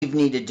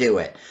Peavney to do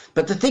it.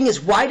 But the thing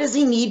is, why does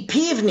he need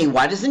Peavney?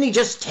 Why doesn't he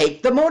just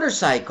take the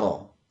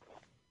motorcycle?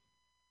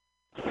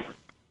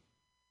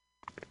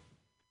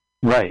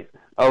 Right.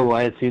 Oh,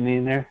 why is Peavney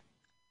in there?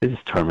 This is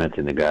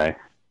tormenting the guy.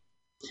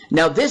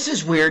 Now, this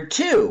is weird,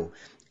 too.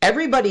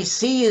 Everybody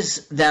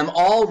sees them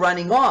all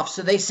running off,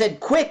 so they said,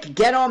 quick,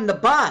 get on the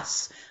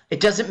bus. It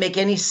doesn't make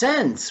any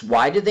sense.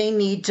 Why do they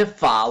need to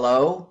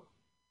follow?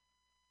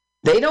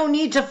 They don't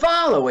need to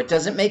follow. It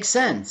doesn't make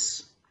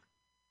sense.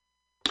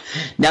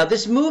 Now,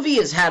 this movie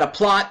has had a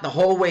plot the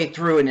whole way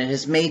through, and it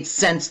has made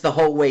sense the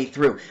whole way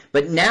through.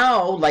 But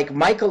now, like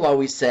Michael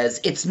always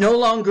says, it's no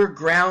longer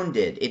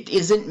grounded. It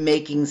isn't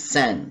making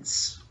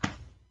sense.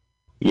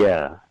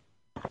 Yeah.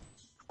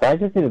 I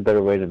just need a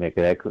better way to make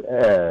an egg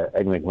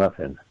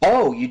McMuffin.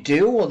 Oh, you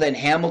do? Well, then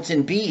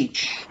Hamilton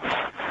Beach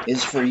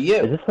is for you.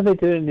 Is this how they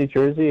do it in New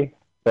Jersey?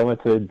 I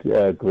went to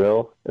a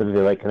grill, and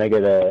they're like, can I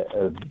get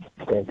a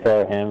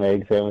Taylor ham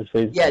egg sandwich,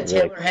 please? Yeah,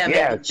 Taylor ham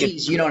egg and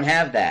cheese. You don't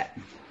have that.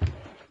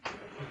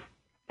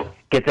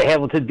 Get the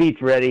Hamilton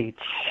Beach ready.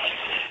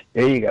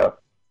 There you go.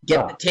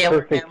 Get the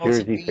Taylor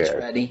Hamilton Beach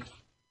ready.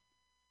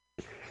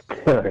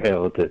 Taylor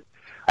Hamilton.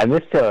 I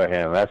miss Taylor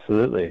ham,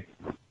 absolutely.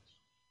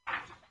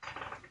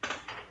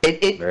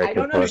 I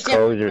don't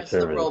understand why the rest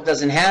of the world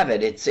doesn't have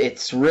it.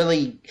 It's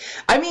really,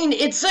 I mean,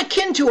 it's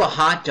akin to a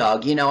hot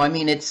dog, you know. I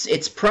mean,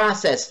 it's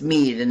processed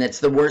meat, and it's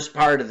the worst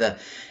part of the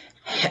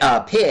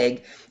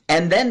pig.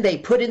 And then they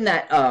put in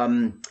that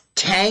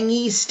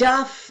tangy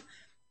stuff.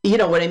 You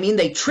know what I mean?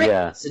 They trick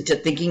us into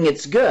thinking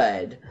it's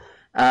good.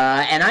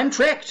 And I'm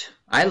tricked.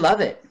 I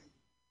love it.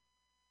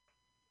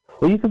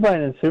 Well, you can buy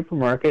it in a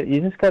supermarket.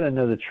 You just got to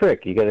know the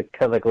trick. You got to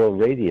cut like a little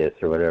radius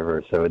or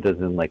whatever so it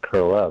doesn't like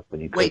curl up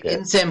when you cook it. Wait,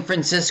 in San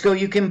Francisco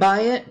you can buy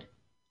it?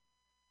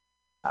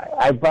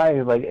 I buy,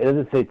 like, it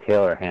doesn't say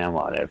Taylor ham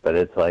on it, but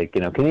it's like,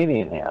 you know,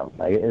 Canadian ham.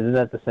 Like, isn't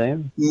that the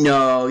same?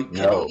 No,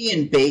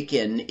 Canadian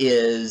bacon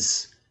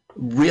is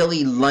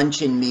really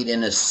luncheon meat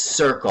in a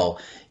circle.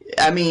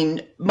 I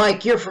mean,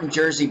 Mike, you're from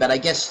Jersey, but I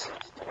guess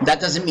that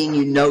doesn't mean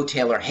you know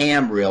Taylor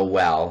ham real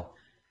well.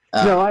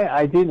 No,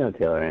 I do know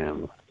Taylor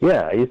ham.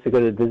 Yeah, I used to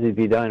go to Busy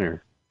Bee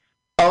Diner.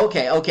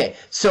 Okay.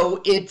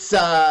 So it's,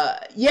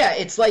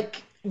 it's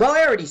like, well,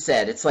 I already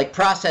said, it's like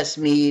processed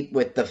meat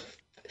with the,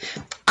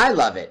 I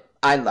love it.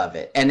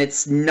 And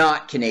it's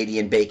not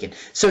Canadian bacon.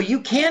 So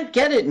you can't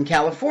get it in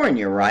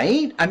California,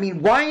 right? I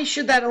mean, why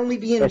should that only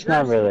be in Jersey? It's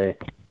not really.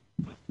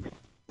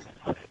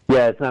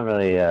 Yeah, it's not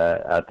really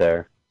out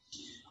there.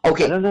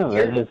 Okay. I don't know.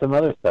 There's some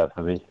other stuff.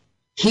 I mean,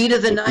 Heat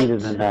of the Night. Heat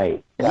of the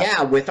Night.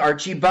 Yeah, with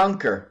Archie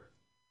Bunker.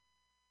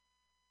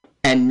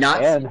 And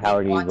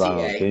Howard E.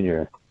 Ronald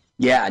Jr.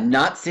 Yeah,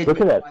 not Sidney.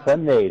 Look at that,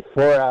 Sundays,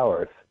 4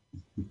 hours.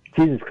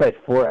 Jesus Christ,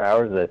 4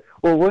 hours.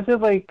 Well, was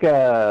it like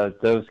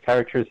those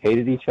characters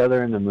hated each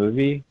other in the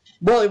movie?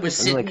 Well, it was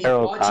Sidney like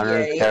Carol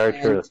Connor's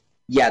character.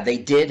 Yeah, they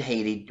did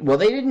hate each. Well,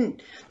 they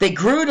didn't. They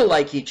grew to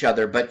like each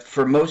other, but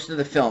for most of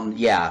the film,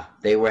 yeah,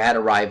 they had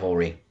a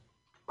rivalry.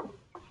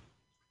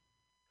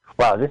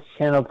 Wow, this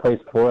channel plays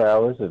 4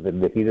 hours of In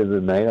the Heat of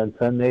the Night on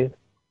Sundays.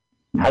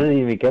 How did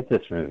they even get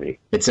this movie?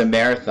 It's a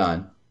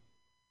marathon.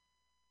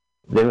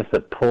 They must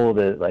have pulled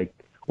it like,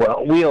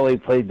 well, we only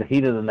played the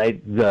Heat of the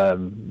Night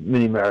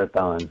mini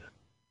marathons,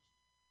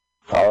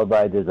 followed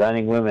by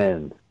Designing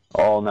Women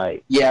all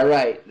night. Yeah,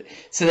 right.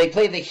 So they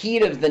play the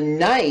Heat of the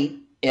Night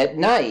at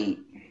night.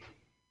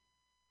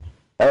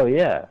 Oh,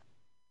 yeah.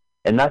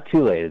 And not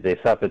too late. They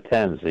stop at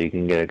 10 so you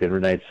can get a good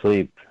night's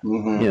sleep.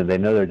 Mm-hmm. You know, they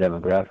know their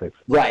demographics.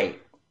 Right.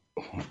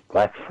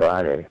 Black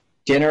Friday.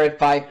 Dinner at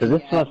 5 p.m. So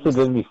this must have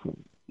been...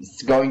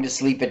 It's going to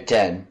sleep at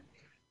 10.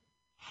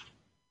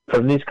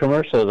 From these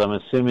commercials, I'm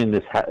assuming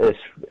this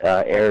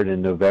aired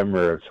in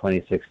November of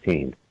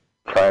 2016,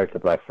 prior to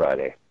Black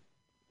Friday.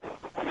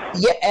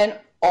 Yeah,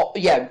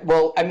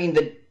 well, I mean,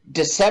 the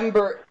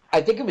December,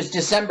 I think it was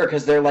December,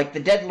 because they're like, the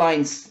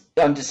deadline's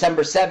on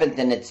December 7th,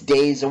 and it's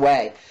days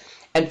away.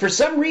 And for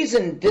some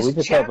reason, this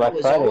channel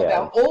is all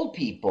about old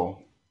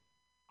people.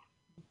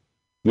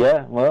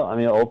 Yeah, well, I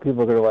mean, old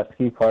people are going to watch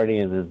Tea Party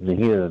in the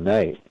heat of the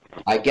night.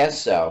 I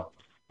guess so.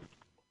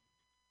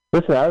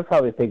 Listen, I would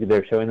probably think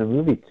they're showing the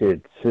movie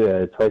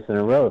twice in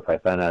a row if I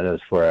found out it was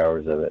 4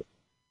 hours of it.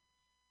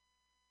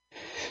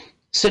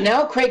 So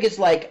now Craig is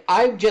like,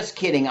 I'm just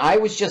kidding. I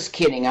was just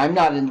kidding. I'm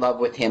not in love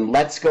with him.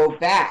 Let's go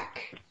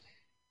back.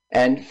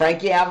 And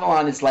Frankie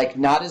Avalon is like,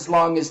 not as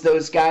long as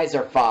those guys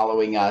are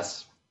following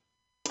us.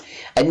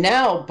 And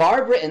now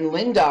Barbara and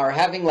Linda are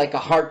having like a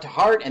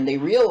heart-to-heart, and they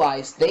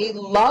realize they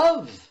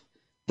love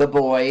the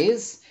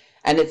boys,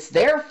 and it's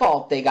their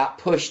fault they got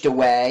pushed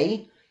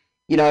away.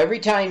 You know, every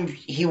time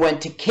he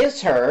went to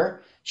kiss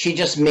her, she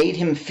just made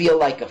him feel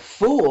like a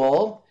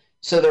fool,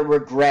 so they're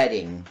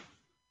regretting.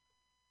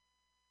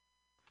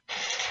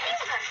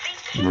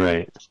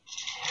 Right.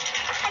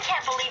 I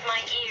can't believe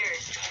my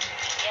ears.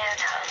 Yeah,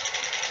 no.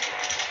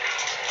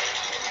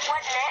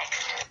 What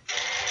next?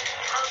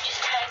 Oh,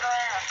 just hang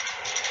around.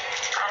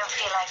 I don't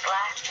feel like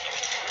laughing.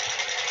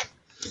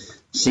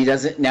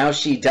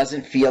 She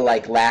doesn't feel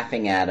like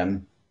laughing at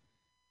him.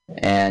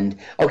 And,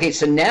 okay,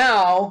 so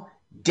now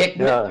Dick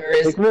Miller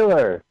is Dick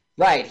Miller.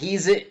 right.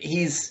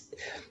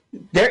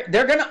 They're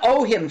going to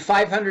owe him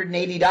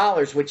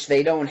 $580, which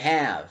they don't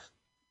have.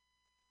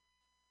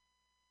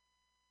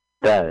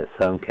 That is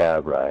some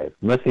cab ride.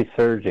 Must be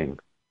surging,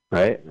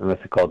 right? It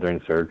must be called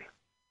during surge.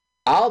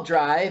 I'll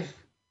drive.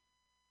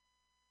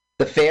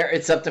 The fare,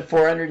 it's up to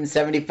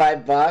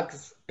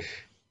 $475.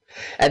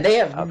 And they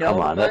have no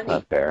come on, money. That's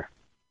not fair.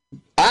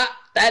 Ah,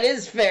 that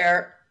is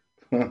fair.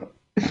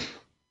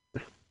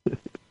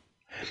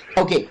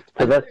 Okay.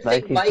 So that's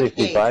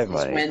 1965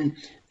 money. When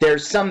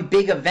there's some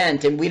big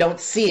event and we don't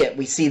see it,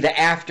 we see the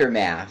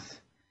aftermath.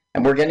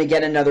 And we're going to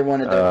get another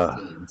one of those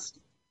scenes.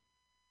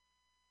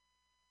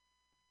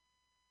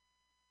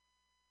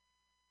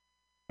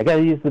 I got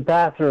to use the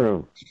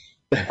bathroom.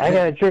 I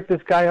got to jerk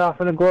this guy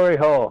off in a glory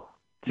hole.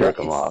 Jerk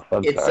him off.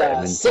 It's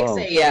sorry. 6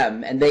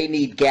 a.m. and they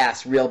need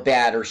gas real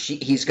bad or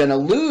he's going to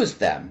lose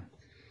them.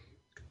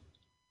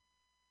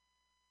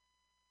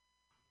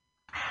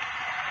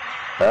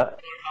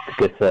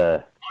 It's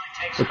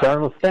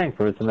Arnold Stang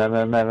from It's a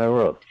Mad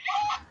World.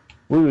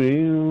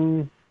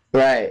 Woo.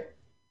 Right.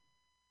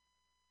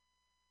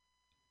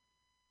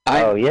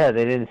 Oh, yeah,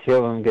 they didn't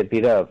show him get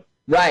beat up.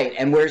 Right,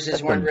 and where's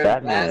his one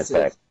red glasses?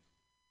 Effect.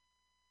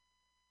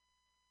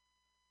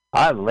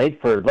 I'm late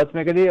for Let's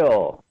Make a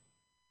Deal.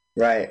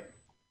 Right.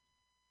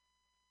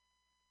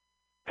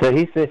 So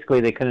he's basically,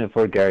 they couldn't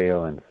afford Gary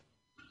Owens.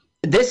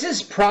 This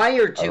is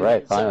prior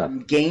to his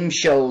game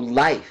show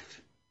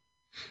life.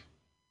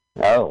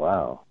 Oh,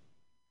 wow.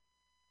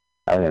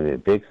 I'm going to be a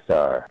big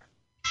star.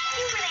 You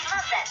really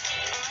love that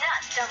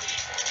nuts, don't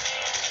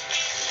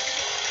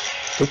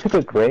you? They took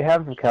a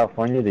Greyhound from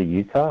California to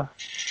Utah?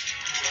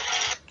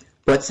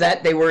 What's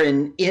that? They were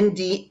in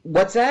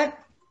What's that?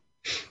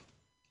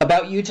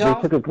 About Utah?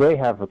 They took a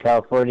Greyhound from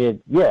California,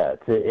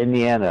 to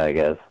Indiana, I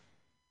guess.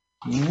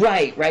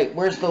 Right.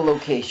 Where's the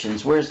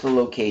locations?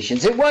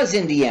 It was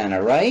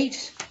Indiana,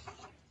 right?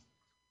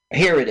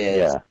 Here it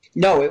is. Yeah.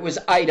 No, it was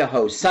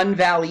Idaho, Sun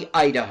Valley,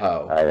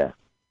 Idaho.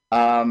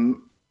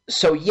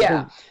 So,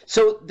 yeah.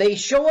 So they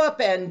show up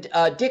and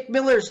Dick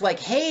Miller's like,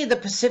 hey, the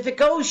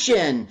Pacific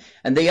Ocean.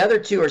 And the other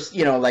two are,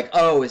 like,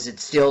 oh, is it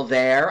still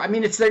there? I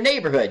mean, it's their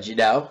neighborhood,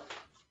 Yeah.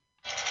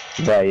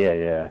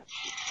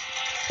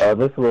 Oh,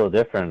 this is a little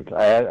different.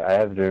 I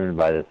have driven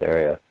by this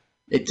area.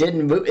 It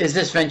didn't move. Is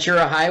this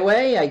Ventura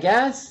Highway, I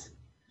guess?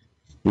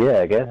 Yeah,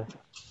 I guess.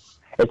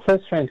 It's so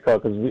strange, Carl,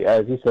 because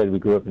as you said, we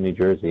grew up in New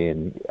Jersey,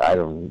 and I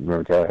don't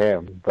remember Taylor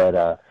Ham, but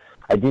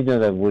I do know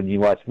that when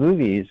you watch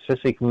movies,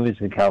 especially movies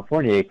in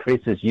California, it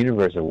creates this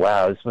universe of,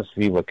 wow, this must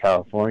be what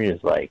California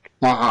is like.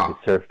 You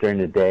surf during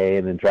the day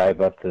and then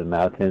drive up to the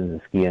mountains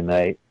and ski at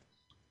night.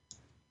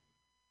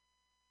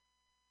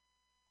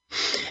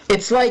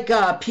 It's like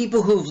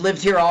people who've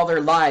lived here all their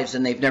lives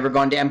and they've never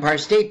gone to Empire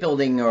State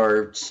Building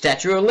or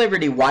Statue of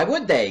Liberty. Why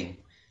would they?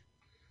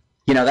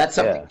 That's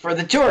something for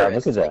the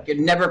tourists. It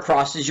never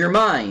crosses your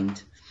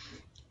mind.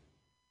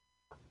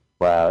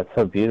 Wow, it's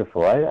so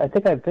beautiful. I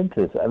think I've been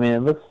to this. I mean, it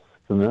looks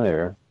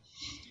familiar.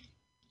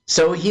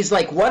 So he's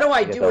like, what do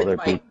I do with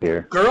my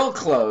girl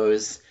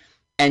clothes?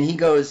 And he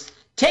goes,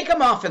 take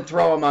them off and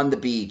throw them on the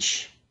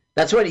beach.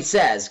 That's what he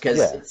says, because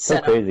it's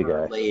set up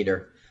for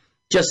later.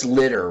 Just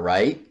litter,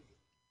 right?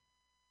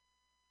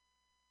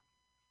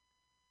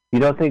 You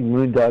don't think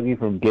Moondoggy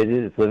from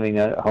Gidget is living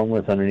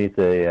homeless underneath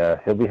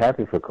he'll be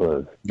happy for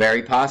clothes?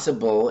 Very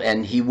possible,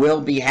 and he will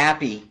be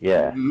happy.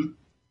 Yeah. Mm-hmm.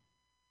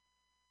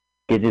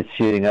 Gidget's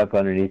shooting up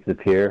underneath the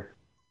pier.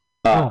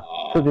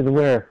 Something to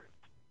wear.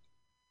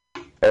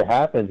 It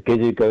happens.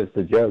 Gidget goes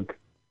to joke.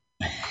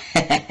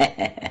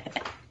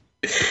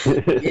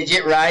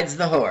 Gidget rides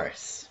the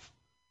horse.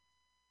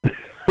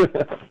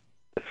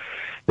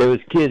 There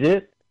was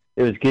Gidget.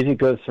 It was Gidget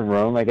Goes to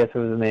Rome, I guess it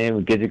was the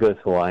name. Gidget Goes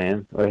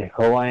Hawaiian.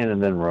 Hawaiian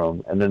and then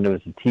Rome. And then there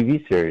was a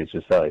TV series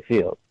with Sally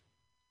Field.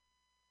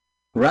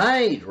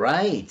 Right,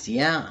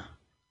 yeah.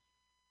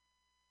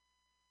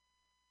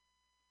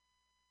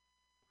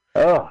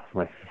 Oh,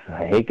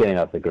 I hate getting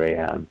off the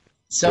Greyhound.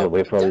 So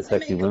wait for all these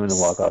sexy women to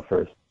walk off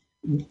first.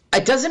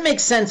 It doesn't make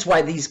sense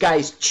why these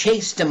guys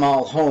chased them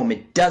all home.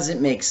 It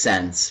doesn't make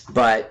sense,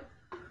 but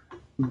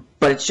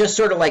it's just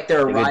sort of like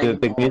they're arriving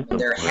home and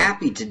they're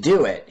happy to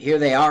do it. Here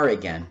they are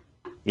again.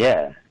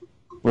 Yeah.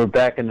 We're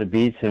back in the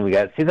beach and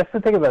that's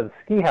the thing about the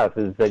ski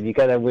houses, that you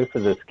got to wait for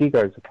the ski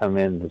guards to come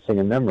in to sing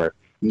a number.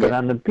 Yeah. But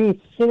on the beach,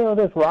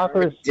 there's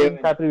rockers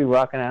happen to be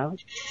rocking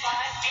out.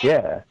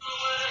 Yeah.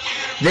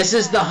 This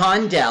is the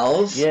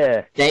Hondells.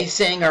 Yeah. They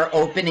sang our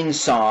opening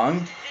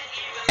song,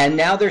 and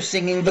now they're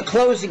singing the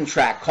closing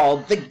track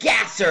called The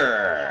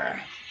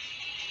Gasser.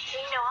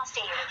 I'll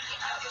stay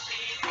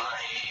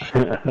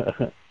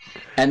here.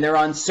 And they're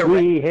on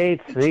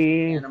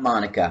Santa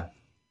Monica.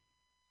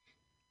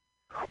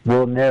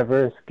 We'll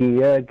never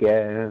ski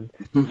again.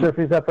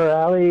 Surfing's up our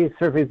alley,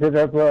 surfing's in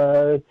our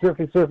blood.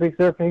 Surfing,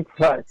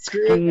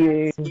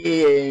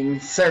 skiing.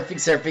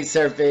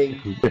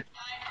 Surfing.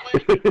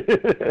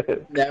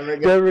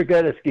 Never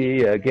gonna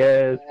ski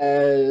again.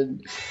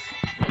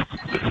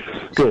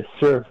 Go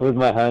surf with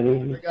my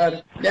honey.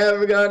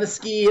 Never gonna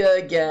ski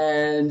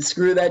again.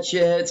 Screw that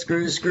shit.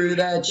 Screw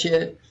that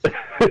shit.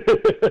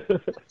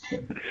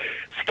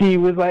 Ski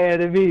with my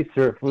enemy.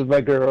 Surf with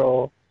my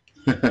girl.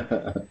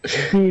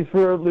 Skis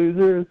for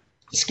losers.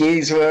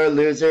 Skis for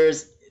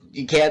losers.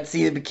 You can't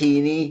see the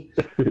bikini.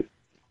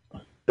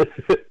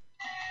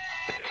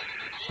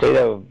 They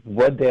know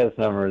one dance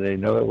number. They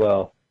know it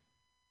well.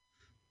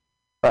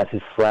 Oh,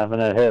 she's slapping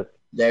that hip.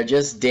 They're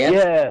just dancing.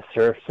 Yeah,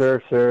 surf,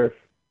 surf, surf.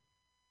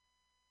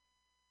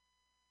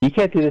 You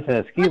can't do this in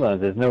a ski lounge.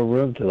 There's no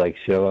room to, like,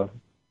 show up.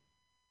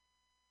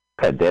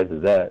 What kind of dance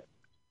is that?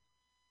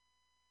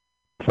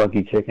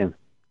 Funky chicken.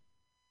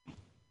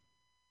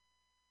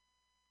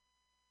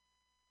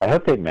 I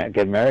hope they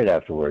get married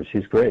afterwards.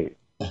 She's great.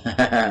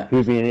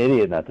 He'd be an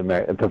idiot not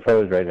to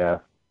propose right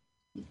now.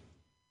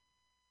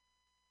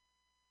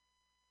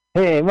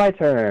 Hey, my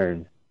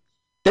turn.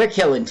 They're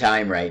killing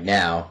time right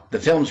now. The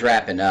film's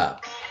wrapping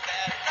up.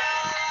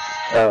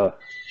 Oh.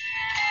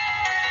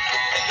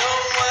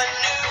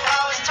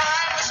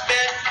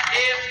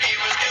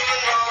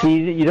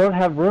 See, you don't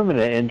have room in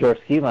an indoor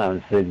ski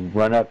lounge to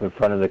run up in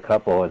front of the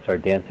couple and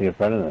start dancing in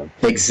front of them.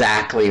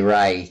 Exactly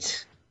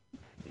right.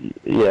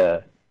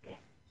 Yeah.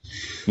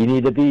 You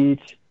need a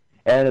beach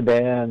and a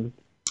band.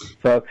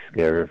 Fuck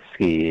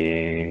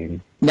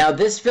skiing. Now,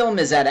 this film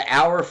is at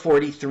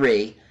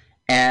 1:43,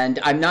 and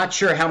I'm not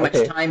sure how much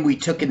time we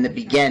took in the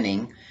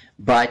beginning,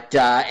 but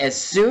as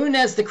soon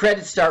as the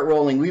credits start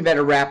rolling, we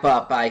better wrap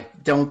up.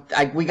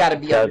 We got to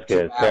be That's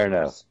good. Fair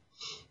enough.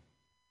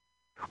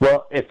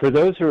 Well, for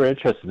those who are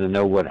interested to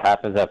know what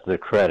happens after the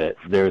credit,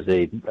 there's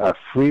a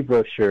free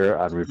brochure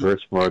on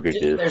reverse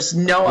mortgages. There's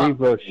no free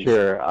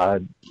brochure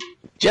on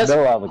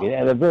no obligation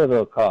at a very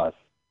little cost.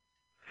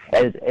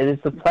 And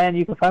it's a plan.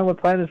 You can find what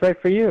plan is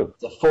right for you.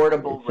 It's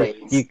affordable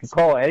rates. You can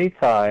call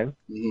anytime,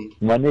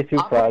 Monday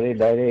through Friday,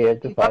 9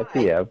 a.m. to 5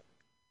 p.m.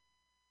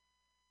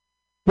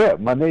 Yeah,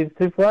 Monday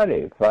through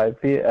Friday, 9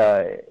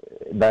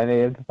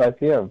 a.m. to 5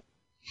 p.m.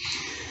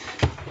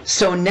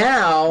 So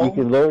now you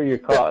can lower your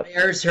cost.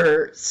 Linda bares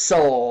her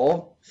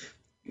soul.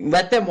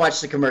 Let them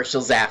watch the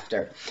commercials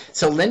after.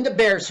 So Linda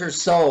bares her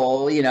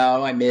soul,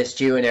 I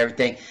missed you and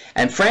everything.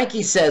 And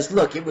Frankie says,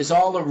 look, it was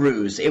all a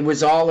ruse. It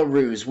was all a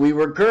ruse. We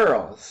were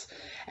girls.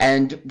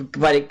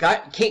 But it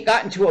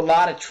got into a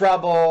lot of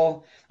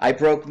trouble. I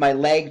broke my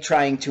leg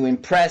trying to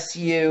impress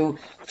you.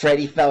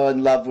 Freddie fell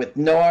in love with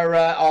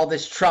Nora. All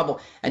this trouble.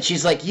 And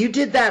she's like, you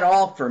did that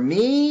all for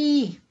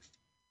me?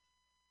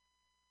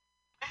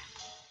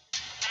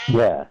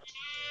 Yeah.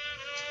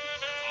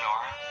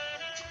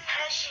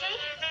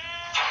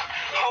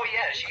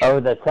 Oh,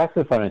 that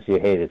saxophonist you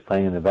hate is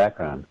playing in the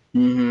background.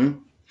 Mm-hmm.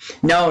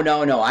 No.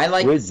 I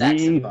like the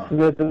saxophone.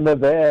 Smith in the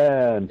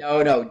band.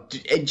 No.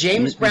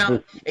 James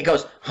Brown, it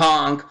goes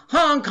honk,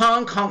 honk,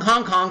 honk, honk,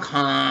 honk, honk,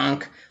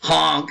 honk,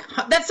 honk.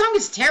 That song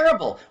is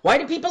terrible. Why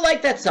do people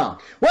like that song?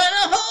 When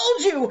I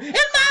hold you in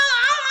my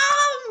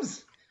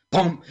arms.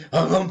 Boom,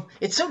 boom.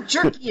 It's so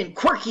jerky and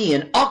quirky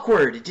and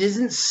awkward. It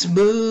isn't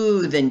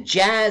smooth and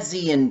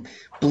jazzy and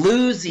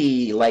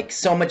bluesy like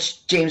so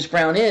much James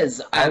Brown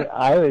is.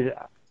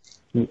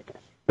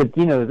 But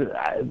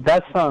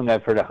that song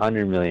I've heard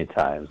 100 million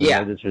times. Yeah.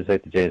 No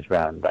disrespect to James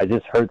Brown. I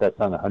just heard that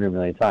song 100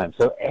 million times.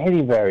 So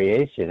any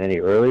variation, any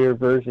earlier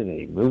version,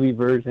 any movie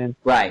version,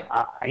 right?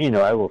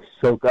 I will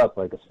soak up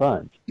like a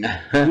sponge. He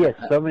has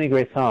so many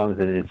great songs,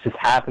 and it just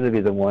happened to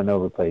be the one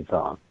overplayed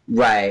song.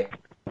 Right.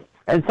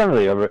 And some of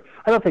the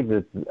I don't think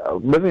that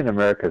Living in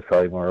America is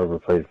probably more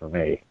overplayed for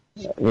me.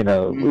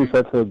 We've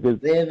had so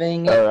good.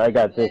 Living. I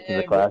got this in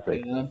the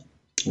classic.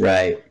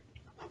 Right.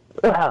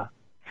 Wow.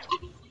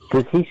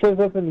 Because he shows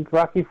up in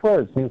Rocky IV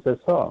and sings that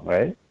song,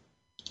 right?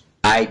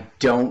 I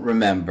don't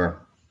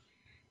remember.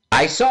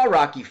 I saw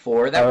Rocky IV.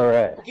 All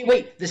right. Okay,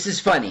 wait. This is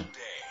funny.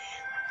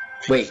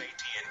 Wait.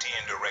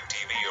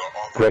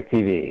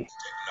 DirecTV.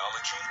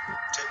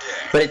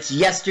 But it's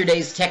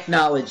yesterday's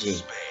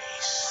technology.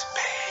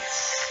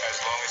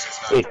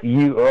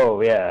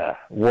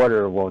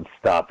 Water won't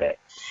stop it.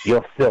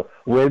 You'll still,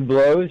 wind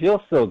blows,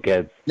 you'll still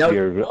get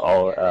your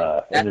all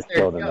in the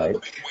still tonight.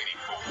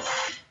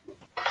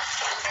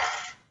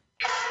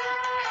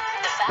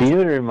 You know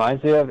what it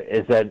reminds me of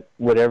is that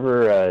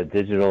whatever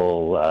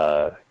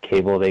digital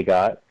cable they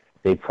got,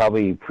 they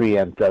probably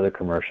preempt other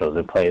commercials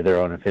and play their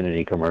own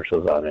Infinity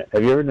commercials on it.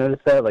 Have you ever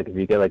noticed that? Like if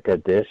you get like a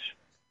dish,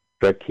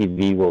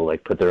 DirecTV will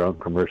like put their own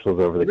commercials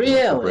over the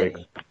commercial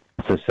breaks.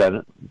 So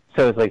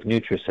it's like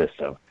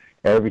Nutrisystem.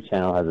 Every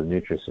channel has a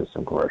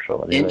Nutrisystem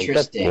commercial. And interesting.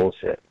 Like,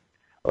 that's bullshit.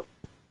 Or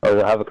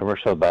they'll have a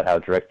commercial about how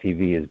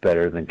DirecTV is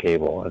better than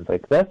cable. And it's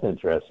like, that's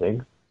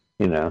interesting,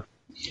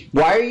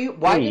 Why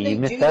do they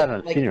miss do out that?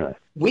 on senior life.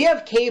 We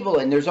have cable,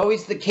 and there's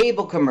always the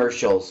cable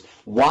commercials.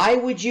 Why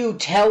would you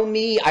tell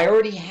me I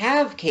already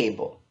have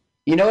cable?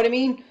 You know what I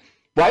mean?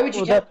 Why would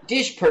you tell a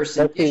dish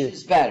person dish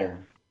is better?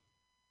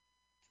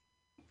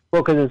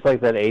 Well, because it's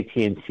like that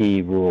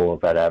AT&T rule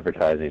about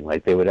advertising.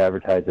 Like, they would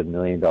advertise $1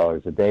 million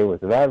a day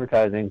worth of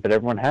advertising, but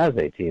everyone has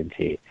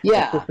AT&T.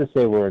 Yeah. It's just to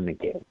say we're in the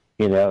game.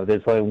 You know,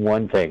 there's only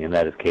one thing, and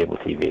that is cable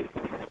TV.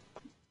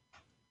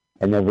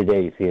 And every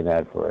day you see an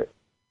ad for it.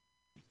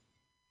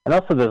 And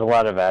also there's a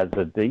lot of ads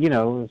that, you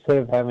know, instead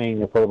of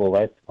having a affordable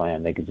life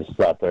plan, they could just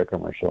slap their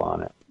commercial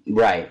on it.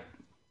 Right.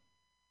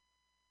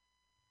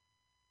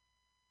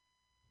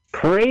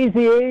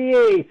 Crazy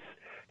 88.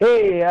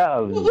 Hey,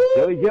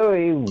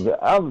 Joey.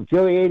 I'm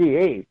Joey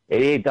 88.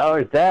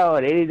 $88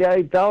 down,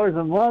 $88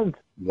 a month.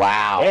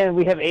 Wow. And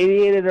we have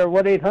 88 at our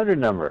 1-800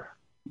 number.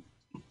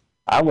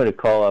 I'm going to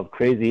call up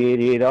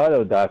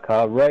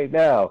crazy88auto.com right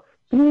now.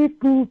 Beep,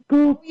 boop,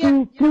 boop,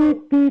 boop,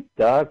 boop,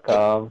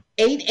 beep.com.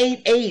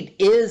 888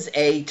 is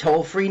a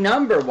toll-free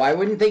number. Why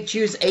wouldn't they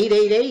choose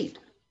 888?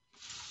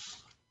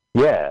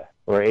 Yeah,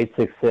 or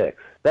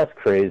 866. That's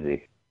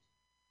crazy.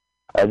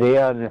 Are they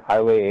on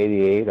Highway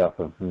 88 off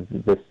of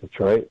this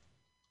Detroit?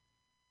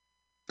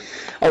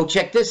 Oh,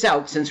 check this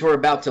out since we're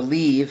about to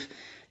leave.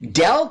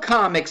 Dell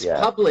Comics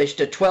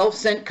published a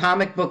 12-cent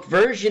comic book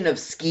version of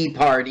Ski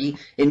Party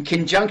in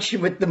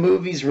conjunction with the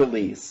movie's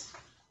release.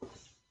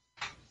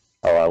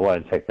 Oh, I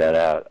want to check that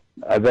out.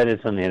 I bet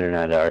it's on the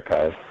Internet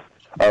Archive.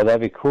 Oh,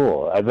 that'd be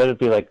cool. I bet it'd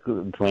be like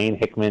Dwayne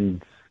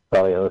Hickman's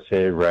probably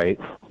illustrated right.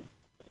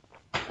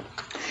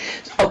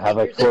 Have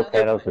like 4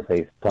 panels to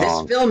say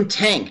song. This film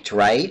tanked,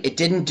 right? It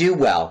didn't do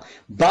well.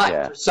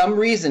 But for some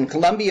reason,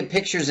 Columbia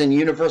Pictures and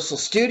Universal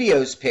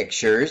Studios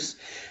Pictures,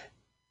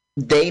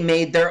 they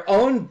made their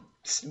own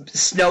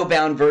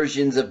snowbound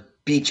versions of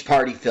beach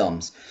party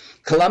films.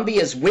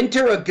 Columbia's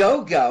Winter A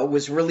Go-Go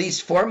was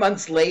released 4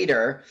 months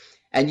later,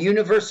 and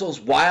Universal's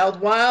Wild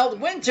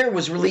Wild Winter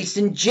was released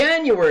in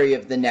January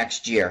of the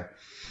next year,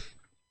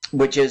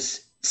 which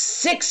is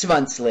 6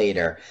 months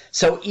later.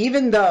 So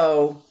even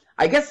though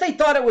I guess they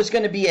thought it was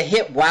going to be a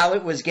hit while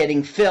it was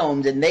getting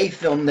filmed, and they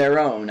filmed their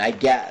own, I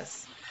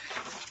guess.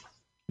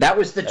 That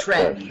was the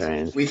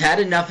trend. We've had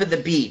enough of the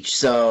beach,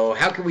 so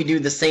how can we do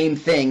the same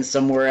thing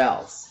somewhere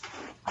else?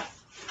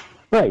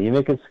 Right, you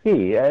make it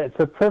ski. It's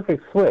a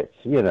perfect switch,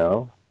 you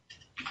know.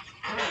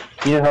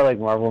 You know how, like,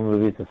 Marvel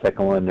movies, the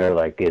second one, they're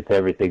like, it's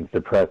everything's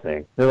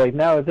depressing. They're like,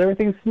 now it's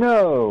everything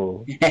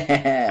snow.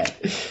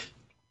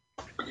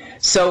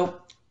 So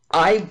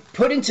I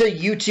put into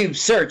YouTube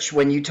search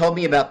when you told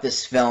me about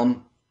this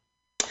film,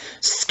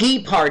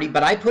 Ski Party,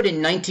 but I put in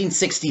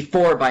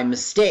 1964 by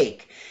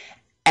mistake.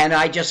 And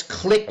I just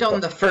clicked on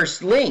the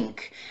first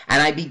link,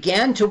 and I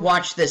began to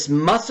watch this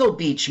Muscle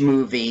Beach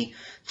movie,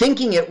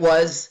 thinking it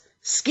was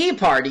Ski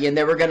Party, and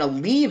they were going to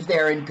leave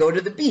there and go to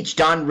the beach.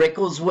 Don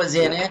Rickles was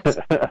in it.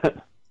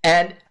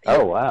 And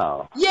oh,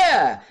 wow.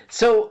 Yeah.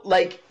 So,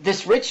 like,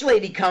 this rich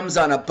lady comes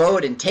on a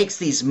boat and takes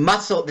this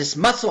muscle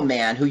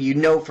man, who you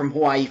know from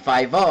Hawaii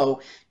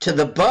Five-0, to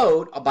the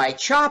boat by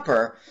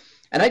chopper.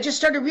 And I just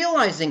started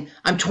realizing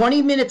I'm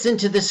 20 minutes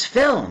into this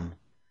film,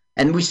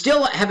 and we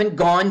still haven't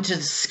gone to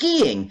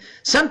skiing.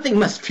 Something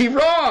must be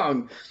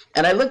wrong.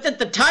 And I looked at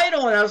the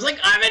title, and I was like,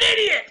 I'm an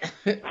idiot!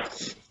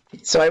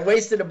 So I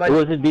wasted a bunch.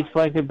 Was it Beach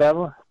Blanket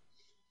Battle?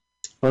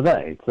 Well,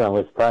 it's not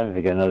what's time if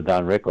you get another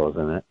Don Rickles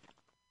in it.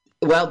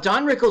 Well,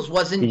 Don Rickles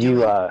wasn't doing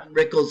Don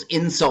Rickles'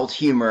 insult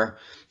humor.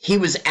 He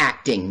was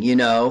acting, you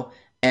know.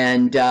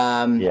 And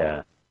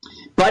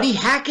Buddy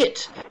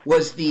Hackett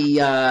was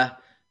the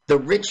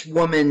rich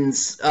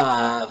woman's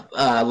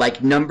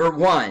like number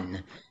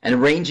one, and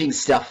arranging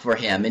stuff for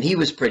him, and he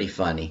was pretty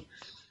funny.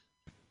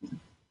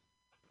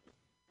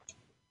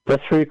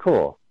 That's pretty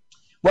cool.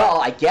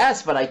 Well, I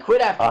guess, but I quit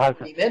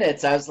after 20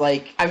 minutes. I was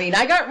like, I mean,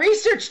 I got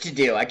research to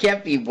do. I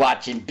can't be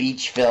watching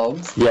beach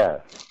films. Yeah.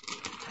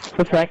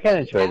 Listen, I can't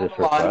enjoy this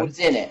for fun. Was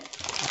in it.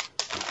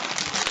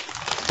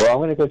 Well, I'm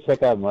going to go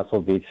check out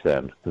Muscle Beach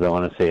then, because I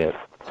want to see it.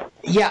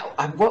 Yeah,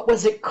 what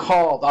was it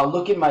called? I'll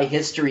look at my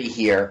history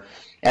here.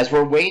 As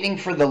we're waiting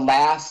for the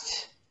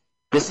last...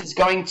 This is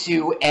going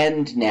to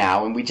end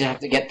now, and we just have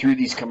to get through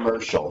these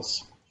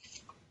commercials.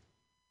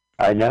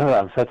 I know.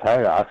 I'm so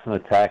tired of Oxen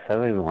Attacks. I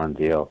don't even want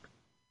to deal.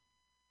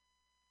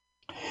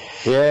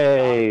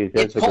 Yay!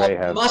 It's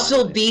called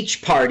Muscle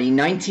Beach Party,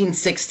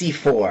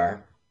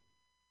 1964.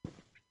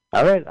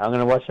 All right, I'm going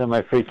to watch it in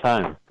my free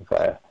time if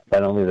I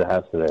don't leave the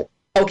house today.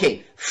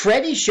 Okay,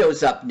 Freddie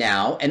shows up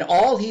now, and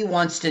all he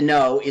wants to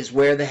know is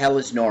where the hell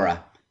is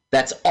Nora.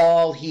 That's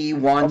all he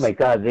wants. Oh, my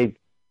God. This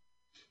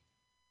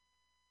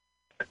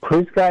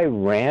guy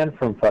ran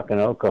from fucking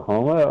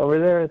Oklahoma over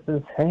there? It's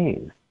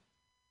insane.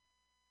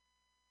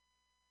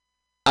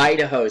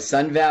 Idaho,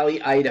 Sun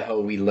Valley,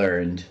 Idaho, we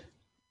learned.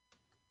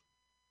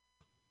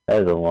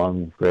 That is a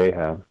long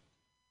Greyhound.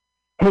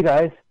 Hey,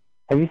 guys,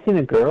 have you seen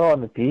a girl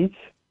on the beach?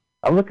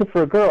 I'm looking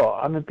for a girl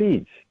on the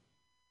beach.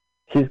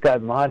 She's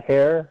got mod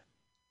hair.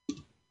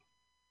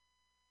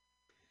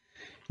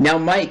 Now,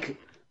 Mike,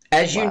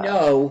 as you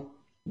know,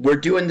 we're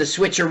doing the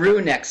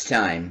switcheroo next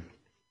time.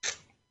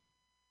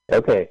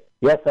 Okay.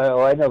 Yes,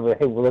 I know, but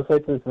hey, well, let's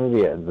wait till this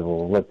movie ends, and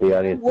we'll let the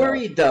audience know.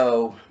 Worried,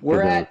 though.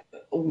 We're at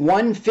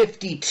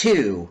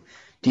 1:52.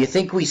 Do you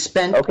think we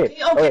spend... Okay.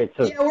 All right,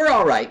 so... Yeah, we're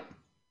all right.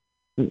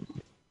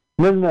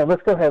 No.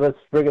 Let's go ahead. Let's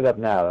bring it up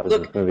now.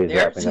 Look,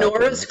 there's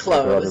Nora's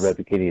clothes. The red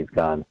bikini is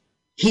gone.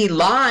 He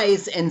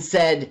lies and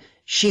said,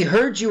 she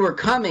heard you were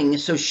coming,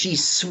 so she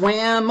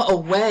swam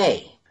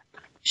away.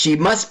 She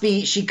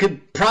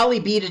could probably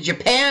be to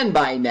Japan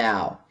by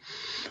now.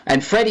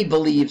 And Freddie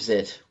believes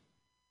it.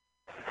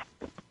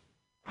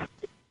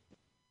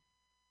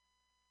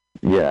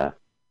 Yeah.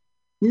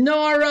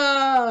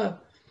 Nora!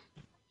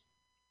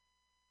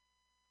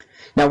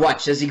 Now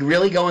watch, does he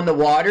really go in the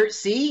water?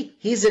 See?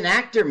 He's an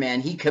actor,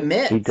 man. He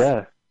commits. He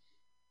does.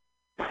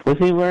 Was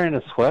he wearing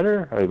a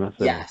sweater? Or he must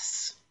have...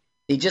 Yes.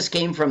 He just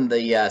came from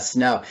the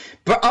snow.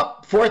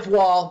 Fourth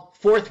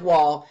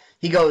wall.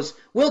 He goes,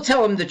 we'll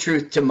tell him the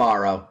truth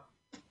tomorrow.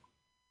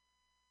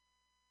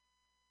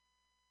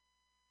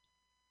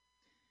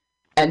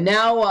 And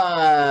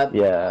now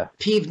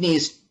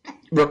Peavney's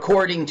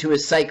recording to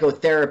his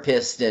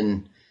psychotherapist,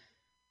 and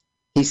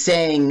he's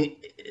saying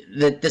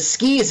that the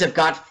skis have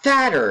got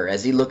fatter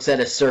as he looks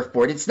at a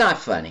surfboard. It's not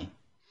funny.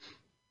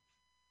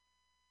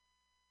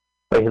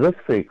 But he looks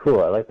pretty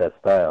cool. I like that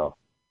style.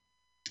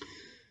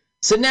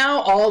 So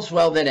now all's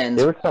well that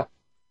ends.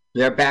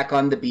 They're back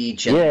on the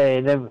beach. And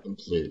and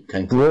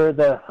then where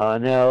the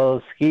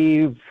Hunnell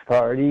ski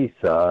party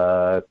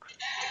sucks.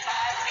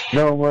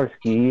 No more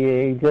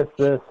skiing, just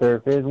the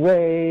surfing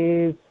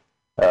waves.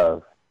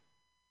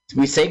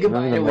 We say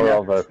goodbye to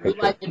another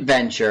true-life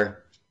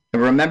adventure.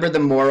 And remember the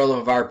moral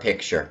of our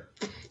picture.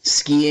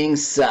 Skiing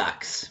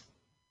sucks.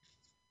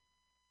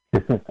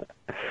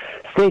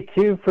 Stay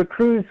tuned for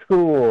cruise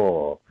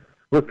school.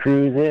 We're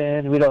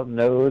cruising. We don't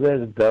know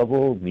there's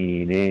double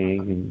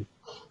meaning.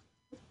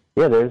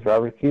 Yeah, there's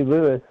Robert Q.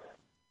 Lewis.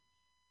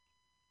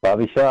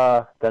 Bobby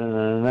Shaw.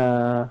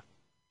 Da-na-na-na.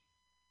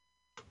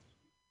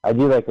 I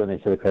do like when they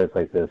show the credits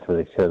like this.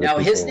 Where they show now,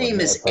 his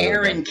name is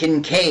Aaron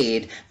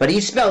Kincaid, but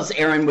he spells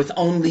Aaron with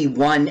only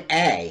one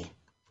A.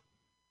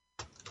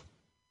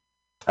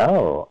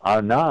 Oh,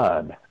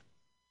 Arnaud.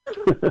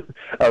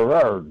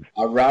 Arard.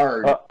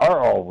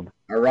 Arnold.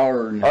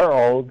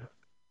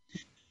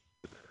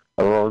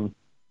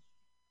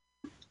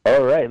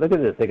 All right, look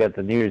at this. They got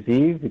the New Year's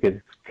Eve.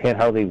 You Can't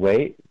Hardly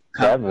Wait.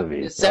 That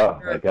movie. Oh,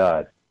 my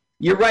God.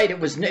 You're right. It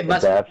must be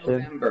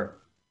November.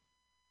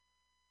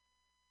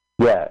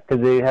 Yeah,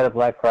 because they had a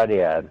Black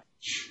Friday ad.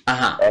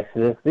 Uh-huh.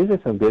 Exodus. These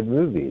are some good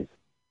movies.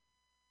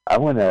 I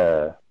want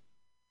to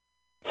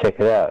check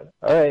it out.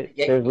 All right,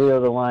 there's Leo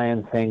the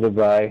Lion saying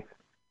goodbye,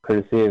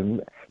 courtesy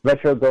of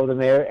Metro Golden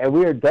Mayer, and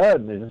we are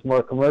done. There's just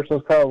more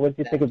commercials. Carl, what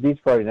did you think of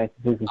Beach Party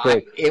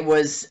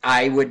 1966?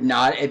 I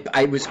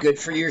was good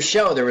for your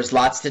show. There was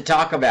lots to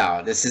talk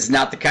about. This is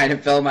not the kind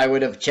of film I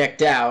would have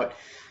checked out.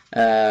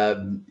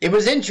 It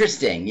was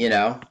interesting,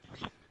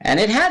 and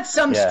it had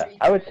some. Yeah,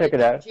 I would check it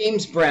out.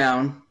 James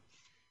Brown.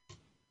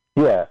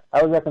 Yeah,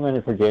 I would recommend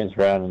it for James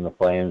Brown and the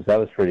Flames. That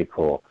was pretty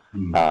cool.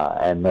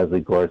 And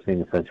Leslie Gore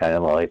singing Sunshine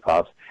and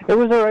Lollipops. It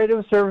was all right. It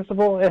was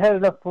serviceable. It had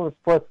enough for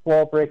fourth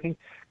wall breaking.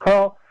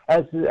 Carl,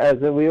 as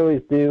we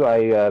always do,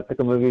 I pick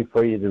a movie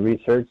for you to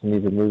research, and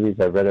these are movies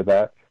I've read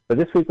about. But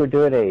this week we're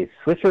doing a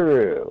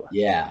switcheroo.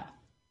 Yeah.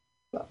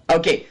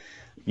 Okay.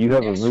 You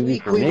have a movie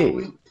for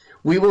me.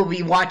 We will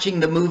be watching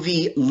the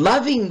movie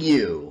Loving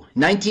You,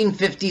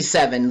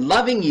 1957,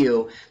 Loving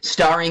You,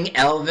 starring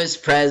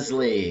Elvis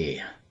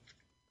Presley.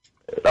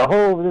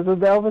 Oh, this is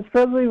the Elvis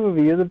Presley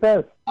movie. You're the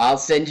best. I'll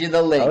send you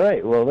the link. All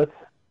right. Well, let's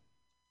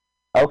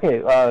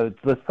play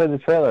the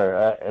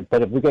trailer.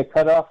 But if we get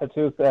cut off at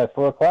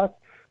 4 o'clock,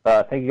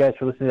 thank you guys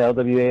for listening to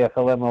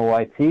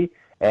LWAFLMOYT.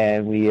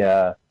 And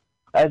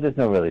there's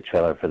no really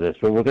trailer for this,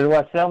 but we're going to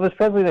watch Elvis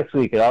Presley next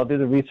week, and I'll do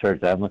the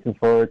research. I'm looking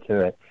forward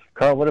to it.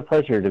 Carl, what a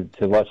pleasure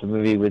to watch a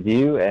movie with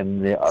you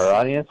and our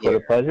audience. What a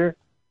pleasure.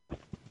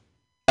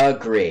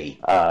 Agree.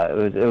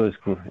 It was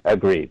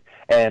agreed.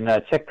 And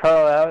check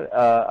Carl out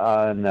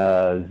on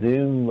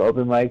Zoom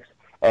open mics,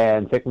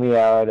 and check me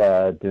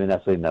out doing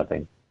absolutely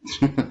nothing.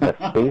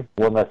 See?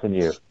 One less than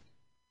you.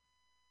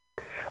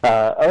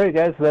 All right,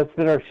 guys, so that's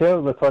been our show.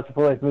 Let's watch a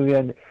full-length movie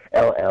on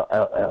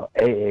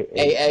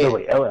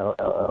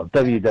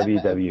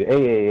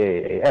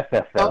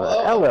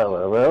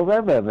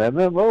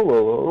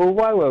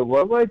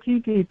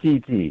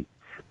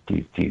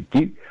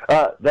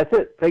That's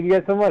it. Thank you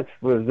guys so much.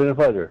 It's been a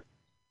pleasure.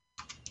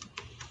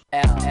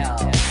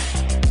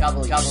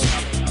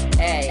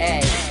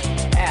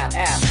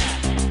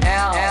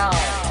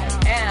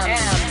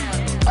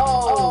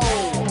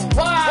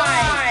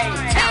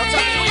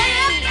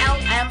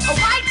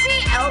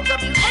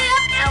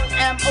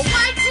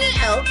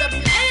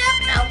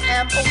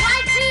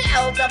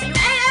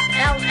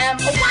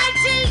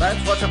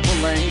 Let's watch a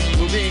full-length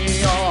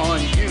movie on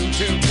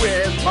YouTube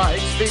with Mike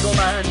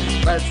Spiegelman.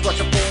 Let's watch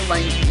a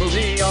full-length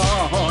movie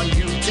on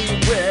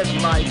YouTube with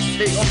Mike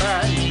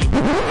Spiegelman.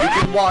 You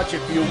can watch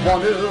if you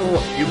want to.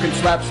 You can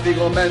slap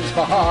Spiegelman's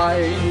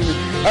behind.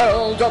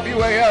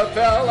 LWAFLMNOYT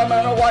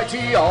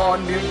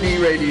on Mutiny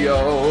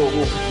Radio.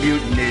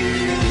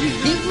 Mutiny.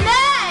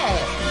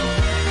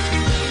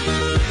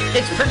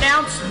 It's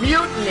pronounced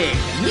mutiny.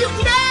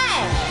 Mutiny.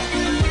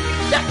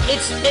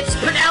 It's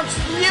pronounced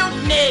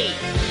mutiny.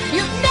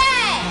 Mutiny.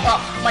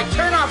 My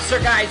turnoffs are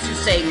guys who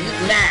say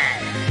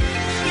mad.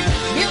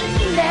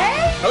 Mutiny?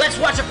 Let's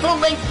watch a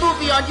full-length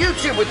movie on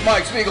YouTube with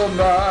Mike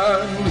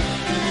Spiegelman.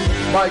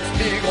 Mike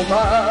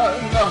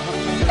Spiegelman.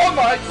 Oh,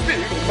 Mike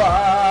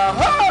Spiegelman.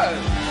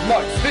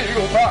 Mike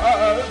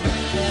Spiegelman.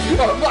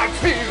 Oh, Mike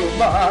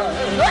Spiegelman.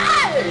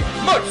 Hey!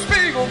 Mike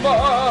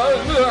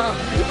Spiegelman.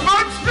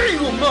 Mike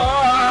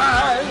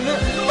Spiegelman.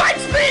 Mike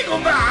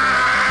Spiegelman.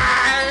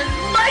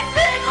 Mike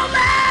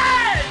Spiegelman.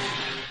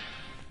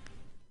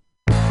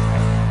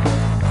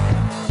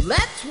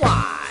 Let's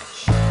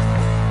watch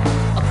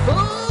a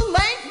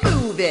full-length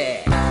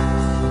movie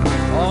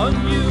on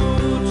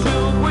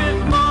YouTube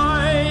with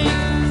Mike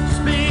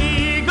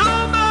Spiegelman.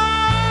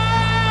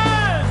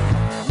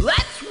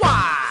 Let's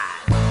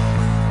watch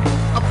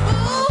a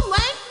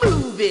full-length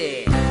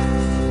movie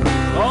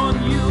on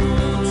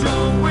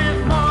YouTube with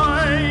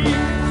Mike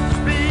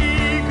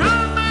Spiegelman.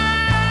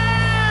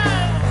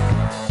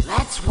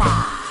 Let's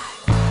watch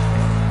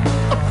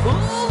a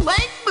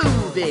full-length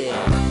movie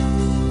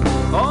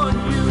on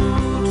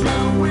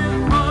YouTube with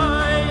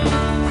Mike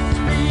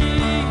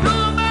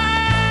Spiegelman.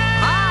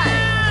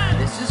 Hi,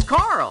 this is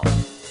Carl.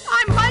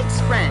 I'm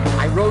Mike's friend.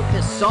 I wrote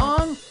this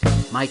song.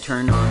 My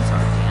turn-ons are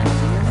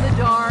dancing in the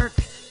dark,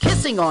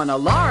 kissing on a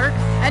lark,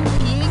 and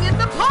peeing in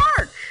the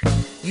park.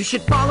 You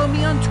should follow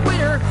me on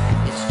Twitter.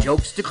 It's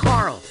Jokes to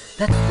Carl.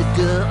 That's the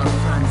duh of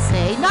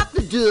Francais, not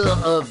the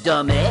duh of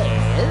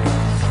dumbass.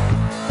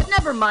 But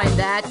never mind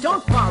that.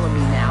 Don't follow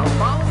me now.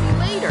 Follow me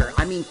later.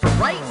 I mean, for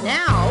right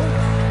now,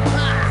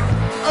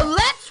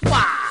 let's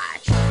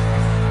watch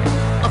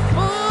a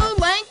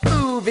full-length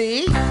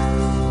movie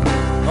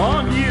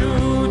on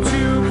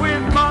YouTube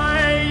with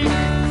Mike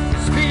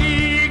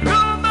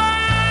Spiegelman.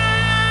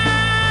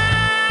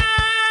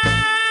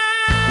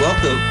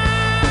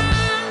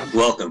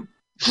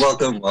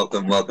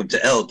 Welcome to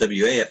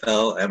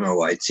LWAFL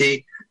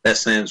MRYT. That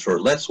stands for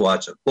Let's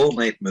Watch a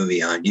Full-Length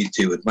Movie on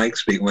YouTube with Mike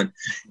Spiegelman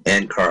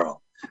and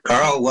Carl.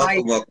 Carl,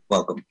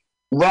 welcome.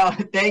 Well,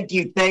 thank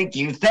you.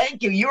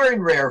 You're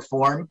in rare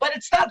form, but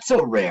it's not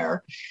so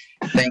rare.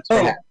 Thanks for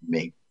having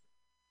me.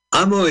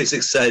 I'm always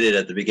excited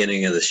at the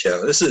beginning of the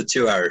show. This is a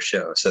 2-hour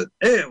show, so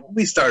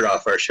we start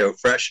off our show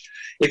fresh.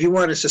 If you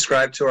want to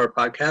subscribe to our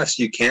podcast,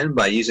 you can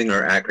by using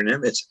our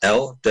acronym. It's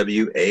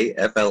LWAFLMOYT.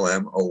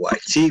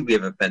 We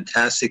have a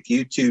fantastic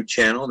YouTube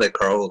channel that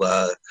Carl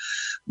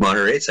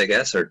moderates, I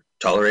guess, or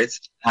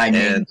tolerates.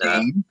 And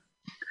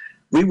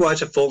we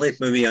watch a full-length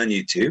movie on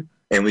YouTube.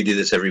 And we do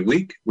this every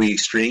week. We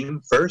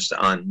stream first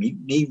on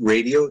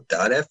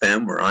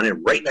MutinyRadio.fm. We're on it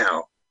right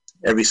now,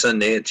 every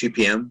Sunday at 2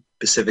 p.m.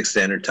 Pacific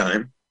Standard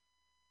Time,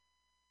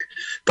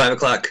 5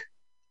 o'clock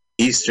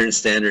Eastern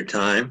Standard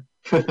Time,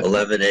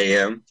 11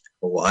 a.m.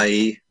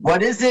 Hawaii.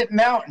 What is it,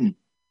 Mountain?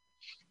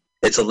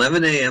 It's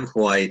 11 a.m.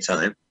 Hawaii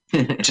time,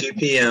 2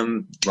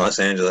 p.m. Los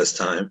Angeles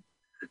time,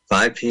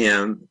 5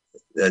 p.m.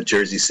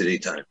 Jersey City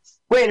time.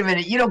 Wait a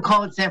minute, you don't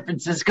call it San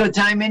Francisco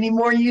time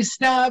anymore, you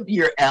snub?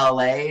 You're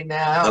L.A.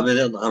 now. I'm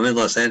in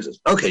Los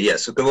Angeles. Okay,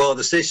 yes. Well,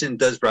 the station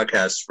does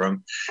broadcast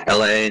from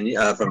L.A. and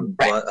from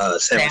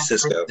San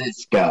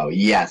Francisco.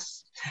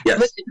 Yes.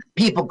 Listen,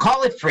 people,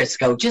 call it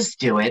Frisco. Just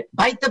do it.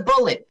 Bite the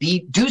bullet.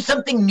 Do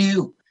something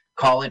new.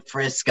 Call it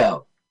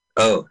Frisco.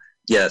 Oh,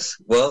 yes.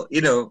 Well,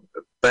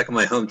 back in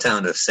my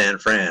hometown of San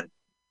Fran.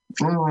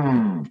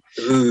 The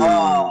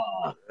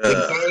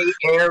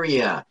gay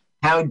area.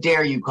 How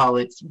dare you call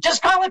it?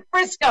 Just call it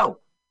Frisco.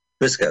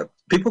 Frisco.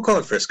 People call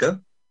it Frisco.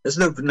 There's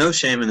no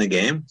shame in the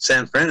game.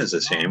 San Fran is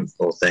a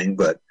shameful thing,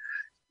 but,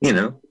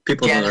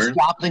 people learn.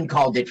 Joplin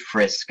called it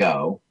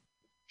Frisco.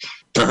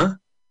 Uh-huh.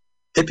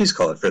 Hippies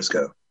call it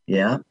Frisco.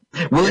 Yeah.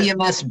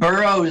 William S.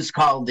 Burroughs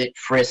called it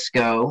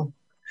Frisco.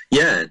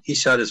 Yeah, he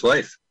shot his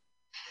wife.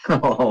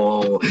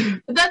 Oh,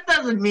 that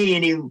doesn't mean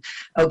any.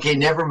 Okay,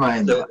 never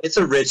mind. So it's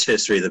a rich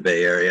history of the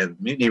Bay Area.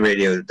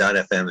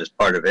 MutinyRadio.fm is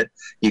part of it.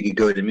 You can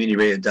go to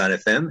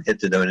MutinyRadio.fm, hit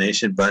the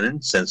donation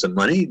button, send some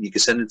money. You can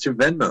send it through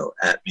Venmo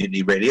at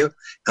Mutiny Radio.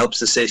 Helps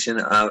the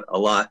station out a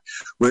lot.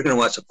 We're going to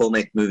watch a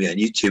full-length movie on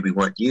YouTube. We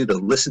want you to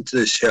listen to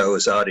the show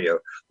as audio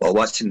while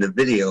watching the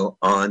video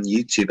on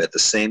YouTube at the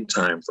same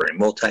time for a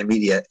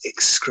multimedia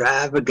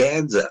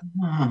extravaganza.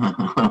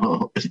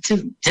 Oh, it's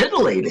just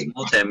titillating.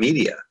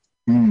 Multimedia.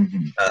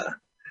 Mm-hmm.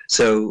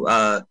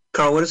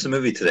 Carl, what is the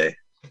movie today?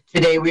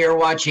 Today we are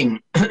watching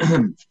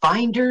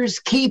Finders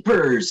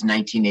Keepers,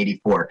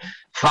 1984.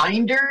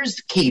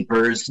 Finders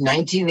Keepers,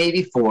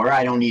 1984.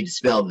 I don't need to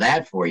spell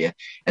that for you.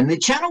 And the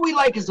channel we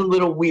like is a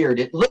little weird.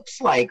 It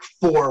looks like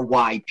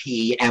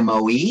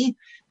 4YPMOE,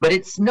 but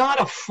it's not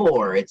a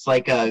 4. It's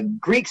like a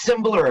Greek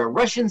symbol or a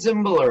Russian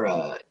symbol or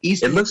a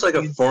Eastern. It looks like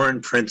a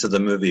foreign print of the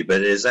movie,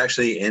 but it is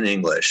actually in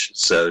English.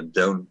 So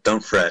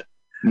don't fret.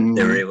 Mm-hmm.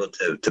 They were able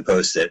to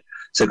post it.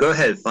 So go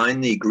ahead,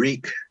 find the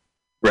Greek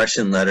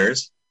Russian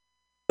letters.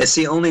 It's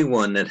the only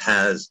one that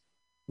has.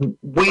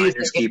 Wait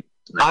a second.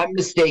 I'm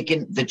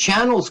mistaken. The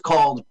channel's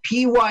called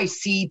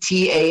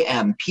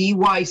PYCTAM.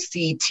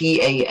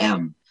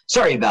 PYCTAM.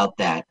 Sorry about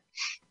that.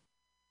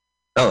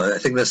 Oh, I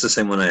think that's the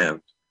same one I have.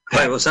 All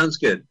right, well, sounds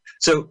good.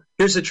 So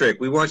Here's the trick.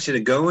 We want you to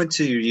go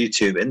into your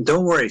YouTube, and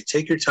don't worry,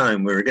 take your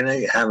time. We're going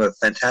to have a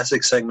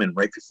fantastic segment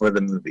right before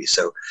the movie,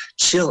 so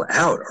chill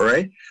out, all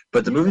right?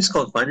 But the movie's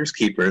called Finders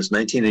Keepers,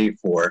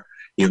 1984.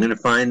 You're going to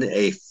find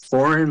a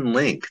foreign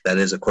link. That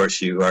is, of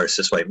course, you are a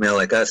cis white male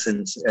like us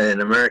in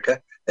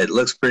America. It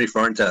looks pretty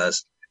foreign to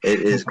us. It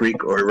is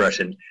Greek or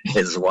Russian.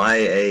 It's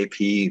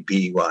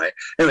YAPBY.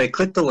 Anyway,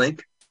 click the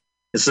link.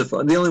 It's the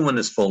only one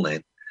that's full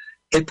name.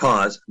 Hit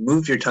pause,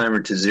 move your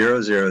timer to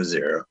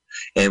 000,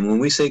 and when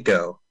we say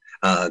go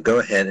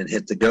ahead and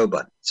hit the go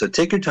button. So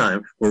take your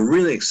time. We're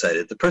really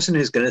excited. The person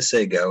who's going to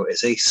say go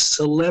is a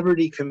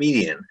celebrity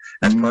comedian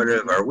as part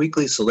of our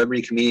weekly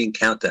Celebrity Comedian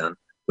Countdown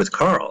with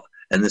Carl.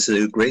 And this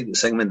is a great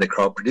segment that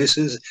Carl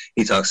produces.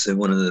 He talks to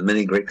one of the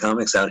many great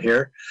comics out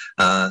here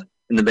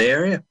in the Bay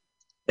Area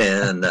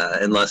and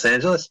in Los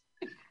Angeles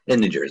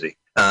and New Jersey.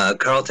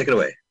 Carl, take it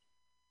away.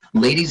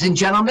 Ladies and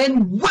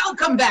gentlemen,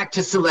 welcome back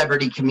to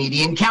Celebrity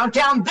Comedian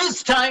Countdown,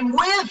 this time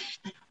with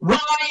Ryan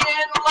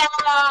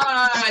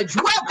Lodge.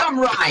 Welcome,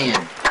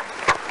 Ryan.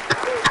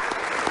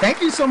 Thank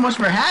you so much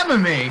for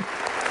having me.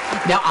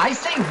 Now, I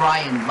say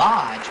Ryan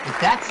Lodge, but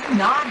that's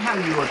not how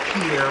you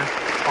appear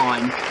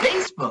on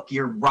Facebook.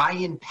 You're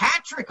Ryan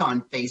Patrick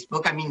on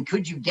Facebook. I mean,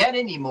 could you get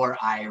any more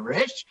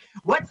Irish?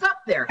 What's up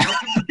there? How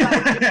can you got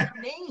a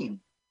different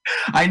name?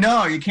 I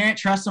know, you can't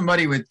trust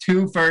somebody with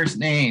two first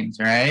names,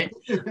 right?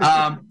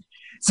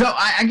 So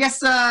I guess,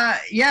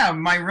 yeah,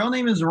 my real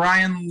name is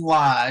Ryan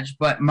Lodge,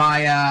 but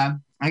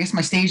I guess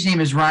my stage name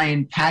is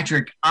Ryan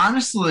Patrick,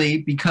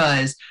 honestly,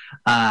 because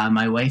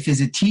my wife is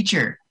a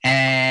teacher.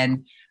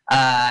 And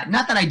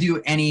not that I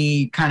do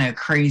any kind of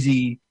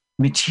crazy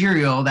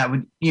material that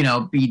would,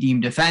 be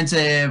deemed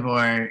offensive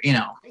or,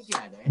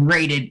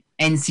 rated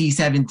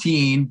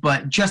NC-17,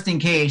 but just in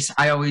case,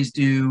 I always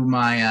do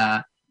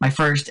my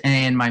first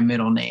and my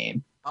middle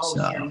name. Oh,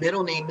 so your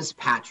middle name is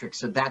Patrick,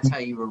 so that's how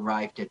you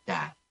arrived at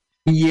that.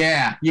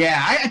 Yeah.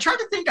 I tried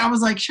to think, I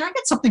was like, should I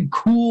get something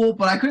cool?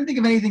 But I couldn't think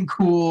of anything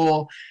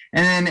cool.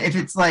 And then if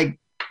it's like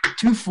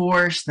too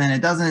forced,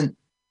 then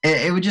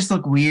it would just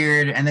look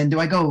weird. And then do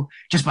I go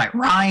just by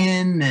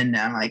Ryan? And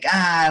I'm like,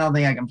 I don't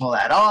think I can pull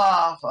that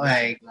off.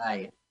 Right.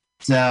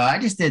 So I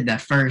just did the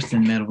first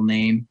and middle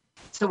name.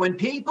 So when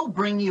people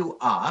bring you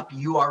up,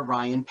 you are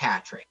Ryan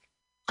Patrick.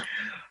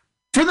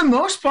 For the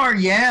most part,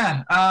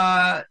 yeah.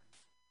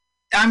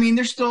 I mean,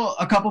 there's still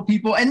a couple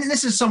people, and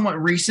this is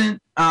somewhat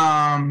recent,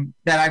 that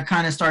I've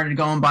kind of started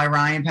going by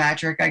Ryan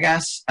Patrick, I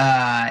guess.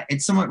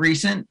 It's somewhat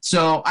recent,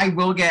 so I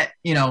will get,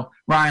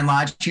 Ryan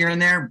Lodge here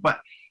and there, but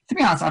to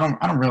be honest, I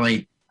don't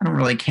really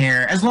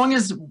care. As long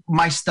as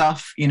my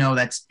stuff,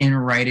 that's in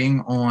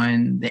writing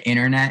on the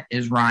internet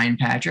is Ryan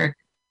Patrick,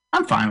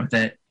 I'm fine with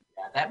it.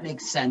 Yeah, that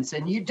makes sense.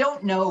 And you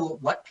don't know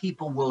what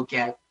people will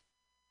get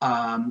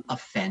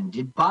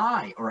offended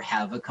by or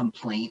have a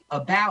complaint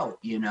about,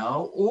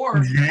 or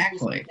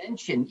exactly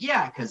mention.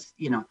 Yeah, because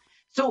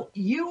so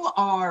you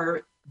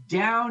are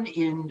down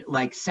in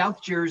like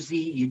South Jersey.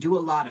 You do a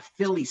lot of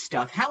Philly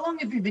stuff. How long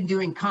have you been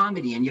doing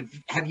comedy? And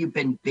have you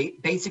been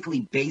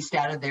basically based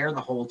out of there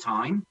the whole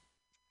time?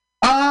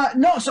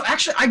 No, so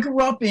actually I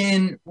grew up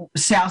in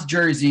South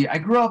Jersey. I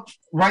grew up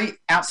right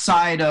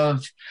outside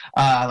of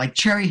like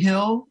Cherry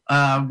Hill,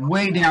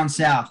 way down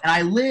south. And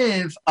I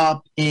live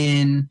up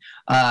in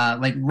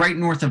like right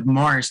north of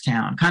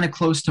Morristown, kind of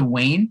close to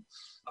Wayne.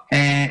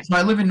 And so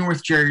I live in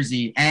North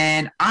Jersey,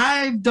 and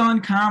I've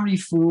done comedy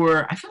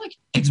for, I feel like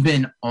it's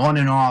been on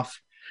and off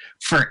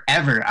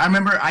forever. I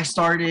remember I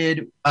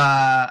started,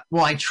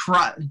 I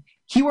tried,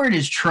 keyword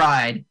is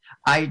tried.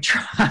 I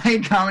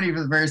tried comedy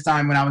for the first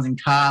time when I was in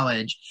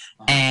college,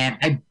 and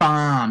I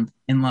bombed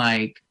in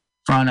like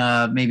front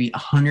of maybe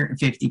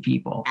 150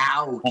 people.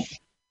 Ouch.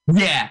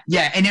 Yeah.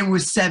 And it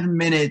was 7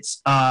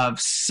 minutes of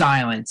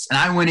silence. And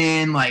I went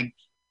in like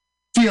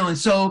feeling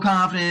so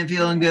confident,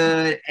 feeling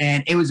good,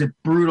 and it was a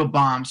brutal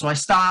bomb. So I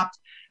stopped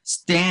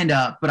stand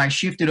up, but I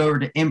shifted over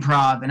to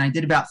improv, and I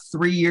did about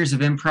 3 years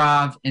of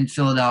improv in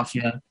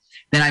Philadelphia.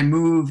 Then I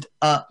moved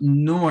up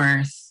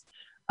north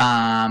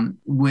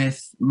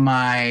with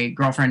my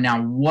girlfriend,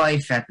 now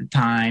wife at the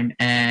time,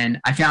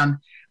 and I found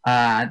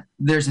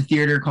there's a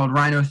theater called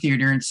Rhino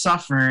Theater in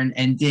Suffern,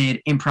 and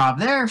did improv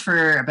there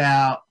for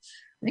about,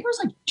 I think it was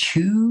like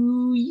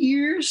 2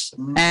 years.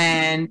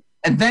 And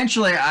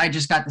eventually I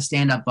just got the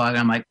stand-up bug.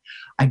 I'm like,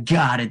 I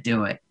gotta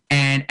do it.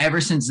 And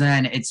ever since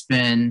then, it's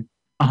been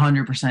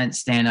 100%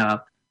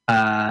 stand-up.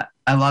 I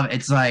love it.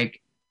 It's like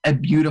a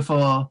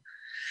beautiful,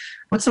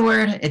 what's the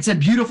word? It's a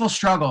beautiful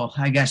struggle,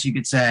 I guess you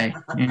could say,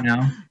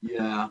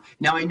 Yeah.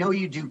 Now, I know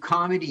you do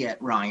comedy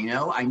at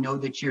Rhino. I know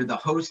that you're the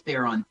host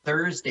there on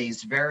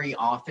Thursdays very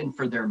often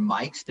for their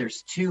mics.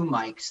 There's 2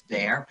 mics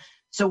there.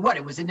 So what,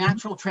 it was a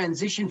natural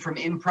transition from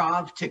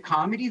improv to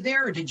comedy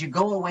there, or did you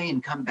go away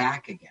and come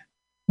back again?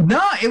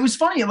 No, it was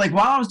funny. Like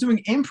while I was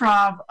doing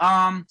improv,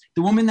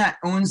 the woman that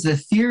owns the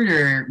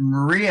theater,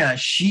 Maria,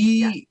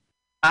 she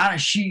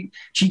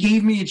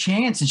gave me a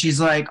chance, and she's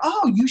like,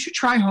 "Oh, you should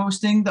try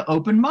hosting the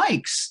open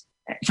mics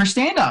for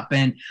stand up."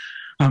 And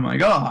I'm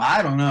like, oh,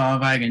 I don't know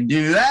if I can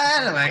do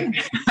that.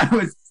 Like, I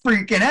was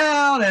freaking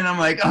out, and I'm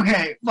like,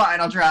 okay, fine,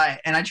 I'll try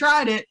it. And I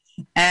tried it,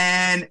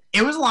 and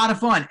it was a lot of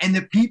fun. And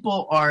the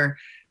people are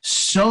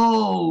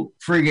so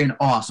friggin'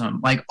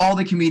 awesome. Like, all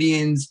the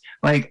comedians,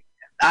 like,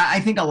 I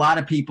think a lot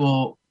of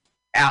people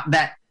out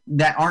that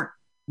aren't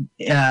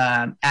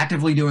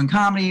actively doing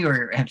comedy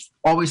or have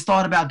always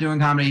thought about doing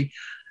comedy,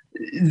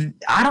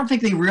 I don't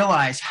think they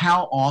realize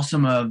how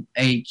awesome of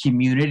a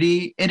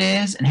community it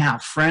is and how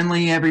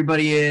friendly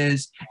everybody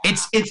is.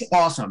 It's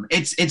awesome.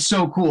 It's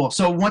so cool.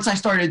 So once I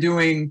started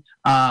doing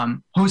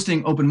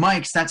hosting open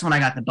mics, that's when I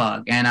got the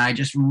bug, and I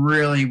just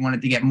really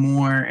wanted to get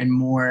more and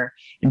more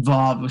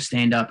involved with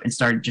stand up and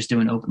started just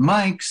doing open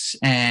mics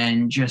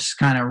and just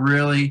kind of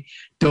really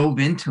dove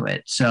into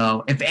it.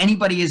 So if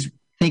anybody is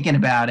thinking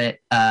about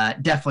it,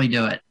 definitely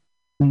do it.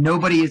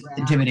 Nobody is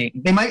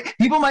intimidating.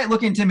 People might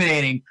look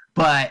intimidating,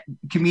 but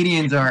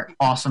comedians are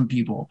awesome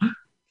people.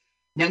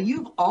 Now,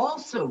 you've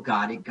also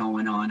got it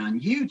going on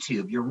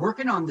YouTube. You're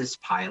working on this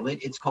pilot.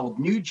 It's called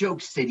New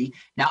Joke City.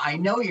 Now, I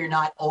know you're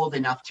not old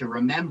enough to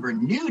remember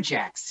New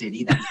Jack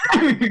City. That's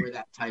probably where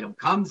that title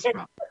comes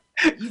from.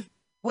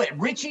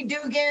 Richie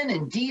Dugan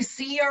and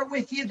DC are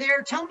with you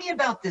there? Tell me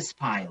about this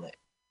pilot.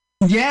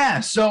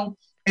 Yeah, so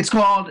it's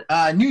called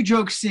New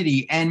Joke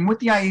City. And what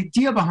the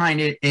idea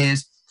behind it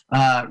is,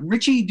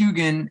 Richie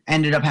Dugan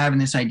ended up having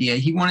this idea.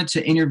 He wanted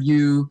to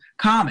interview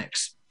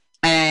comics,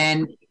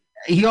 and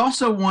he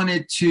also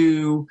wanted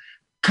to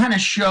kind of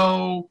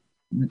show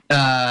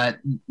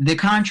the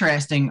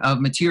contrasting of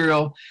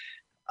material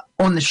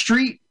on the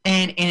street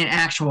and in an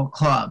actual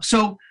club.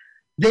 So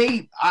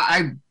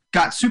I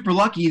got super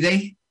lucky.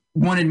 They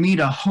wanted me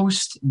to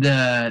host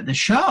the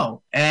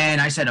show,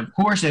 and I said, of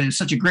course, it was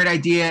such a great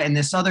idea. And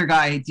this other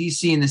guy,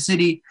 DC in the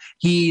city,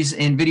 he's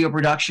in video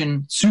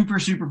production, super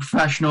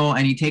professional,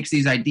 and he takes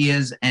these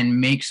ideas and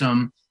makes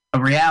them a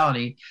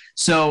reality.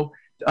 So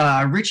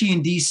Richie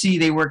and DC,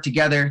 they work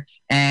together,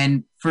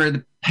 and for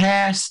the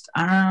past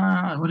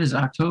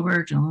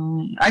October,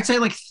 July, I'd say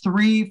like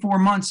 3-4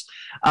 months,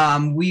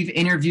 we've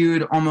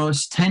interviewed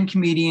almost 10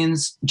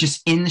 comedians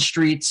just in the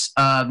streets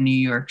of New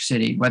York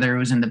City, whether it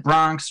was in the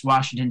Bronx,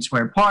 Washington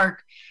Square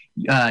Park,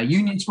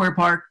 Union Square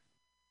Park,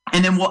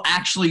 and then we'll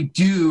actually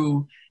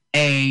do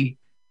a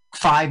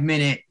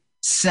 5-minute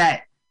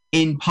set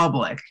in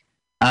public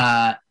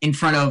in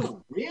front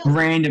of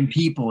random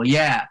people.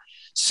 Yeah.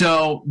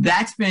 So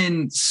that's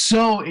been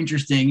so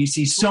interesting. You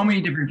see so many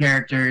different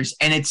characters,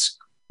 and it's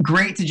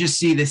great to just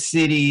see the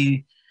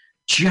city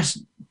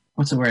just,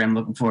 what's the word I'm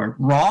looking for?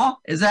 Raw?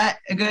 Is that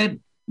a good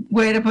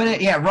way to put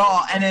it? Yeah,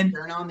 raw. And then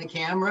turn on the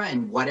camera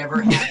and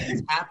whatever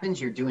happens,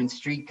 you're doing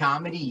street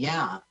comedy.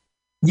 Yeah.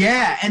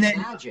 Yeah. And then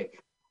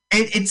magic.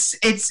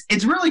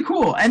 It's really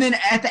cool. And then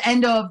at the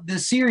end of the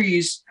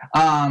series,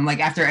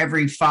 like after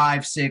every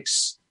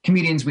 5-6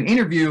 comedians we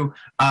interview,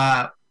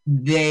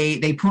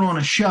 they put on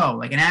a show,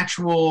 like an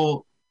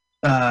actual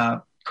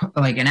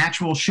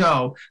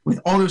show with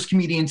all those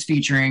comedians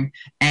featuring,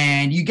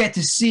 and you get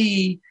to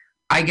see,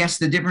 I guess,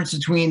 the difference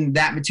between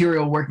that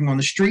material working on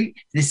the street,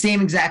 the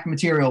same exact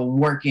material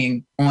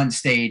working on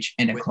stage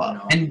in a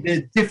club. And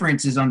the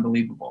difference is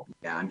unbelievable.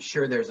 Yeah, I'm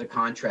sure there's a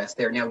contrast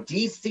there. Now,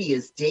 DC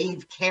is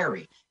Dave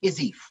Carey. Is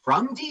he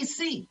from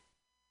DC?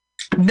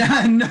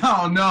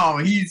 No.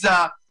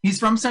 He's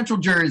from Central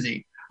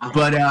Jersey.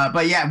 But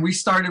yeah, we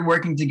started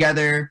working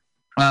together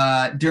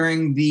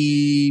during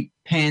the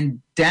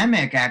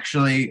pandemic,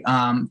 actually,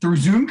 through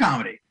Zoom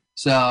comedy.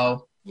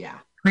 So yeah,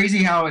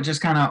 crazy how it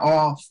just kind of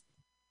all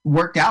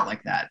worked out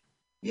like that.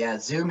 Yeah,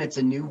 Zoom, it's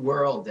a new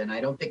world, and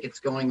I don't think it's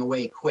going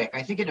away quick.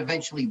 I think it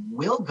eventually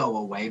will go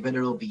away, but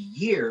it'll be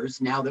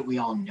years now that we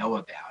all know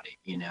about it,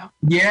 you know?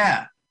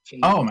 Yeah.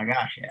 Oh my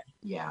gosh, yeah.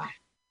 Yeah.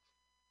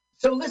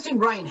 So listen,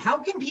 Ryan, how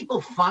can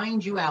people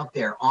find you out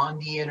there on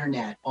the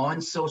internet,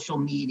 on social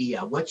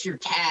media? What's your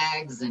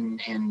tags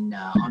and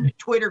on the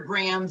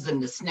Twittergrams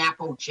and the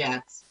Snapple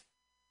chats?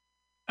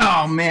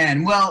 Oh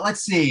man, well,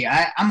 let's see.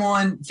 I'm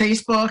on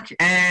Facebook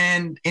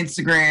and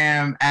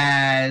Instagram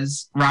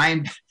as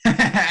Ryan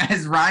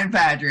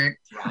Patrick.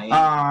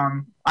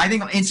 Ryan. I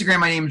think on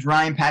Instagram my name is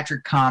Ryan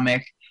Patrick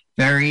Comic.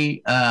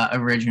 Very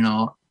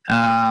original.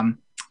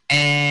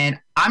 And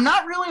I'm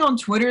not really on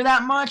Twitter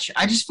that much.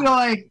 I just feel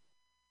like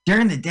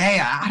during the day,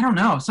 I don't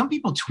know. Some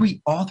people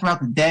tweet all throughout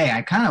the day.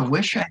 I kind of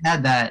wish I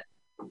had that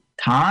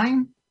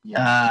time.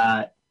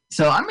 Yeah.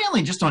 So I'm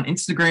mainly just on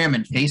Instagram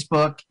and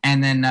Facebook,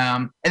 and then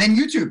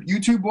YouTube.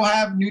 YouTube will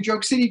have New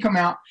Joke City come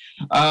out.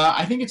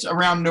 I think it's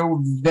around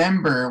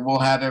November. We'll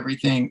have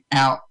everything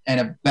out and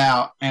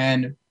about,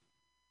 and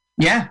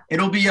yeah,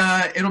 it'll be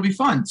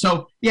fun.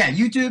 So yeah,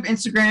 YouTube,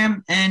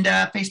 Instagram, and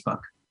Facebook.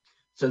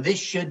 So this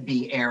should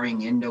be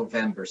airing in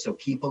November. So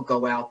people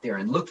go out there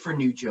and look for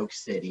New Joke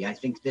City. I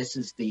think this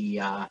is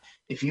the,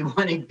 if you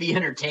want to be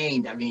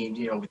entertained, I mean,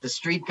 you know, with the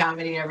street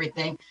comedy and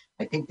everything,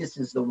 I think this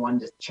is the one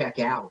to check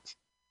out.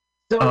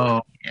 So,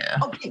 Oh, yeah.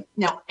 okay,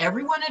 now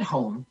everyone at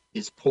home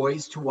is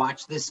poised to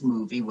watch this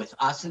movie with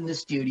us in the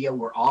studio.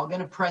 We're all going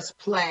to press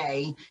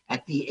play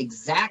at the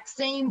exact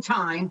same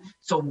time.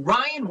 So,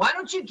 Ryan, why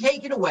don't you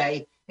take it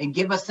away and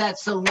give us that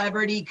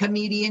celebrity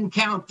comedian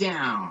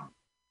countdown?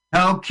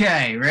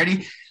 Okay,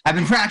 ready? I've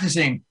been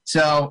practicing,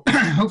 so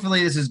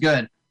hopefully this is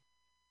good.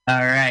 All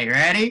right,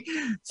 ready?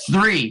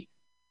 3,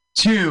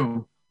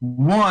 2,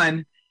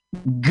 1,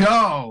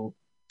 go.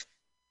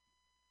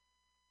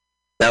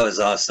 That was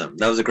awesome.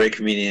 That was a great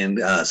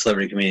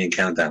celebrity comedian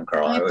countdown,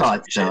 Carl. I always thought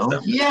appreciate so.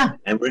 them. Yeah.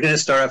 And we're going to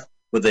start off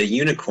with a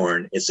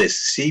unicorn. It's a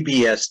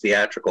CBS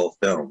theatrical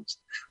films,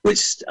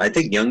 which I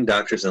think Young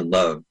Doctors in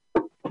Love,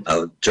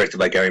 directed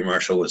by Gary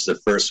Marshall, was the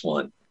first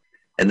one.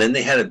 And then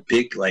they had a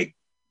big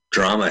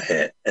drama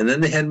hit. And then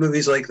they had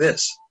movies like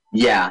this.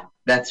 Yeah,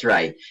 that's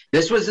right.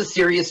 This was a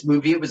serious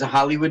movie. It was a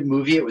Hollywood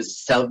movie. It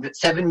was a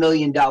 $7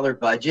 million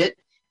budget,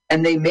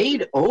 and they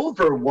made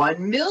over $1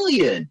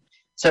 million.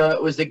 So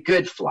it was a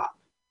good flop.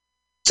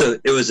 So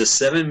it was a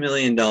 $7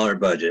 million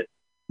budget.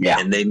 Yeah.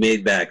 And they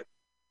made back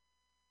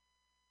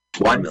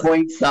 1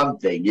 point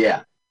something,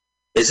 yeah.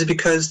 Is it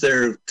because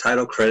their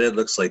title credit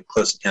looks like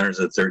Close Encounters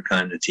of the Third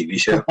Kind, a TV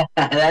show?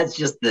 That's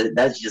just the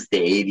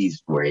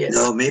 80s for you.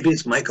 No, maybe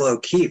it's Michael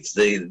O'Keefe,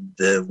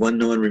 the one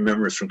no one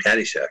remembers from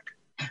Caddyshack.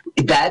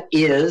 That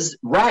is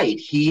right.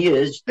 He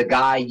is the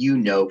guy you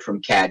know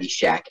from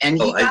Caddyshack.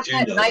 And he got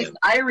that nice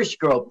Irish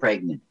girl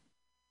pregnant.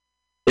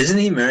 Isn't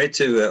he married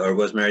to, or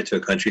was married to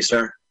a country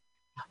star?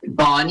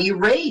 Bonnie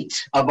Raitt,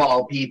 of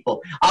all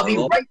people. I'll be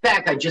right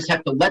back. I just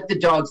have to let the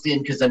dogs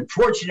in because,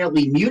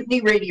 unfortunately,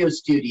 Mutiny Radio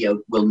Studio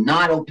will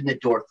not open the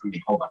door for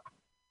me. Hold on.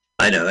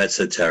 I know, that's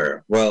a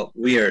terror. Well,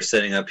 we are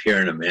setting up here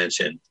in a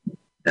mansion,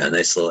 a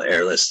nice little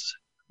airless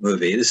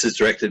movie. This is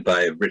directed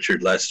by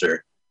Richard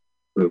Lester,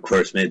 who, of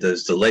course, made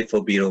those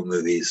delightful Beatle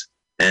movies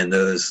and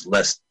those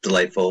less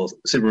delightful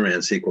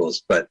Superman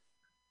sequels, but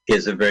he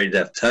has a very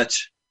deft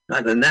touch.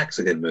 The Knack's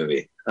a good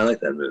movie. I like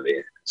that movie.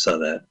 I saw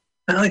that.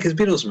 I like his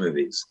Beatles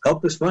movies.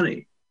 Help is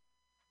funny.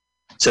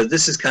 So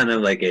this is kind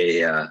of like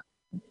a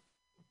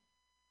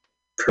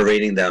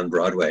parading down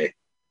Broadway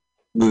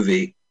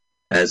movie,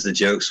 as the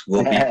jokes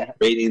will be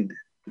parading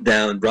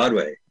down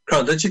Broadway.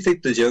 Carl, don't you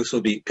think the jokes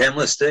will be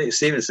Pamela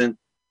Stevenson?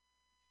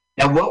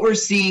 Now, what we're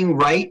seeing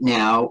right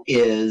now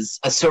is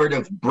a sort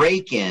of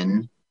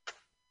break-in,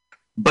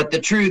 but the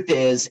truth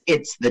is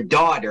it's the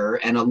daughter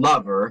and a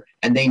lover,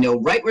 and they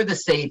know right where the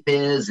safe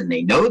is, and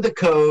they know the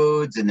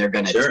codes, and they're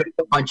going to take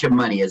a bunch of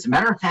money. As a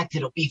matter of fact,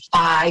 it'll be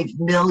 $5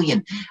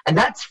 million, and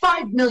that's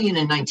 $5 million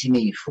in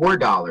 1984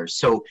 dollars.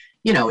 So,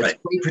 you know, it's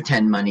free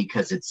pretend money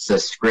because it's a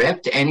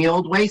script any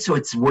old way, so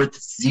it's worth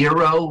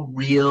 $0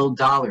 real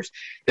dollars.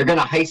 They're going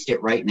to heist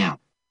it right now.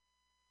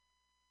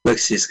 Look,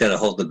 she's got to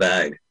hold the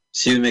bag.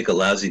 She would make a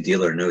lousy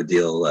deal or no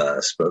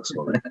deal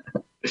spokeswoman.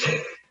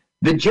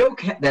 The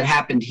joke that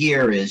happened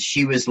here is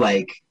she was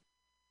like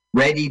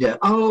ready to,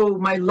 oh,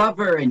 my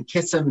lover, and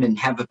kiss him and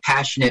have a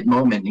passionate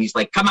moment. And he's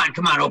like, come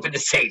on, open the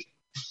safe.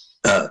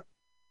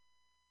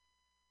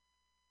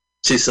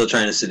 She's still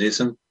trying to seduce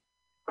him?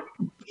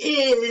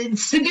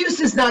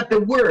 Seduce is not the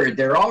word.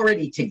 They're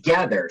already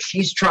together.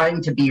 She's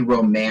trying to be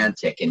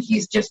romantic, and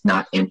he's just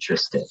not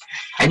interested.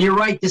 And you're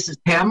right, this is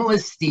Pamela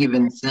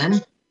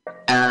Stevenson.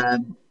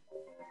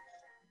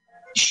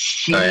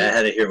 Sorry, I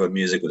had to hear what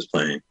music was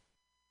playing.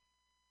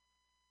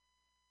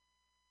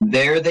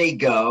 There they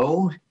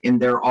go in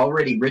their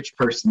already rich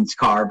person's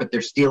car, but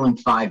they're stealing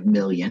 $5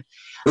 million.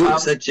 Ooh,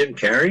 is that Jim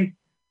Carrey?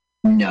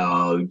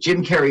 No,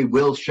 Jim Carrey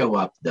will show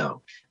up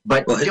though.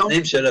 But well, his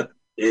name showed up.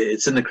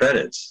 It's in the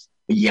credits.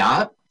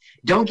 Yeah.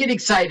 Don't get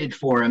excited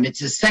for him. It's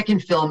his second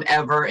film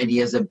ever, and he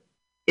has it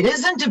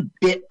isn't a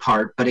bit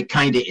part, but it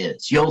kind of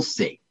is. You'll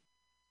see.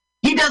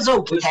 He does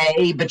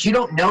okay, but you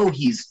don't know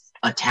he's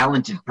a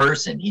talented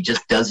person. He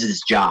just does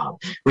his job,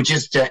 which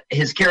is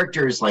his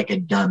character is like a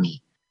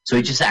dummy. So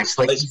he just acts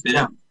like he's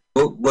dumb.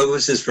 What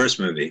was his first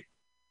movie?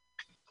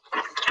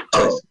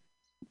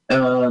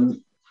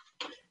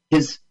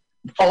 His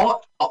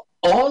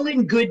All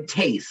in Good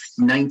Taste,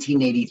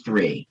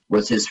 1983,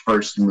 was his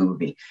first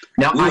movie.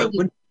 Now,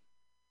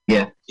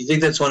 yeah. You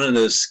think that's one of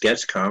those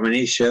sketch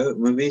comedy show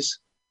movies?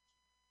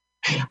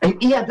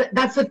 Yeah,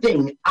 that's the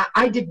thing.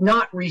 I did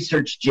not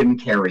research Jim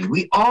Carrey.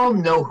 We all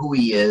know who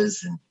he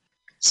is and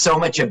so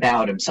much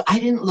about him, so I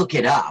didn't look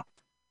it up.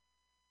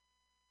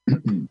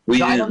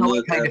 So I don't know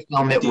what kind of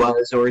film it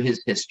was or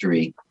his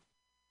history.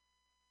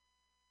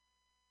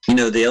 You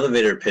know, the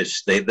elevator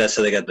pitch, that's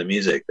how they got the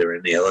music. They were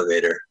in the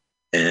elevator,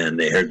 and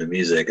they heard the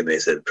music, and they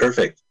said,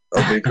 perfect,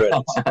 opening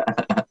credits.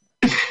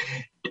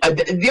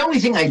 The only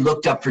thing I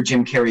looked up for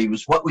Jim Carrey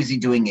was what was he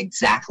doing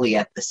exactly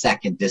at the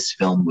second this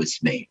film was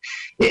made.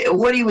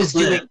 What he was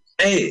doing.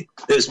 Hey,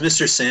 there's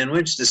Mr.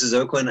 Sandwich. This is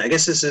Oakland. I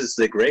guess this is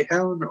the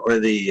Greyhound or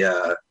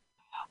the...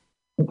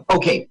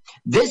 Okay,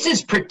 this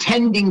is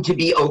pretending to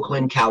be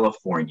Oakland,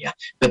 California,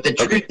 but the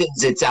truth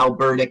is it's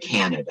Alberta,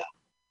 Canada.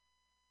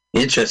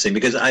 Interesting,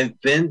 because I've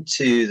been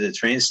to the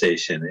train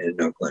station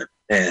in Oakland,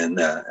 and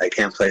I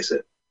can't place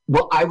it.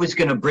 Well, I was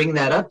going to bring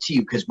that up to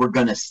you because we're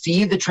going to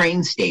see the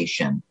train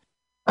station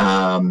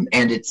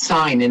and its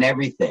sign and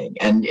everything.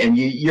 And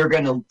you're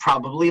going to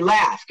probably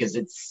laugh because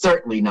it's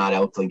certainly not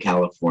Oakland,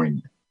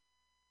 California.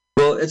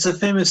 Well, it's a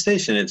famous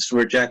station. It's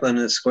where Jack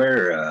London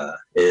Square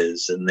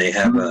is, and they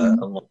have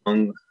a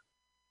long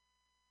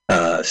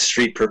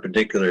street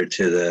perpendicular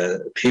to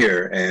the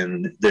pier,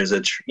 and there's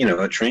a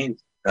train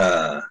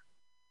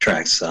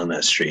tracks on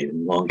that street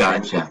and long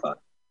trains.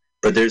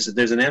 But there's an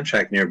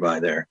Amtrak nearby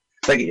there.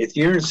 Like if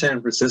you're in San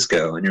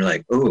Francisco and you're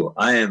like, "Oh,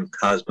 I am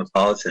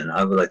cosmopolitan.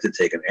 I would like to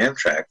take an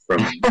Amtrak from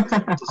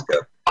San Francisco."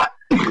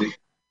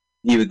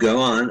 You would go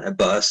on a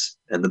bus,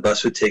 and the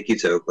bus would take you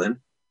to Oakland.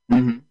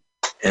 Mm-hmm.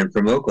 And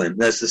from Oakland,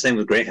 that's the same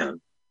with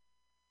Greyhound.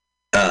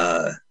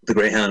 The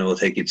Greyhound will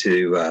take you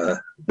to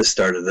the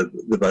start of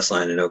the bus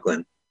line in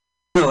Oakland.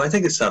 No, I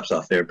think it stops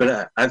off there.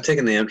 But I've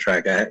taken the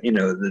Amtrak.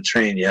 The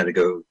train, you had to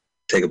go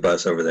take a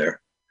bus over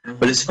there. Mm-hmm.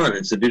 But it's fun.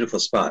 It's a beautiful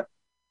spot.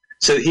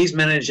 So he's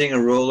managing a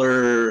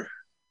roller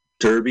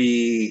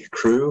derby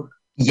crew?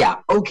 Yeah.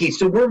 Okay,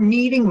 so we're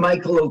meeting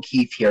Michael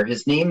O'Keefe here.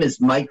 His name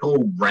is Michael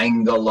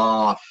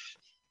Rangeloff.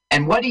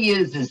 And what he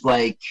is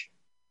like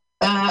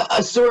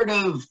a sort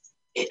of...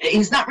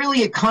 He's not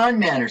really a con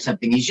man or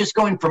something. He's just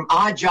going from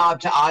odd job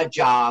to odd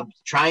job,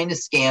 trying to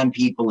scam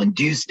people and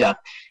do stuff.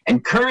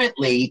 And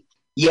currently,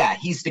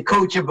 he's the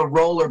coach of a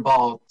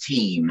rollerball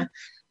team. And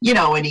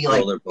he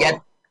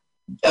rollerball.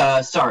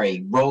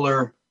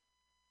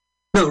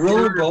 No,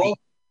 rollerball.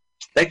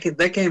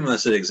 That game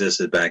must have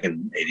existed back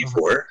in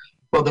 '84.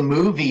 Well, the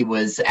movie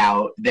was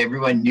out.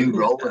 Everyone knew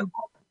rollerball,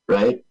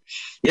 right?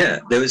 Yeah,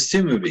 there was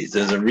 2 movies.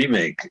 There's a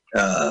remake.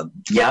 There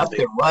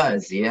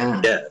was.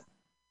 Yeah. Yeah.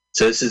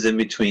 So this is in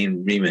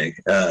between movies.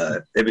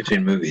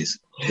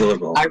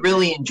 Rollerball. I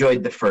really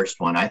enjoyed the first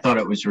one. I thought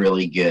it was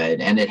really good,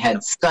 and it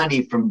had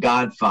Sonny from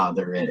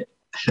Godfather in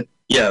it.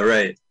 Yeah,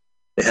 right.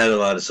 It had a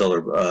lot of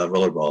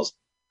rollerballs.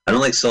 I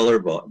don't like solar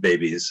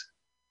babies.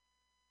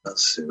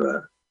 Let's see.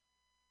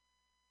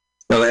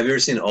 Oh, have you ever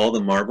seen All the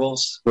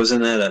Marbles?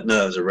 Wasn't that?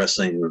 No, it was a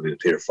wrestling movie with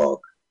Peter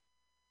Falk.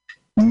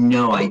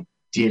 No, I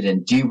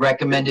didn't. Do you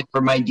recommend it for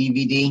my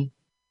DVD?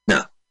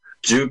 No.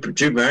 Drew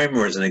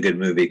Barrymore's in a good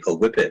movie called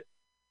Whip It.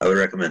 I would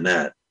recommend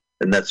that.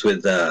 And that's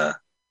with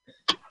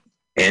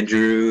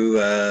Andrew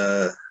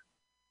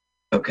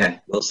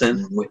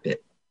Wilson. Whip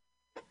It.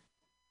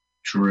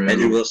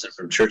 Andrew Wilson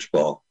from Church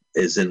Ball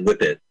is in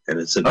Whip It, and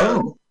it's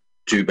about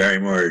Drew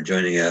Barrymore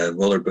joining a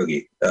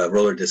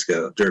roller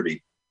disco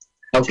derby.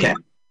 Okay. Team.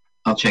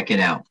 I'll check it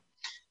out.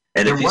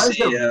 And if you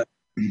see,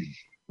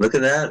 look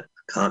at that,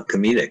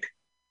 comedic,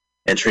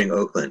 entering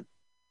Oakland.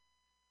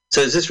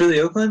 So is this really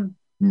Oakland?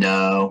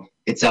 No,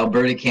 it's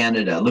Alberta,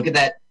 Canada. Look at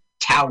that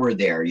tower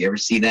there. You ever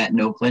see that in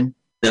Oakland?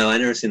 No, I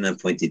never seen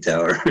that pointy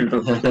tower.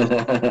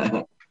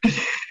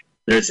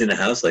 Never seen a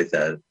house like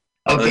that.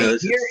 Okay,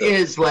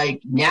 is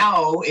like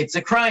now it's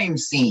a crime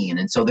scene,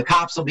 and so the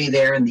cops will be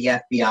there and the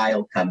FBI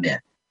will come in.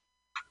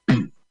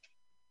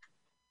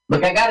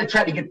 Look, I got to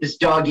try to get this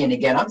dog in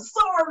again. I'm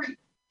sorry.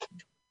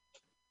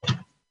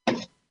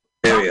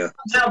 There we go.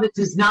 Now this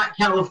is not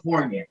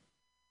California.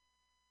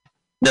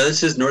 No,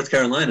 this is North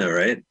Carolina,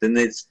 right?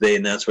 Didn't they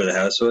announce where the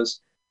house was?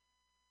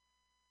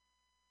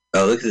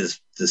 Oh, look at this!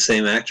 The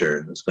same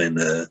actor was playing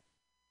the.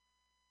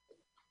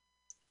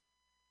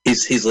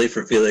 He's late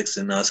for Felix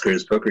and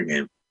Oscar's poker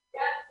game.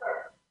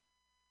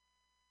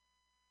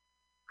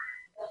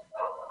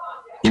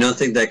 You don't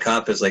think that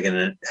cop is like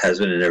has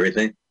been in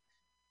everything?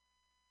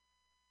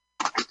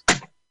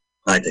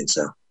 I think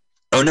so.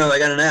 Oh no, I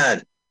got an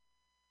ad.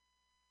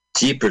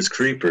 Jeepers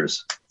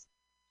Creepers.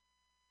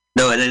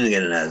 No, I didn't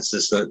get an ad. It's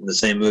just the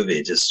same movie.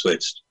 It just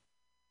switched.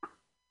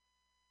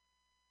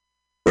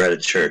 We're at a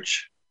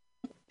church.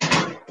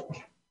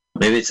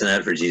 Maybe it's an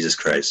ad for Jesus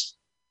Christ.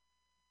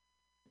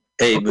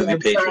 Hey, movie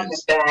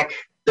patrons. Back.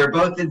 They're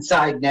both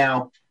inside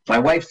now. My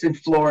wife's in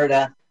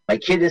Florida. My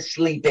kid is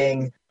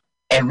sleeping.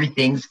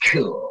 Everything's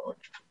cool.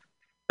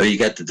 Oh, you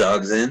got the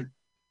dogs in?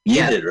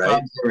 You did,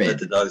 right? Let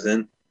the dogs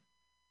in.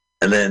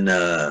 And then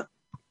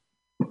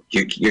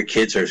your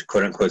kids are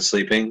quote unquote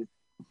sleeping,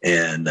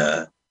 and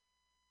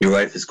your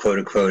wife is quote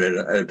unquote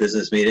at a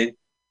business meeting.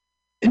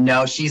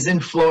 No, she's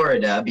in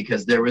Florida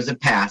because there was a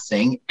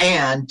passing,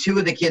 and 2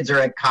 of the kids are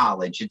at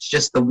college. It's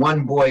just the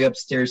one boy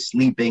upstairs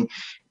sleeping.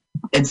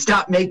 And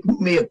stop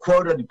making me a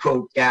quote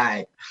unquote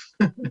guy.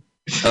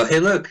 Oh, hey,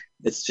 look,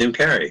 it's Jim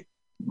Carrey.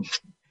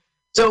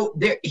 So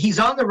he's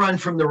on the run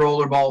from the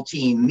rollerball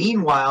team.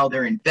 Meanwhile,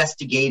 they're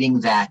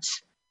investigating that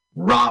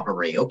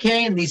robbery,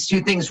 okay? And these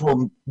 2 things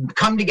will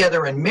come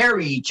together and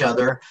marry each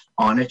other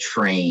on a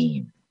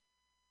train.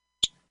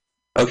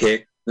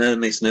 Okay, that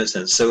makes no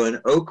sense. So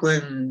an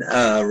Oakland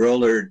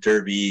roller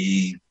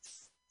derby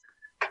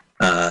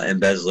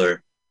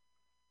embezzler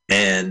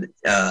and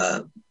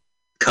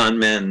con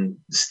men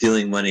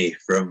stealing money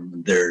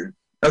from their...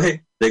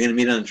 Okay, they're going to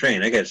meet on a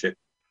train. I got you.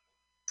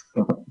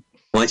 Why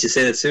don't you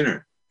say that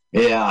sooner?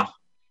 Yeah.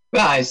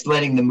 Well, I was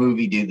letting the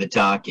movie do the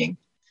talking.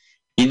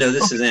 You know,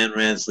 this is Ayn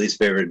Rand's least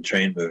favorite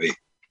train movie,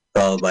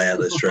 followed by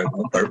Atlas Shrugged,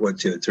 part 1,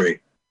 2, and 3.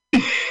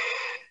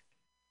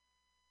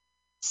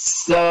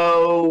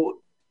 So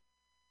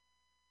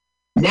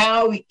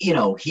now,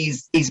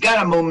 he's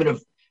got a moment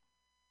of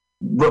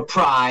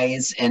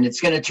reprise, and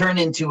it's going to turn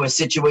into a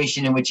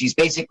situation in which he's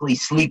basically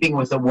sleeping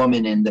with a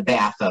woman in the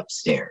bath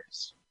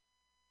upstairs.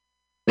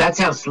 That's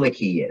how slick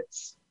he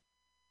is.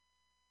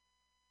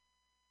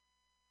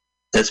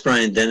 That's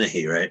Brian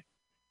Dennehy, right?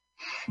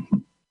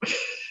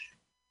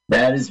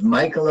 That is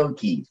Michael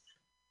O'Keefe.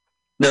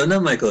 No,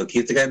 not Michael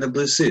O'Keefe, the guy in the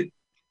blue suit.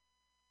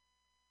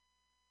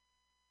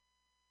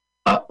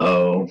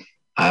 Uh-oh.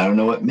 I don't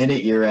know what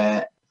minute you're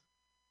at.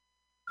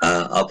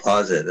 I'll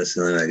pause it. That's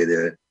the only way I can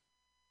do it.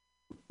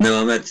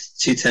 No, I'm at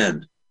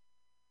 2:10.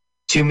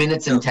 2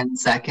 minutes and 10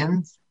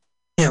 seconds?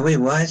 Yeah, wait,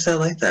 why is that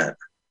like that?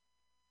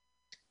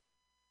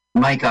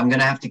 Mike, I'm going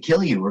to have to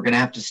kill you. We're going to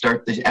have to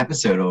start the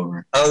episode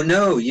over. Oh,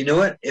 no, you know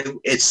what?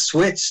 It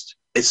switched.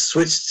 It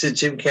switched to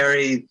Jim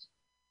Carrey.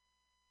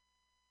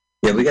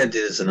 Yeah, we got to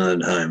do this another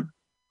time.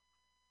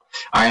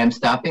 All right, I'm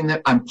stopping.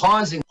 I'm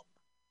pausing.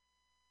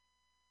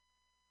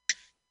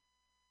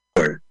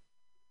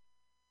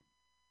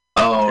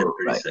 Oh,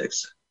 right.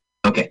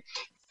 Okay.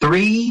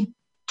 3,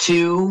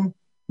 2,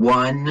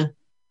 1,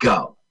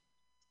 go.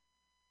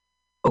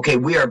 Okay,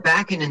 we are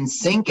back and in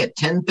sync at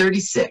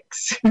 10:36.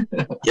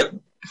 Yep.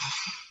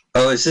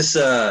 Oh, is this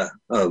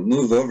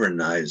move over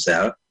Knives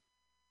Out?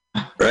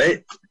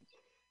 Right?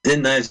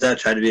 Didn't Knives Out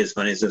try to be as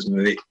funny as this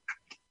movie?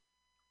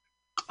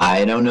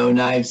 I don't know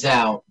Knives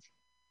Out.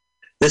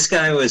 This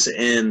guy was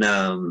in,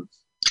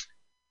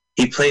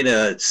 he played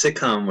a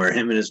sitcom where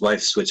him and his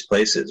wife switched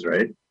places,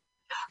 right?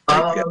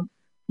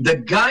 The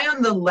guy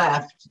on the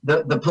left,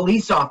 the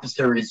police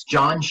officer, is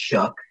John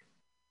Shook.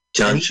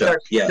 John Shook,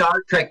 yeah.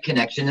 Star Trek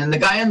connection. And the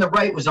guy on the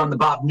right was on the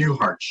Bob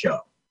Newhart show.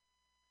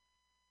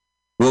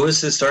 What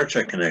was his Star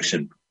Trek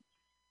connection?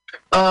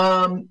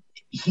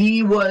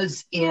 He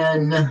was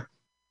in...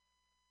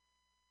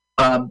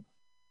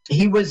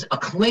 he was a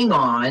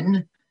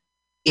Klingon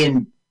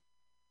in...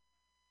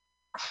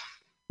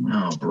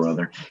 Oh,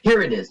 brother.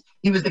 Here it is.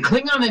 He was the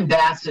Klingon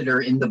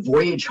ambassador in The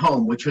Voyage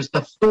Home, which was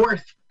the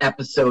 4th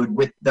episode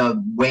with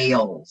the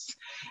whales.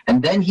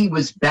 And then he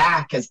was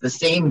back as the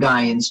same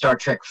guy in Star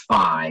Trek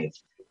V.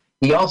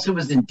 He also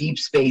was in Deep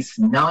Space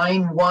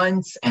Nine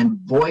once and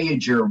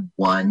Voyager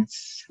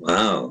once.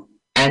 Wow.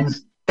 And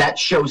that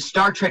show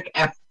Star Trek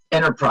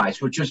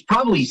Enterprise, which was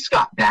probably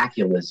Scott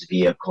Bakula's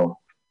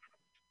vehicle.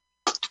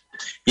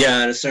 Yeah,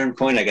 at a certain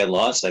point I got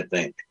lost, I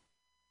think.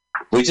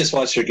 We just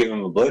watched her give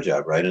him a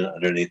blowjob, right,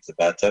 underneath the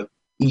bathtub?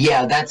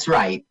 Yeah, that's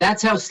right.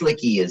 That's how slick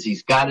he is.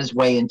 He's got his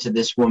way into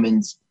this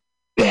woman's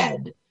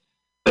bed.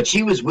 But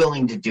she was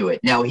willing to do it.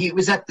 Now, he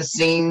was at the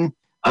scene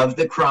of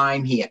the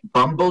crime. He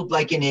bumbled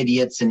like an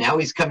idiot, so now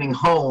he's coming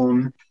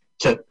home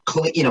to,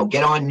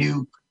 get on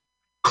new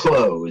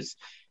clothes.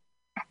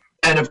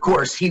 And, of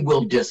course, he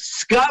will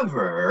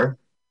discover...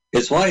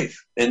 his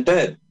wife in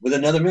bed with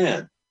another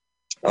man.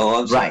 Oh,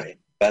 I'm sorry.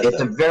 Right.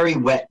 It's a very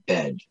wet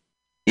bed.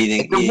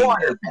 It's a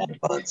water bed.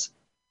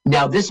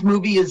 Now, this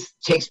movie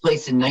takes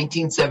place in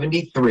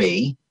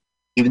 1973,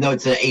 even though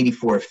it's an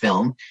 84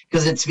 film,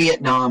 because it's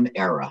Vietnam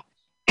era.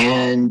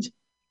 And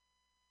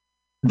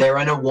they're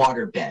in a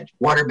waterbed.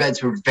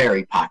 Waterbeds were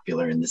very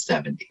popular in the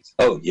 70s.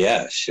 Oh,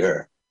 yeah,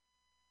 sure.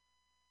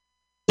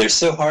 They're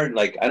so hard,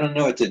 I don't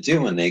know what to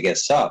do when they get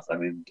soft. I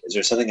mean, is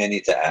there something I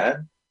need to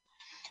add?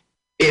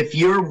 If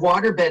your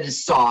waterbed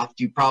is soft,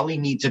 you probably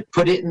need to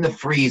put it in the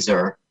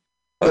freezer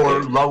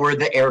or lower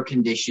the air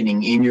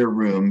conditioning in your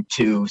room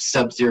to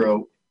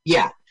sub-zero.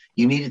 Yeah,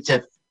 you need it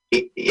to...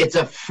 It's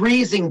a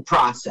freezing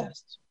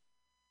process.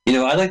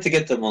 I like to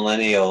get the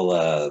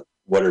millennial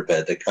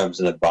waterbed that comes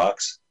in a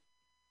box,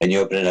 and you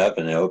open it up,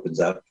 and it opens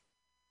up.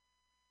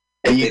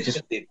 And you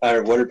just the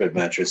entire waterbed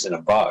mattress in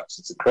a box.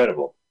 It's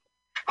incredible.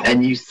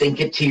 And you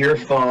sync it to your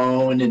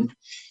phone, and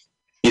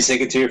you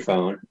sync it to your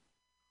phone.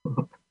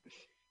 Oh,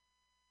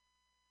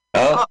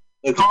 look!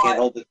 He can't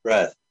hold his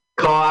breath.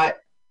 Caught.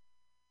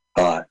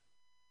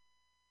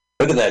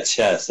 Look at that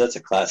chest. That's a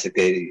classic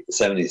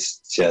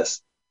 70s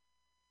chest.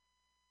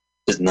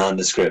 Just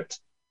nondescript.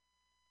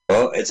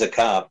 Oh, it's a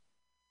cop.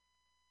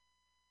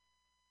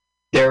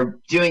 They're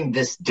doing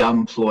this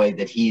dumb ploy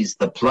that he's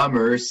the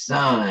plumber's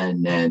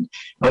son, and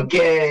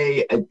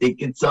okay, I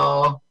think it's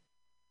all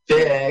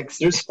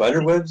fixed. There's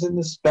spider webs in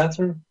this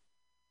bathroom?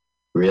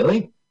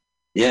 Really?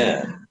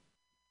 Yeah.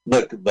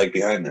 Look,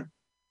 behind them.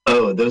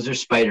 Oh, those are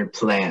spider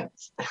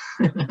plants.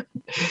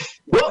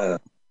 Well,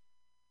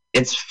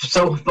 it's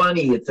so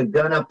funny. It's a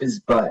gun up his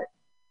butt.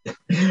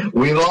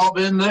 We've all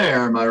been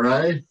there, am I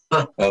right?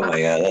 Oh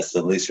my God, that's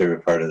the least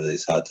favorite part of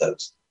these hot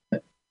tubs.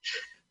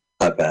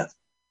 Hot bath.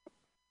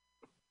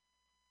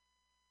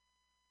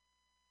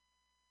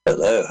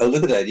 Hello. Oh,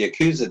 look at that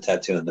Yakuza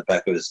tattoo on the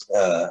back of his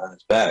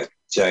back.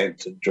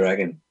 Giant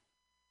dragon.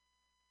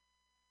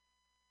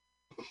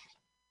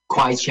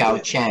 Kwai Chow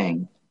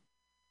Chang.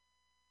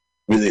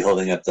 Really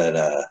holding up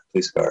that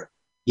police car.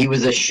 He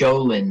was a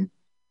Shaolin.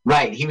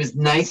 Right. He was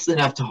nice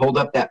enough to hold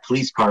up that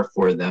police car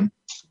for them.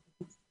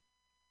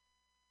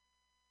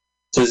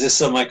 So is this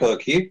still Michael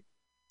O'Keefe?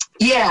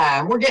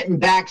 Yeah, we're getting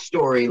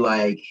backstory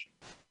like,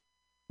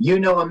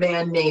 a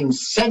man named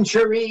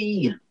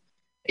Century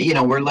You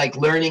know, we're like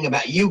learning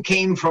about you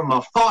came from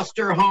a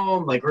foster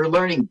home. Like we're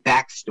learning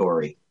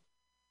backstory.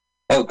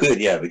 Oh, good,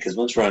 yeah, because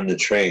once we're on the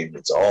train,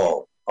 it's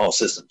all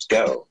systems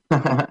go.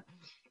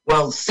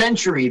 Well,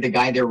 Century, the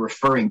guy they're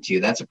referring to,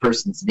 that's a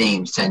person's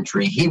name,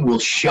 Century. He will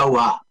show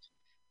up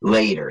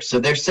later. So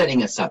they're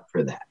setting us up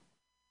for that.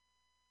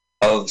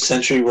 Oh,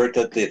 Century worked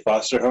at the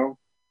foster home?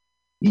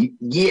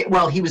 Yeah,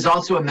 well, he was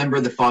also a member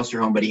of the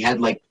foster home, but he had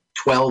like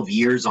 12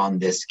 years on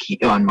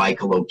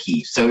Michael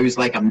O'Keefe. So he was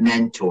like a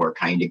mentor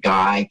kind of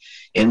guy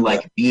and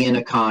like being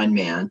a con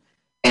man.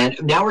 And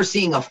now we're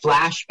seeing a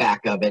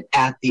flashback of it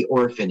at the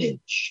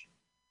orphanage.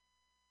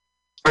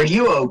 Are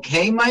you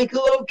okay,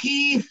 Michael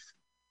O'Keefe?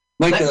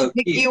 Let me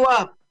pick you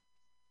up.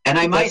 And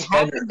I might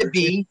happen to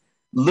be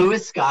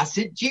Louis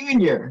Gossett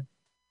Jr.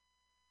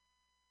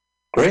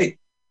 Great.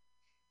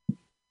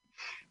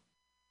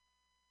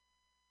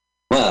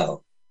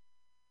 Wow.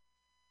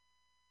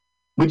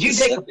 Would you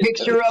take a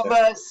picture of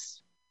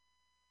us?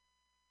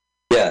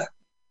 Yeah.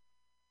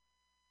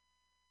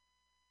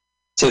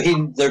 So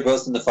they're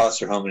both in the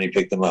foster home and he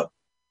picked them up.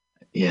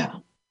 Yeah.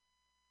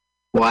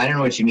 Well, I don't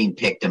know what you mean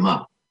picked them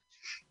up.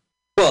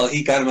 Well,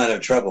 he got him out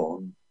of trouble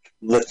and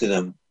lifted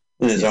him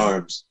in his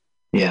arms.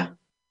 Yeah.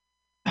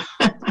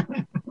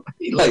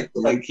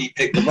 like he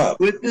picked him up.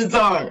 With his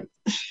arms.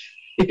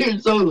 You're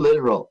so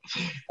literal.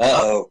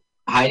 Uh-oh.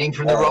 Hiding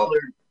from the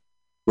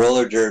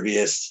roller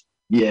derbyist.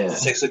 Yeah.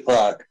 6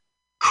 o'clock.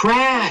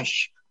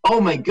 Crash.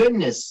 Oh my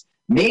goodness.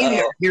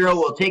 Maybe our hero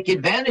will take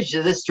advantage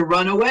of this to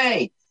run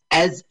away.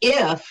 As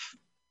if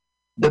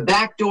the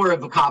back door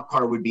of a cop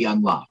car would be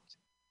unlocked.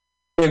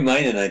 They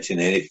might in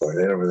 1984.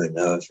 They don't really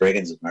know. It's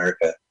Reagan's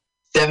America.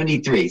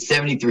 73.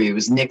 It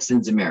was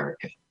Nixon's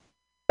America.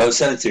 Oh,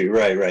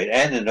 73. Right.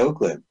 And in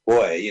Oakland.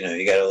 Boy, you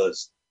got all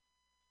those.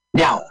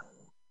 Now,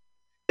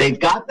 they've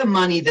got the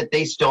money that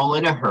they stole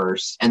in a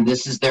hearse, and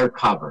this is their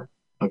cover.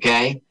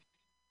 Okay?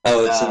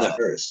 Oh, it's in the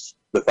hearse.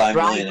 The $5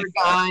 million. Driver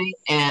guy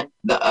and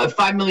the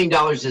 $5 million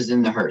is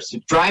in the hearse.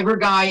 Driver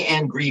guy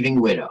and grieving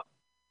widow.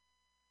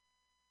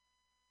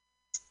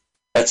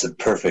 That's a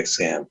perfect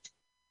scam.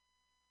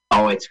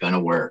 Oh, it's going to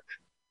work.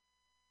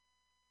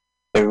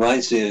 It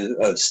reminds me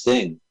of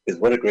Sting, because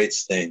what a great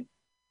Sting.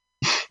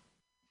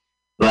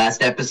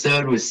 Last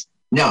episode was,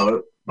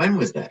 no, when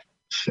was that?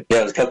 Yeah,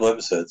 it was a couple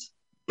episodes.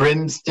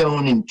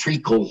 Brimstone and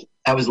Treacle.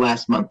 That was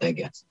last month, I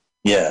guess.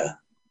 Yeah.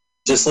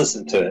 Just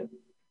listen to it.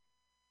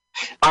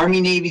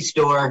 Army-Navy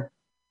store.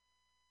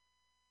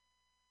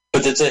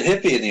 But there's a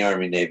hippie in the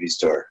Army-Navy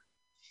store.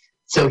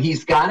 So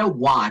he's got a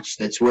watch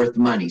that's worth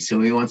money,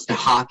 so he wants to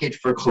hawk it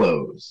for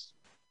clothes.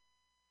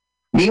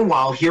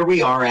 Meanwhile, here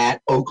we are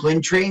at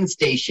Oakland train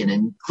station,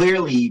 and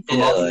clearly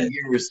from all the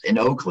years in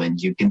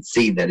Oakland, you can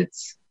see that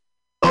it's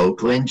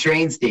Oakland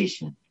train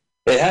station.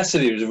 It has to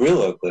be the real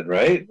Oakland,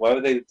 right? Why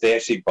would they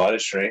actually bought a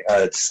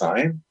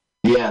sign?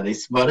 Yeah, they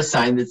bought a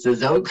sign that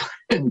says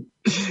Oakland.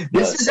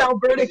 This is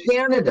Alberta,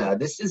 Canada.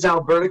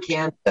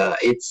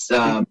 It's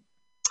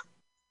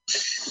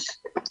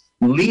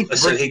Leith.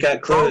 So he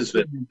got clothes,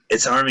 but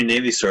it's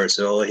Army-Navy store,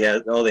 so all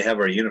they have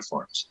are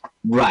uniforms.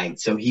 Right,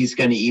 so he's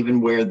going to even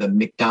wear the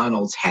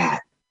McDonald's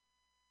hat.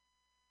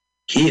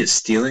 He is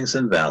stealing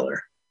some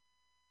valor.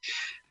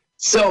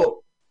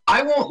 So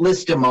I won't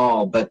list them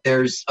all, but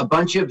there's a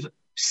bunch of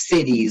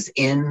cities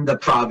in the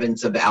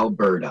province of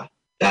Alberta.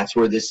 That's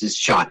where this is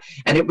shot.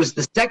 And it was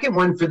the second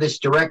one for this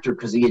director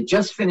because he had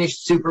just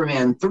finished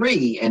Superman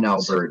 3 in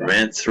Alberta.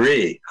 Superman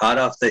 3, hot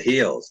off the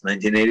heels,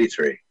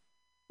 1983.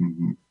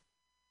 Mm-hmm.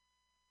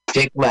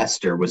 Dick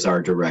Lester was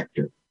our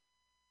director.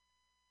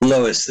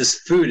 Lois, this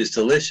food is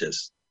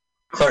delicious.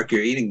 Clark,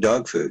 you're eating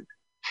dog food.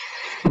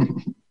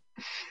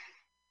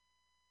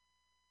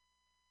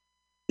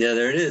 Yeah,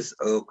 there it is,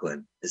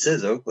 Oakland. It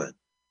says Oakland.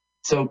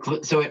 So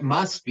it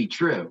must be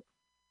true.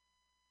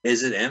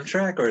 Is it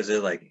Amtrak or is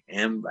it like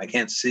I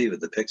can't see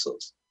with the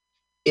pixels.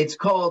 It's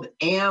called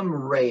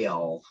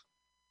AmRail.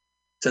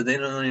 So they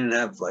don't even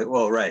have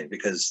right,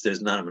 because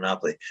there's not a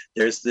monopoly.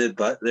 There's the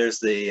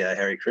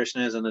Hare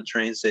Krishnas on the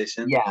train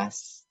station.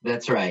 Yes,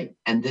 that's right.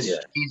 And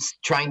he's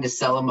trying to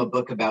sell him a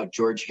book about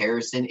George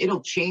Harrison. It'll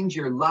change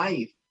your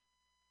life.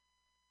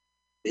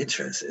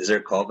 Interesting. Is there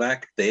a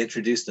callback? They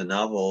introduced a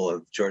novel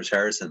of George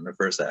Harrison in the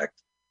first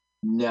act.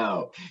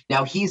 No.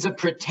 Now he's a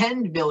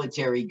pretend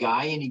military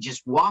guy, and he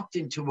just walked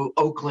into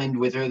Oakland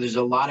with her. There's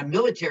a lot of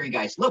military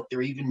guys. Look,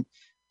 they're even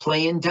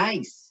playing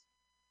dice.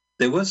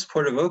 There was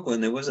part of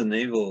Oakland. There was a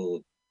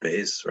naval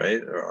base, right,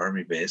 or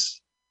army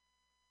base.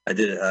 I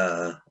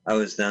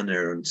was down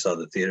there and saw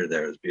the theater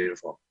there. It was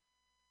beautiful.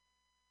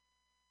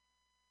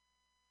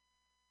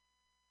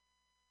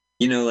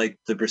 Like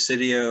the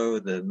Presidio,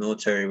 the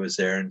military was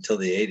there until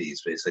the 80s,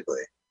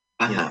 basically.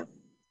 Uh-huh.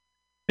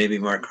 Maybe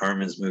Mark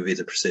Harmon's movie,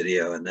 The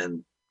Presidio, and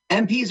then...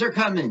 MPs are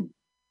coming.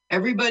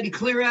 Everybody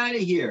clear out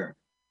of here.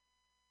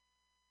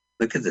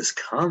 Look at this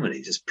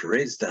comedy. Just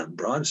parades down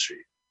Broad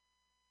Street.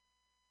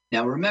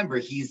 Now, remember,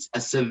 he's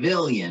a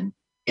civilian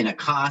in a...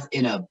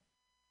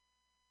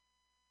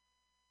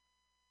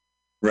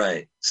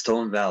 Right.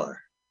 Stolen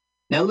valor.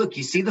 Now, look,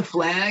 you see the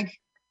flag?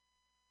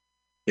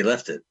 He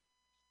left it.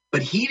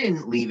 But he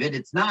didn't leave it.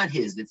 It's not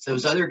his. It's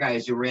those other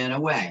guys who ran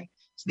away.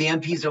 So the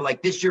MPs are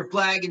like, "This your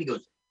flag?" And he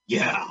goes,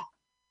 "Yeah."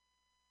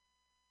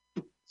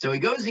 So he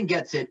goes and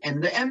gets it,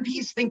 and the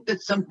MPs think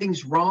that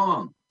something's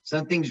wrong.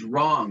 Something's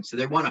wrong. So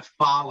they want to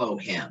follow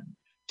him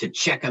to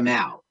check him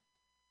out.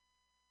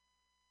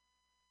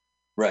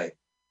 Right.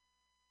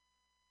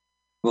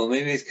 Well,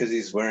 maybe it's because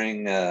he's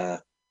wearing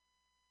a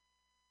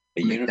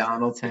uniform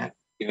McDonald's hat.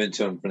 given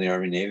to him from the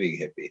Army Navy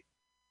hippie.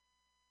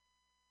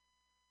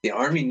 The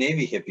Army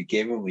Navy hippie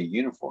gave him a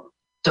uniform.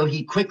 So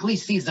he quickly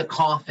sees a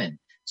coffin.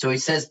 So he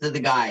says to the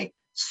guy,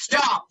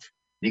 "Stop."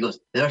 And he goes,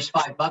 "There's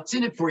 $5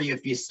 in it for you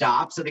if you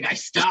stop." So the guy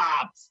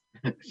stops.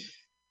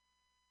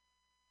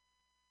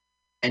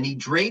 And he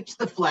drapes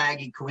the flag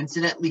he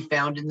coincidentally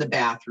found in the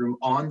bathroom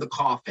on the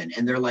coffin.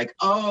 And they're like,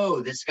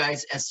 "Oh, this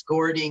guy's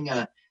escorting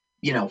a,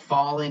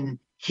 fallen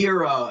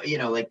hero."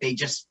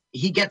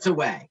 He gets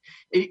away.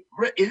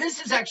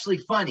 This is actually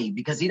funny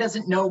because he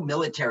doesn't know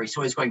military.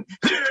 So he's going,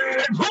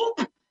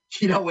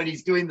 when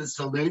he's doing the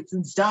salutes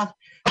and stuff.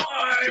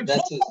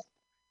 That's it.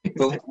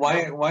 But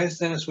why is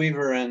Dennis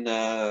Weaver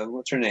and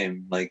what's her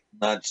name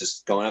not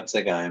just going up to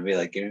the guy and be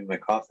like, "Give me my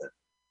coffin"?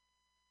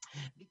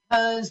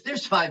 Because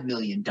there's $5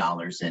 million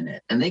in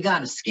it, and they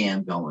got a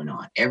scam going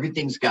on.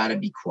 Everything's got to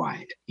be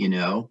quiet,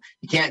 You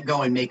can't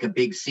go and make a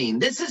big scene.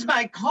 "This is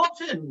my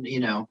coffin,"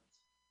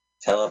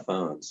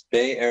 Telephones,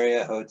 Bay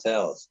Area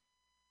hotels.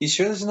 You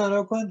sure this is not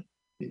Oakland?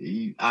 Tell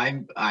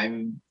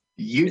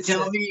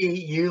me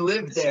you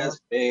live there.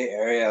 Bay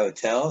Area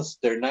hotels.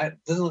 They're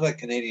not. Doesn't look like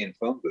Canadian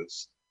phone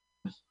booths.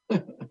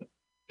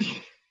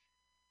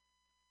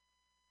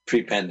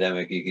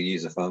 Pre-pandemic, you could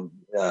use a phone,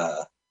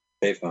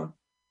 payphone.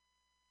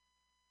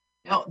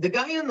 Now, the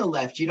guy on the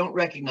left, you don't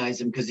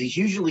recognize him because he's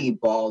usually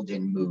bald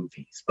in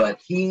movies, but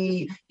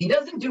he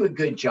doesn't do a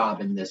good job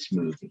in this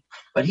movie.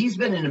 But he's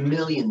been in a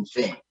million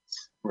things.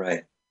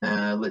 Right.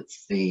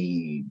 Let's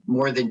see,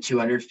 more than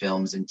 200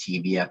 films and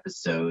TV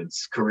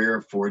episodes, career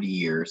of 40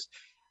 years.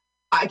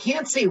 I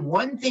can't say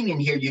one thing in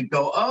here you'd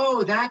go,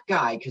 "Oh, that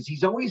guy," because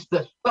he's always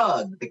the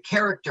thug, the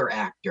character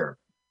actor.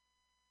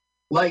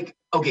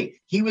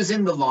 Okay, he was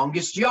in The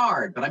Longest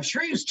Yard, but I'm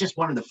sure he was just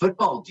one of the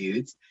football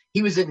dudes.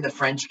 He was in The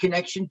French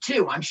Connection,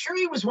 too. I'm sure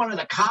he was one of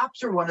the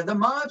cops or one of the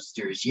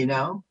mobsters,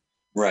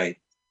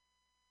 Right.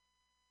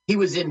 He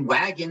was in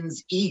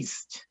Wagons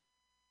East.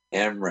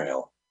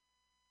 Amrail.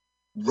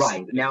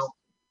 Right. Now,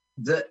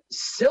 the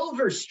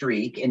Silver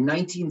Streak in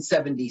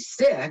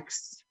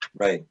 1976,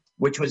 right,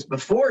 which was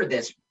before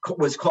this,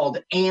 was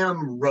called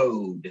Am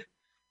Road.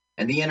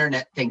 And the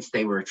internet thinks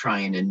they were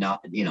trying to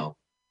not,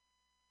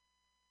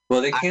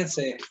 Well, they can't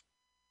say,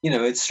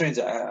 it's strange.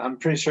 I'm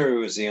pretty sure it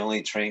was the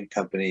only train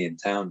company in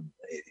town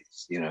in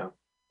the 80s,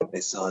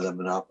 They still had a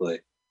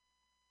monopoly.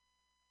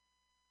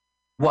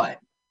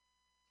 What?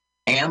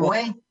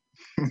 Amway?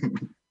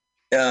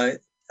 Not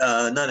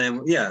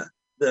Amway. Yeah,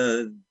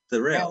 the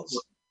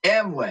rails.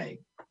 Amway.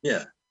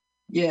 Yeah.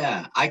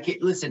 Yeah.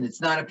 Listen, it's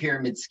not a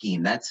pyramid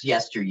scheme. That's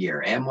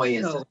yesteryear. Amway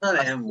is. No, it's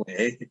not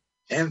Amway.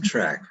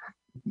 Amtrak.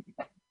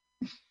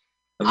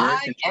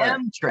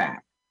 Amtrak.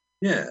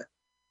 Yeah.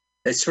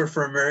 It's short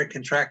for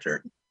American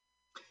Tractor.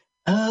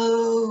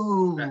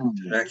 Oh.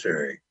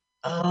 Tractor.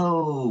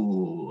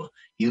 Oh.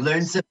 You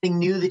learn something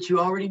new that you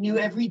already knew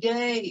every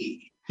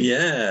day.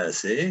 Yeah,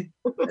 see?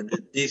 And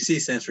the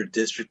DC stands for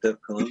District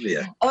of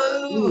Columbia.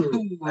 Oh.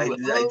 Ooh,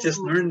 I just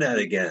learned that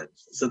again.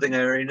 Something I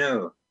already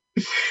know.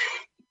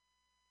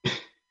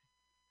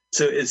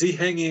 So is he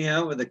hanging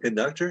out with the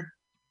conductor?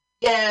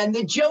 Yeah, and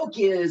the joke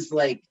is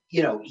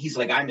he's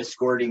like, "I'm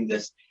escorting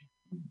this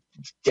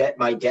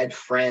my dead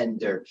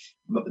friend or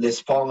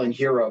this fallen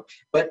hero."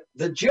 But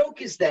the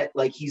joke is that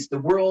he's the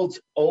world's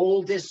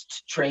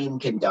oldest train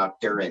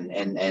conductor and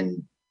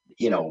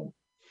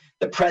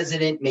the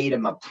president made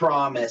him a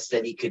promise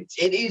that he could.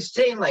 He's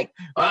saying "Well,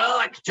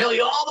 I can tell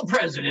you all the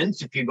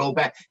presidents if you go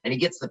back," and he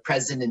gets the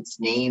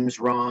president's names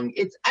wrong.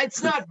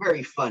 It's not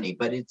very funny,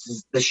 but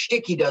it's the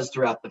shtick he does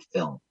throughout the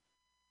film.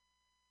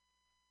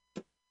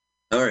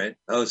 All right.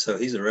 Oh, so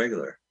he's a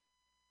regular.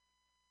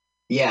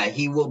 Yeah,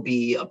 he will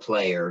be a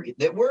player.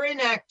 That we're in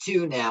Act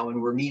 2 now, and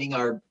we're meeting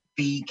our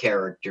B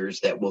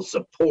characters that will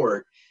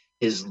support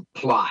his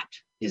plot.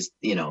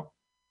 Now,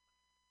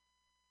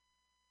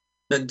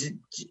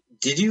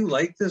 did you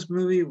like this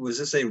movie? Was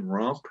this a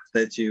romp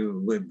that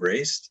you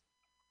embraced?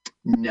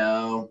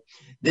 No,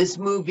 this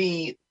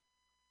movie.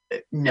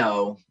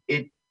 No,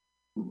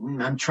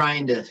 I'm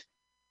trying to.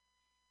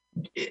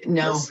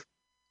 No.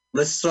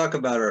 Let's talk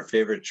about our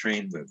favorite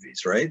train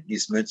movies, right? You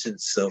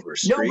mentioned Silver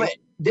Streak. No, but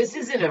this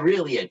isn't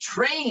really a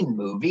train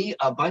movie.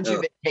 A bunch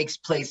of it takes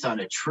place on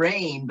a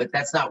train, but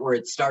that's not where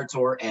it starts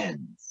or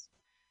ends.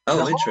 Oh,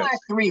 the interesting. Whole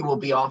Act 3 will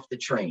be off the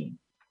train.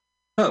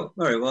 Oh, all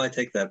right. Well, I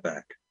take that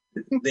back.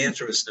 The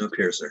answer was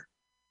Snowpiercer.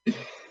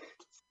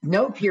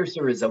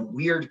 Snowpiercer is a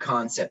weird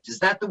concept. Is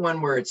that the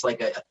one where it's like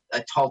a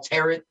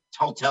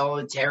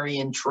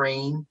totalitarian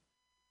train?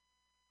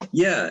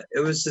 Yeah,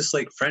 it was just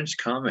like French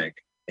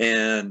comic,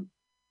 and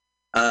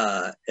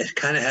it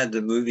kind of had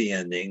the movie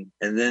ending,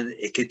 and then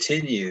it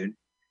continued,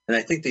 and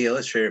I think the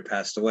illustrator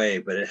passed away,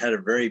 but it had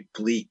a very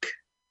bleak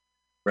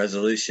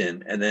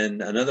resolution. And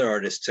then another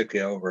artist took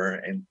it over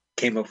and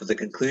came up with a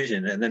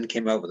conclusion, and then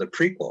came up with a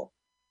prequel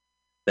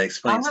that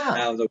explains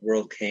how the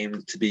world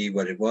came to be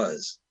what it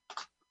was.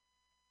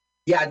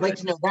 Yeah, I'd like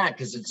to know that,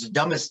 because it's the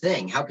dumbest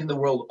thing. How can the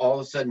world all of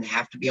a sudden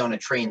have to be on a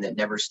train that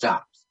never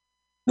stops?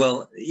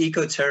 Well,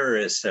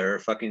 eco-terrorists are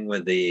fucking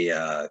with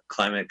the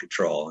climate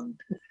control, and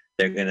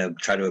they're going to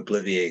try to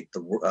obliviate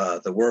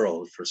the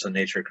world so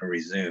nature can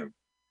resume,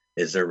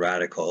 is their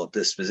radical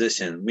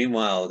disposition.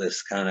 Meanwhile,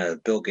 this kind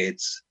of Bill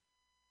Gates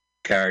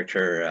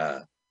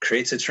character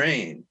creates a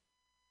train,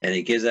 and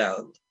he gives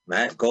out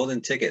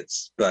golden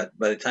tickets, but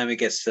by the time it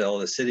gets to all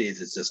the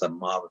cities, it's just a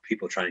mob of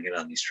people trying to get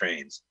on these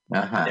trains. They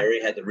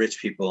already had the rich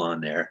people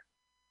on there,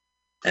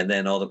 and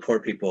then all the poor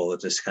people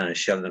just kind of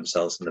shove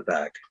themselves in the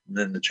back, and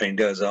then the train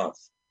goes off.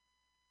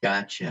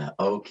 Gotcha.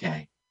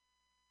 Okay.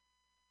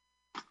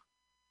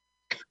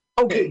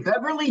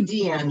 Beverly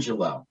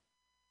D'Angelo.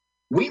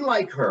 We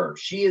like her.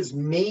 She is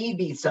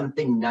maybe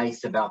something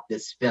nice about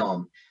this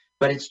film,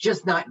 but it's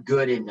just not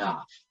good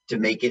enough to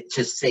make it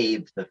to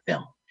save the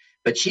film.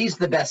 But she's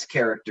the best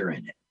character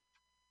in it.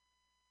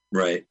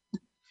 Right.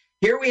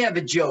 Here we have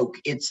a joke.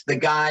 It's the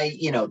guy,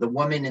 the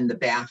woman in the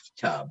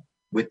bathtub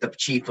with the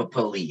chief of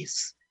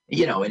police,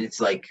 and it's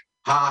like,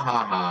 ha,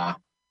 ha, ha.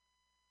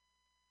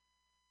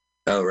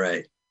 Oh,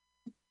 right.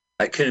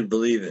 I couldn't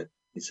believe it,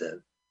 he said.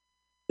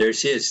 There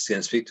she is. She's going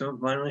to speak to him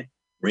finally.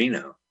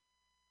 Reno.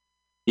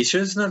 You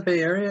sure it's not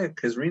Bay Area?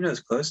 Because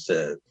Reno's close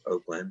to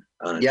Oakland.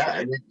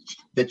 Yeah,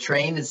 the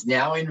train is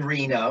now in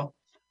Reno,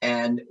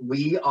 and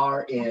we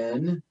are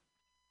in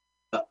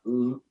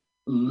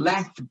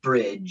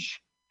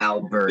Lethbridge,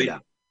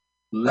 Alberta.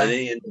 Are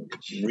they in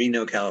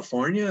Reno,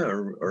 California,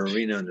 or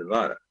Reno,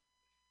 Nevada?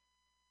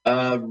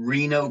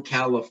 Reno,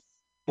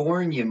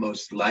 California,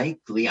 most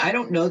likely. I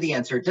don't know the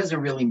answer. It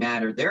doesn't really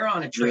matter. They're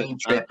on a train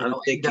trip. I'm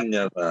thinking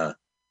of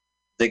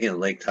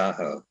Lake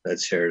Tahoe that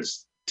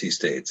shares two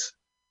states.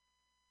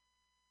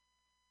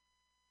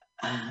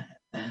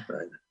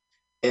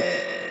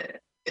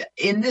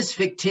 In this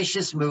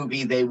fictitious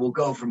movie, they will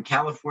go from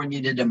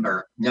California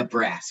to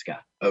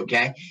Nebraska,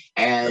 okay?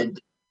 And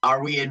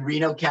are we in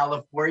Reno,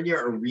 California,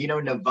 or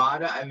Reno,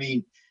 Nevada? I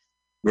mean...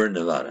 We're in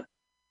Nevada.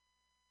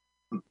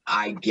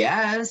 I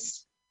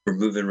guess. We're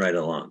moving right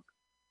along.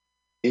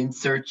 In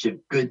search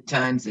of good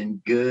times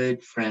and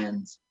good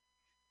friends.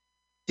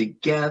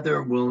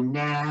 Together we'll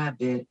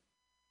nab it.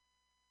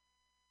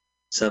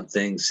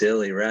 Something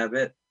silly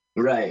rabbit.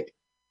 Right.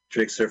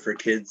 Tricks are for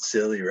kids,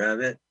 silly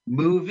rabbit.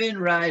 Moving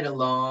right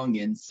along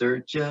in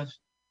search of.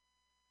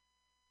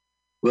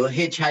 We'll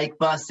hitchhike,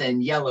 bus,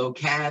 and yellow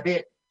cab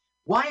it.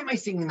 Why am I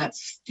singing that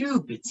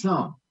stupid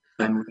song?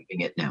 I'm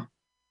reading it now.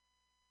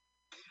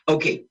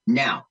 Okay,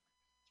 now,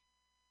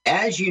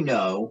 as you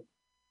know,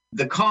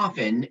 the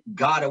coffin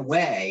got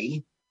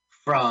away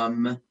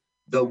from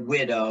the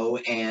widow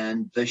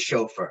and the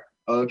chauffeur,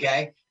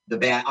 okay?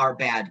 Our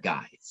bad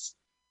guys.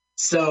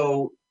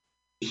 So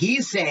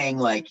he's saying,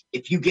 like,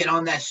 if you get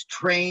on this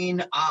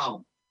train,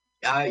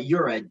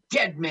 you're a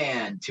dead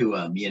man to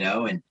him,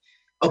 and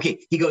okay,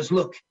 he goes,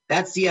 look,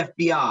 that's the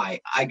FBI.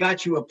 I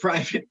got you a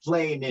private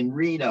plane in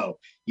Reno.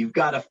 You've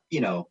got to,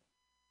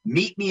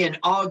 meet me in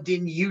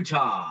Ogden,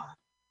 Utah.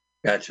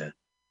 Gotcha.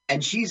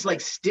 And she's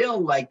like,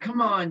 still like,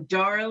 come on,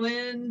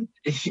 darling.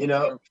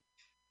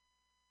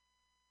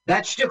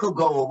 That shtick will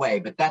go away,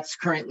 but that's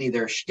currently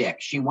their shtick.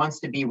 She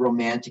wants to be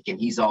romantic and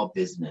he's all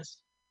business.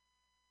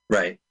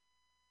 Right.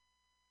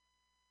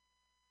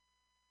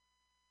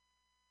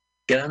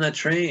 Get on that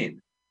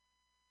train.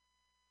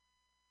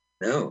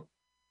 No.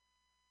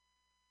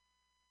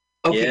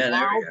 Okay, yeah,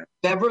 now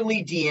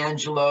Beverly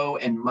D'Angelo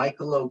and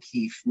Michael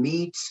O'Keefe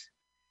meet,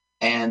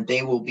 and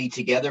they will be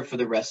together for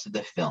the rest of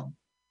the film.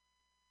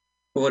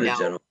 What a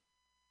gentleman.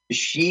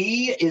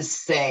 She is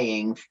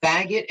saying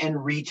faggot and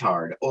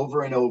retard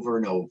over and over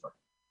and over.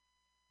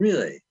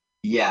 Really?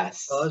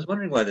 Yes. Well, I was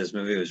wondering why this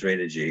movie was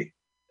rated G.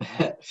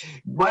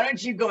 Why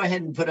don't you go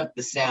ahead and put up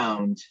the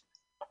sound?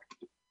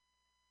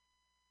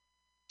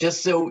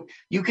 Just so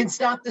you can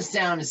stop the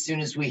sound as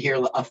soon as we hear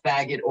a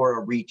faggot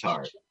or a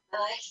retard.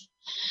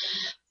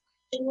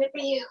 Where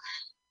were you?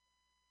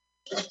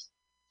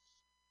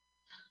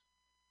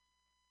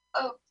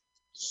 Oh,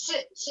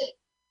 sit.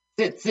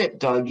 Sit,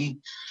 doggy.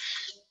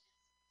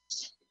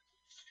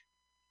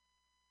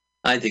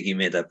 I think you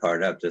made that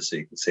part up just so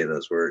you can say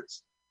those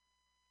words.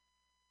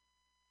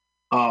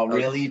 Oh,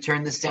 really? You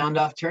turn the sound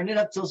off? Turn it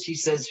up till she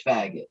says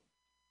faggot.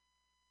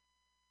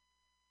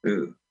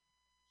 Ooh.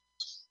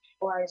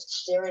 Why are you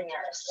staring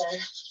at us then?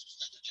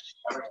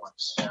 Everyone's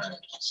staring at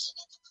us.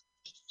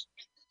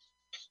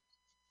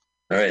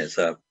 All right, it's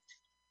up.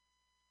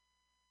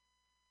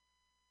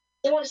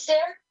 You want to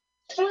stare?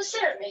 You want to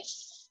stare at me?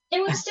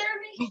 You want to stare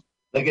at me?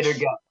 Look at her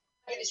go.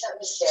 Maybe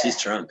something to stare She's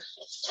at. drunk.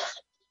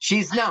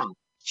 She's not.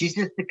 She's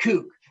just a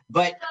kook.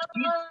 But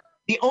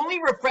the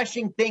only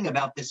refreshing thing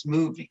about this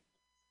movie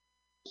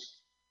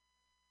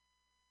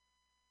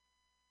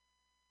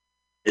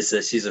is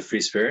that she's a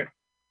free spirit.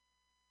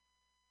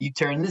 You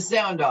turn the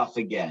sound off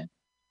again.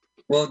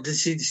 Well,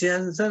 she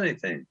hasn't done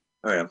anything.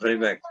 All right, I'm putting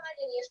it back.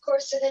 Of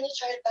course, so then you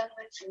try to bun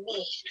one for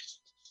me.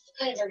 What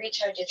kind of a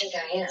retard do you think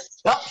I am?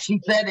 Oh,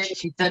 she said it.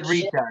 She said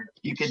retard.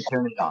 You can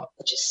turn it off.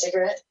 Just a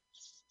cigarette?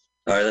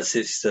 All right, let's see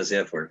if she says the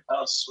F word.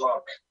 I'll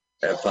smoke.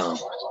 F-bomb.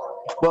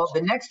 Well,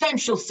 the next time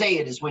she'll say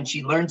it is when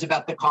she learns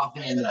about the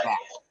coffin in the back.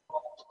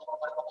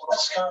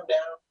 Let's calm down.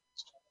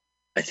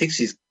 I think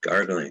she's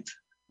gargling.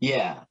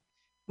 Yeah.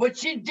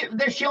 But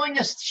they're showing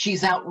us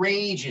she's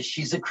outrageous.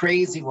 She's a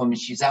crazy woman.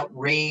 She's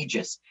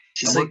outrageous.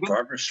 She's like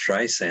Barbara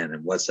Streisand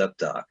in What's Up,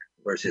 Doc?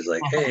 Where she's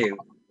like, hey,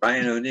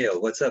 Ryan O'Neal,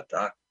 what's up,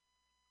 Doc?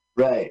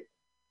 Right.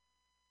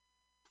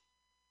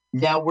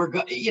 Now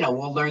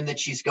we'll learn that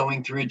she's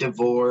going through a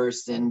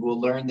divorce, and we'll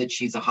learn that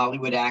she's a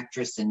Hollywood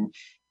actress. And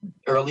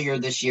earlier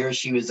this year,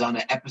 she was on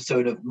an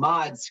episode of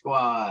Mod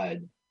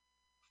Squad.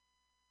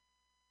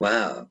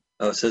 Wow.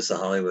 Oh, so it's the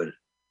Hollywood.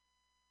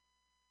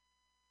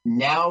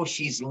 Now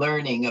she's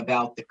learning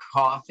about the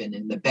coffin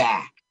in the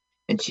back.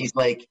 And she's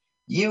like,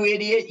 you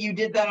idiot, you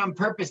did that on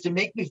purpose to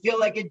make me feel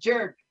like a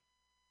jerk.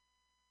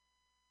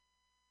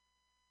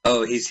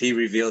 Oh, he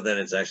revealed that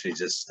it's actually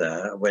just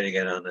a way to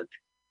get on the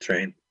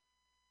train.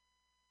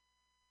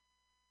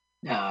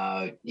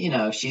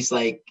 No, she's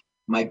like,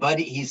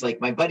 he's like,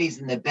 my buddy's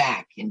in the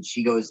back. And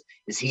she goes,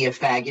 is he a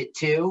faggot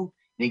too?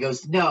 And he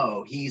goes,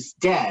 no, he's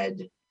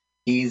dead.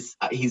 He's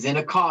in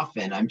a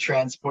coffin. I'm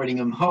transporting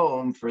him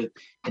home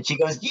and she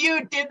goes,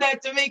 you did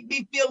that to make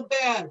me feel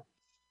bad.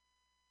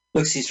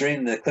 Look, she's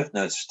reading the cliff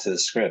notes to the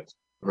script.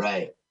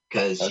 Right,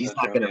 because she's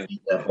not going to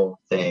read the whole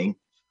thing.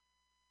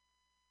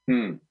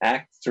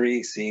 Act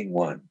 3, Scene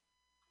 1.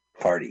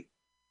 Party.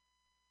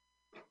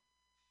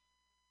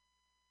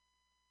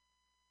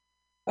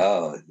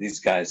 Oh, these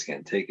guys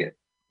can't take it.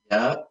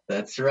 Yep,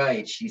 that's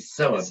right. She's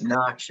so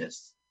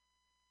obnoxious.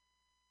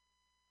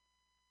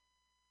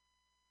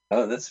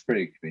 Oh, that's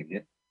pretty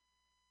convenient.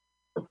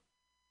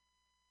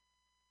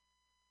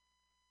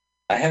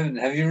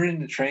 Have you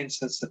ridden the train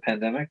since the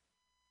pandemic?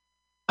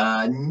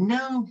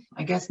 No,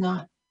 I guess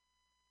not.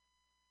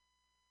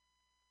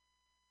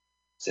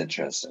 It's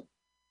interesting.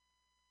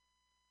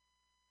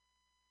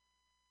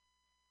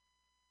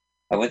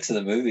 I went to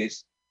the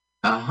movies.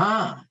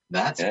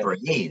 That's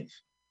brave.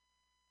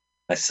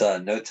 I saw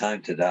No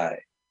Time to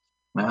Die.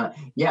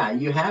 Yeah,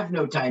 you have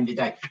no time to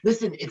die.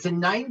 Listen, it's a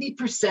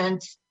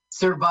 90%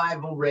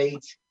 survival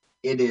rate.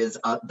 It is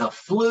the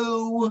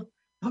flu.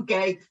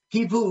 Okay,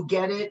 people who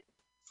get it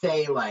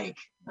say like,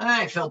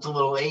 I felt a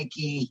little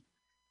achy.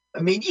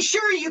 I mean, you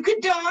sure you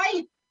could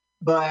die,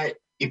 but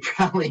you're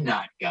probably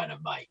not gonna,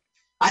 Mike.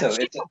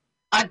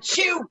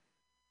 Achoo!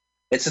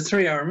 It's a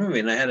 3-hour movie,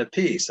 and I had to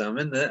pee, so I'm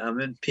in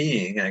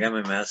peeing. I got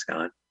my mask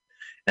on,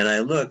 and I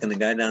look, and the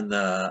guy down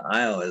the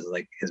aisle is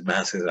like, his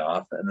mask is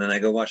off, and then I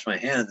go wash my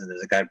hands, and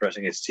there's a guy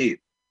brushing his teeth.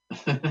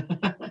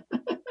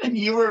 And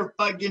you were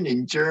fucking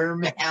in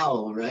germ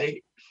hell,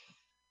 right?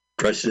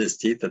 Brushing his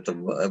teeth at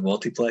the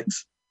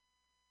multiplex.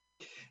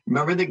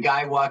 Remember the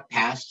guy walked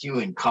past you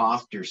and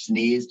coughed or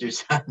sneezed or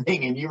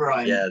something, and you were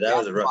on. Yeah, that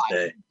was a rough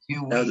day.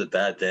 That was a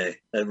bad day.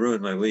 That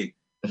ruined my week.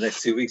 The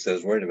next 2 weeks, I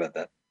was worried about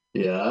that.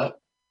 Yeah.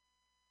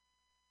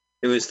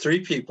 It was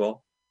 3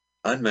 people,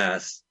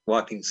 unmasked,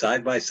 walking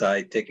side by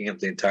side, taking up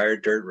the entire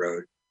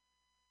dirt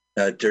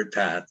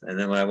path. And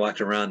then when I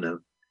walked around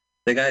them,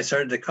 the guy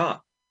started to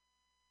cough.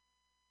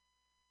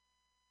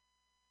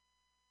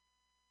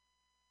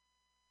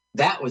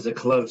 That was a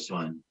close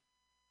one.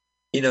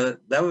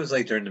 That was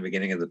like during the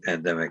beginning of the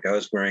pandemic. I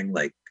was wearing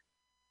like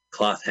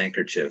cloth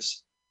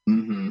handkerchiefs,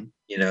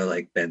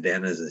 like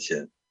bandanas and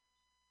shit.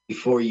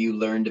 Before you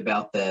learned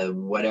about the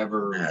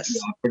whatever, yes.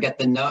 I forget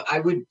the note. I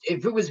would,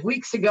 if it was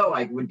weeks ago,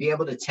 I would be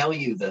able to tell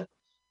you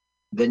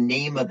the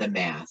name of the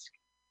mask.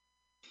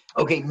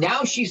 Okay,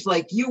 now she's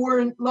like, you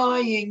weren't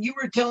lying. You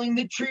were telling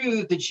the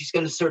truth. And she's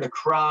going to sort of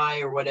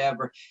cry or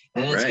whatever.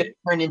 And then it's going to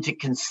turn into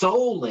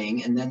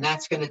consoling. And then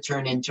that's going to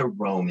turn into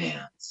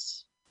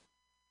romance.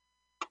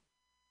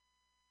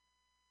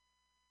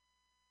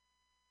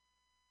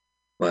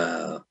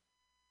 Wow.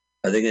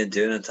 Are they going to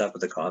do it on top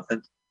of the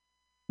coffin?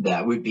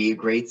 That would be a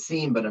great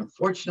scene, but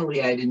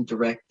unfortunately I didn't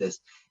direct this.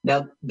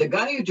 Now, the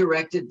guy who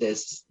directed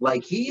this,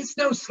 like, he's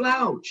no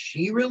slouch.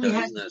 He really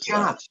had a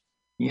job.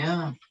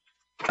 Yeah.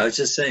 I was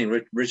just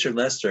saying, Richard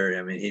Lester,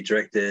 I mean, he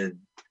directed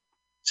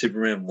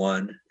Superman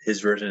 1.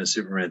 His version of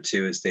Superman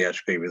 2 is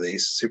theatrically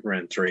released.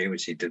 Superman 3,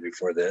 which he did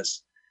before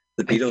this.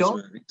 The Beatles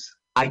movies.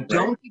 I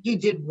don't think he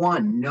did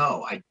 1.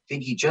 No, I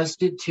think he just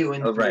did 2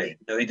 and 3. Oh, right.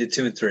 No, he did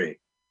 2 and 3.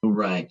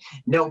 Right.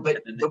 No,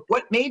 but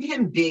what made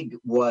him big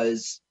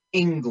was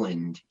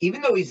England.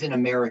 Even though he's an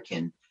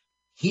American,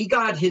 he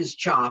got his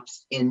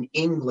chops in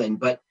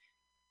England.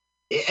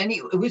 In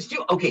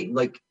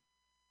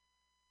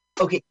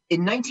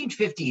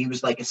 1950 he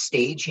was like a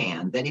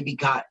stagehand. Then he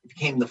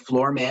became the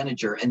floor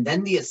manager, and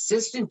then the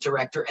assistant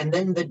director, and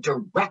then the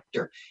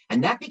director.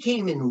 And that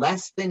became in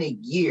less than a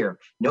year.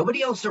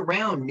 Nobody else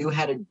around knew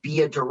how to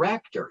be a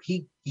director.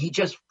 He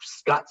just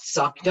got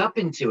sucked up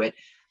into it.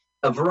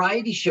 A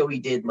variety show he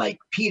did, like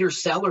Peter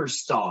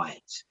Sellers saw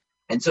it.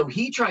 And so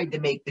he tried to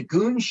make the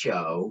Goon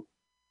Show,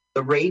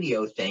 the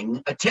radio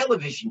thing, a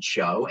television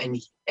show,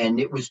 and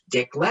it was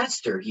Dick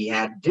Lester. He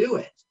had to do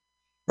it.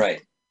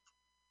 Right.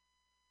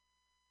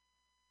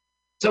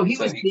 So he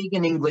was big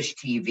in English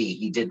TV.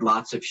 He did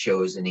lots of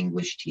shows in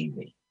English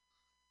TV.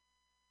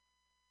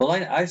 Well,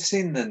 I've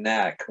seen The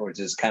Knack, which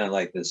is kind of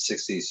like the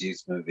 60s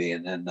youth movie,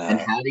 and then and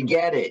How to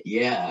Get It,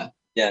 yeah.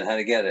 Yeah, and How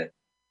to Get It.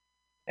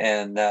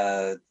 And,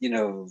 you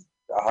know,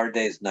 A Hard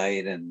Day's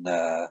Night and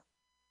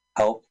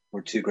Help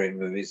were two great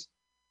movies.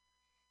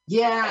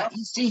 Yeah,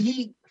 you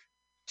see,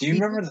 Do you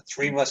remember the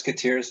Three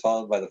Musketeers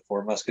followed by the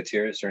Four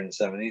Musketeers during the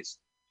 70s?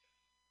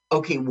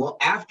 Okay, well,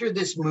 after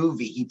this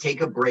movie, he'd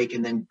take a break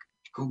and then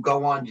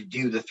go on to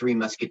do the Three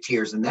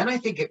Musketeers, and then I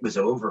think it was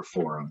over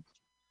for him.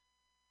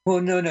 Well,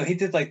 no, he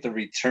did like the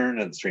Return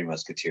of the Three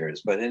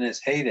Musketeers, but in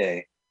his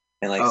heyday,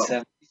 in like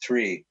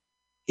 73,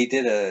 he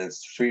did a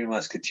Three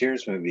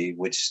Musketeers movie,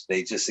 which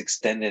they just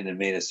extended and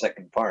made a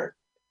second part.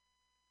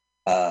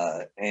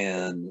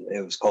 And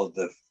it was called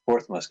The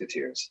Fourth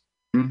Musketeers.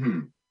 Mm-hmm.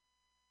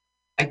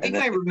 I think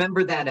I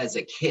remember that as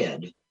a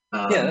kid.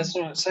 Yeah, that's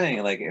what I'm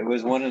saying. Like, it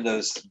was one of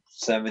those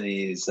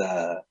 70s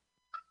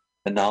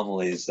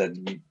anomalies that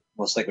you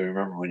most likely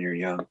remember when you're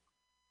young.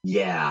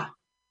 Yeah.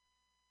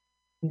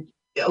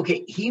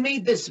 Okay, he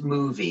made this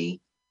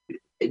movie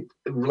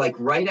like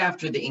right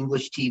after the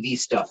English TV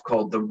stuff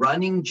called The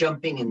Running,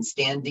 Jumping, and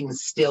Standing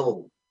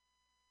Still.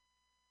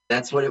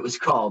 That's what it was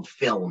called,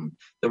 film.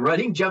 The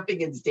Running,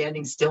 Jumping, and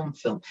Standing Still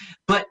film.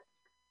 But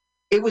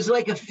it was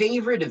like a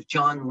favorite of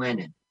John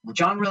Lennon.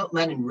 John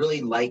Lennon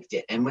really liked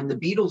it. And when the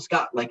Beatles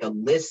got like a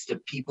list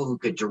of people who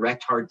could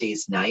direct Hard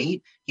Day's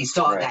Night, he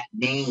saw that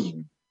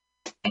name.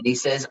 And he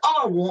says,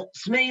 oh,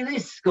 what's me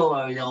this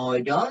guy now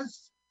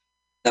does?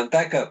 Now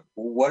back up.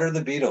 What are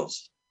the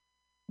Beatles?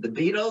 The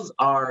Beatles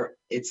are,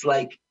 it's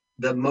like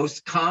the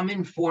most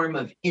common form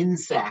of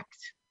insect.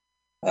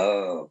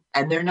 Oh.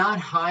 And they're not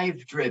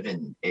hive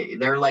driven.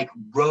 They're like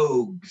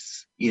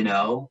rogues, you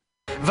know?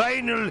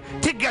 Vinyl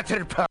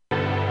together.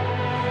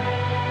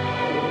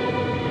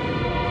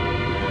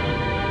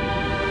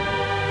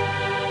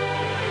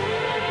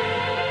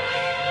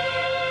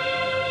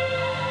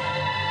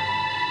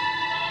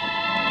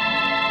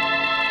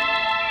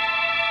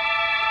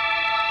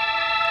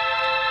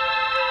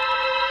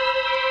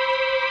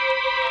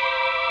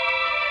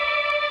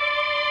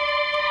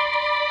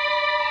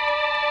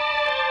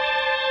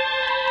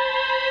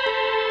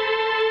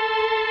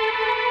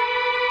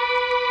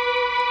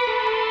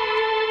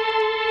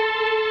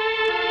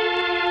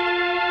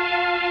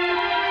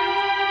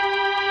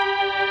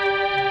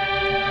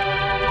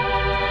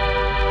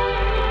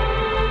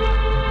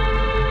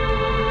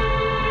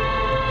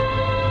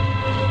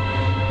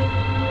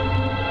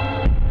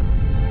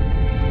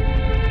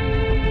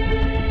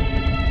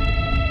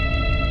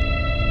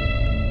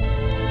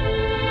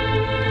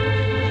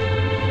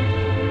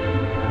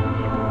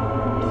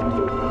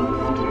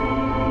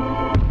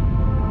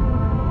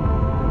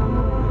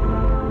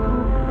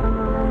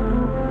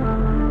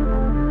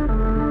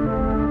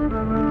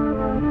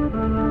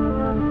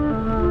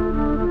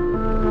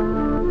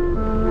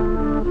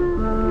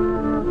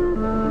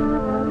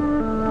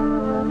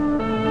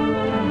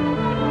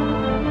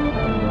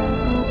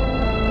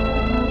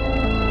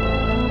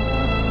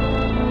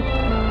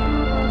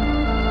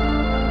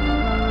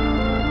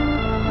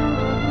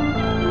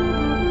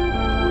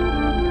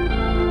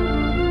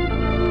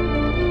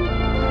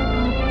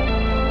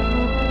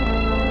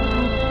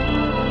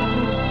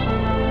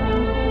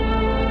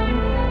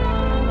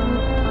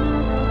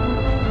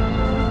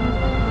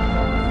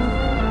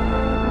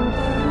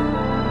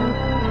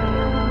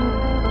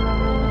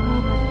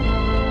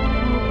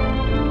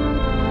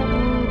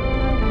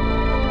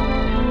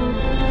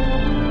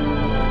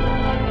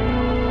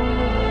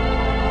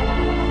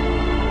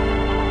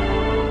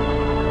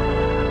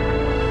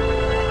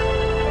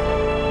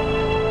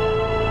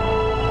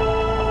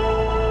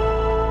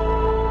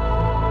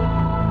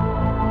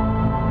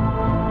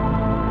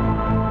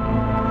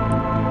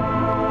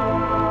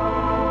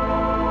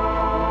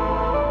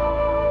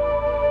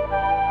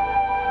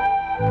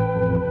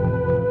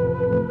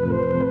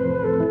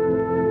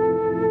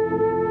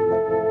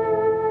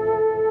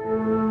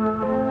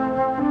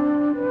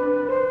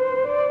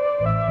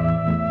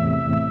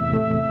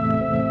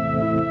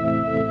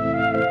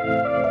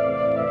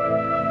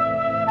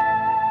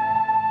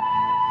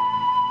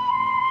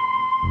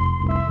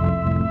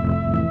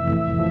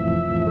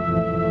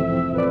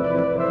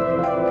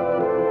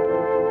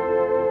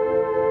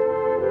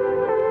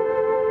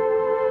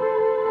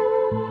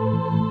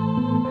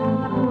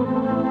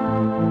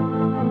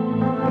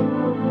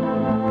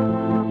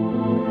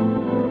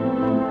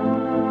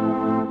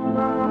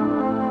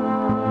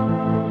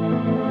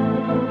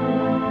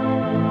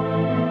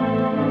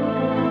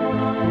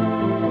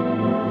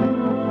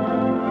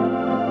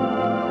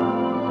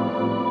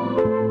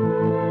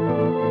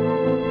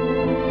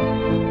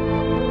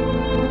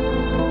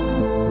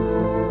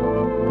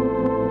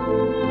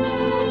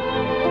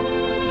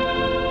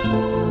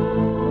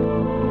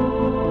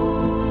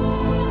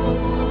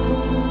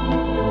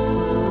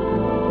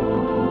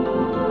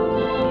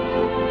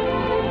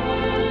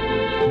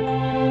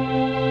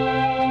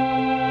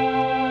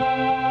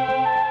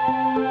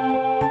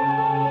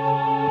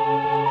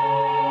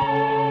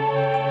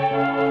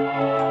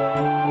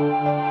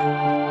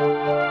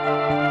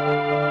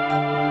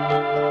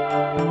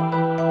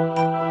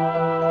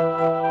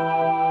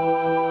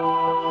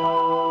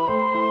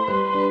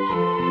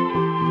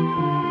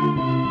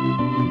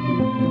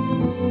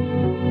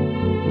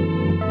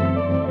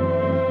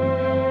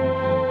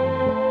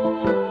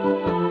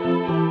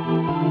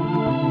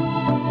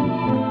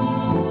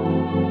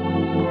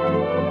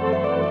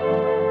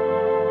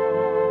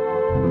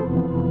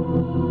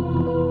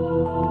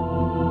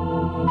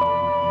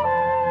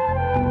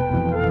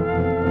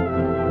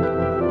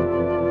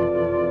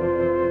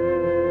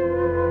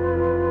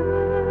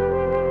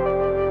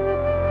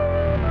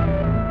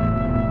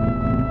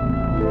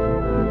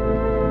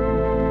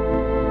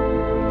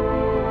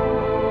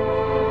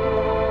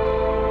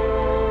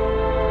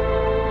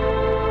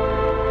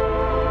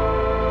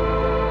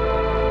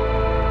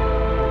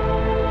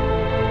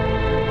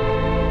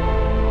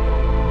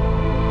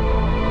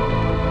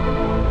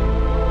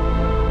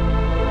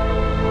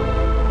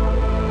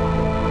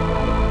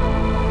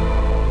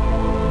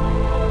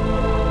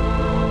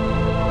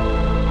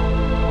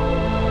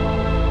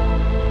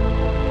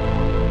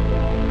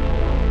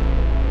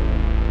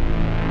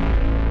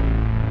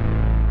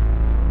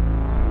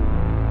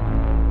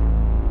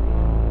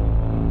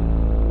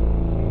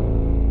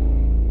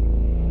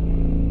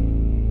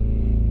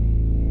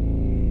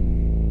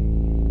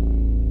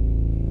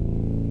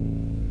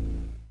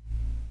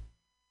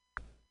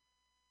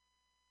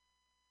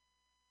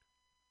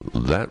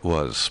 That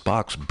was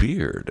Spock's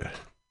beard.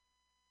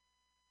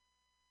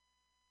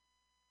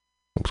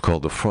 It was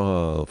called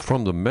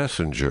From the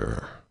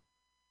Messenger.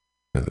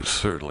 And it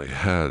certainly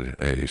had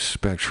a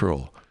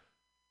spectral,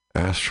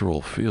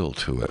 astral feel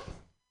to it.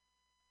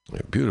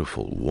 A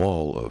beautiful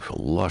wall of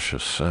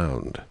luscious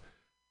sound.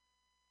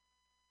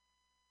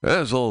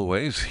 As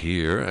always,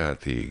 here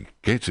at the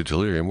Gates of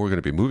Delirium, we're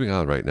going to be moving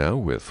on right now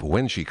with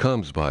When She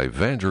Comes by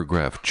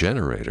Vandergraaf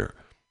Generator.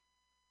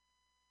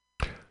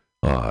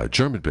 A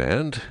German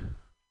band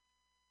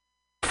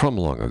from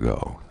long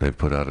ago. They've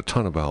put out a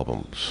ton of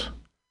albums.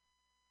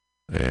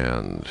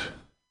 And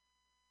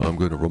I'm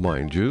going to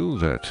remind you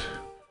that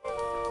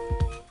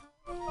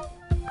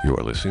you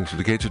are listening to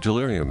the Gates of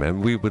Delirium,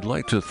 and we would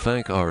like to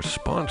thank our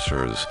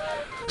sponsors,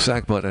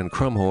 Sackbutt and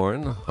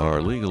Crumhorn,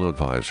 our legal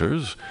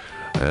advisors,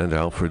 and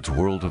Alfred's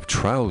World of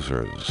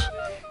Trousers.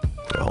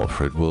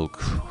 Alfred will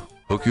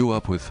hook you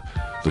up with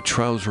the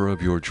trouser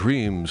of your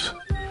dreams,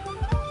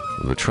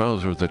 the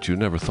trouser that you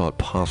never thought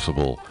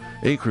possible,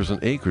 acres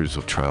and acres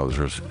of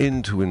trousers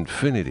into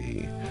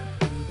infinity.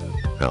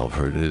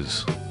 Alfred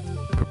is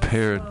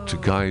prepared to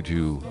guide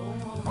you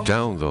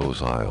down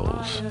those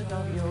aisles.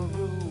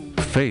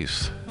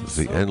 Face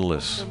the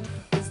endless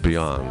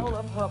beyond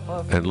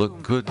and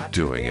look good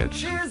doing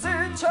it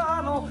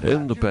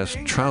in the best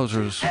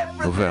trousers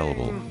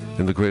available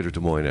in the greater Des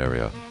Moines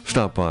area.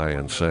 Stop by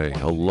and say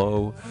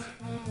hello.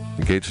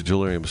 Gates of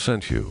Delirium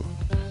sent you.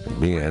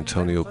 Me,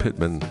 Antonio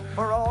Pittman.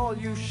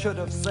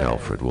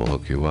 Alfred will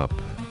hook you up.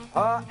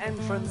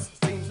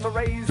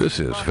 This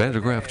is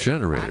Vandergraaf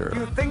Generator.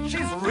 You think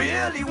she's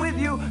really with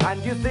you,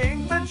 and you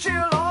think that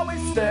she'll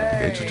always stay.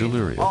 Gates of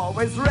Delirium.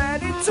 Always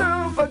ready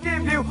to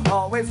forgive you,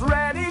 always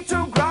ready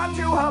to grant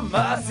you her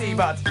mercy,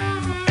 but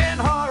in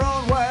her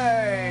own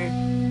way.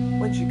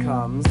 When she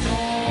comes,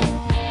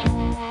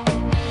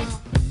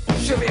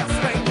 she'll be a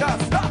stranger,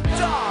 stop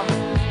dumb.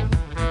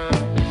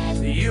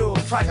 You'll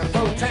try to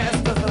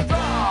protest as the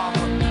drum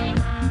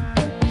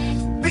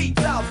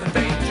beats out the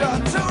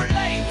danger too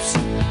late.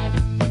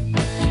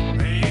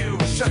 You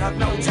should have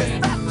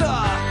noticed that the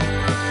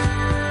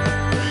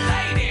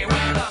lady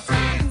with the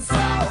skin so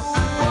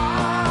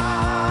white,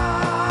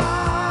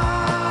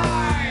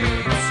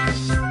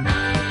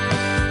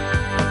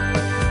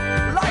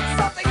 like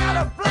something out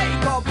of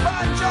Blake or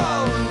Burne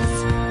Jones.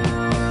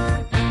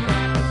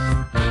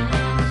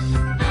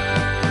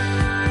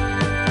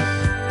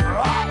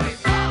 Always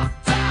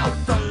knocked out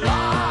the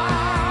light.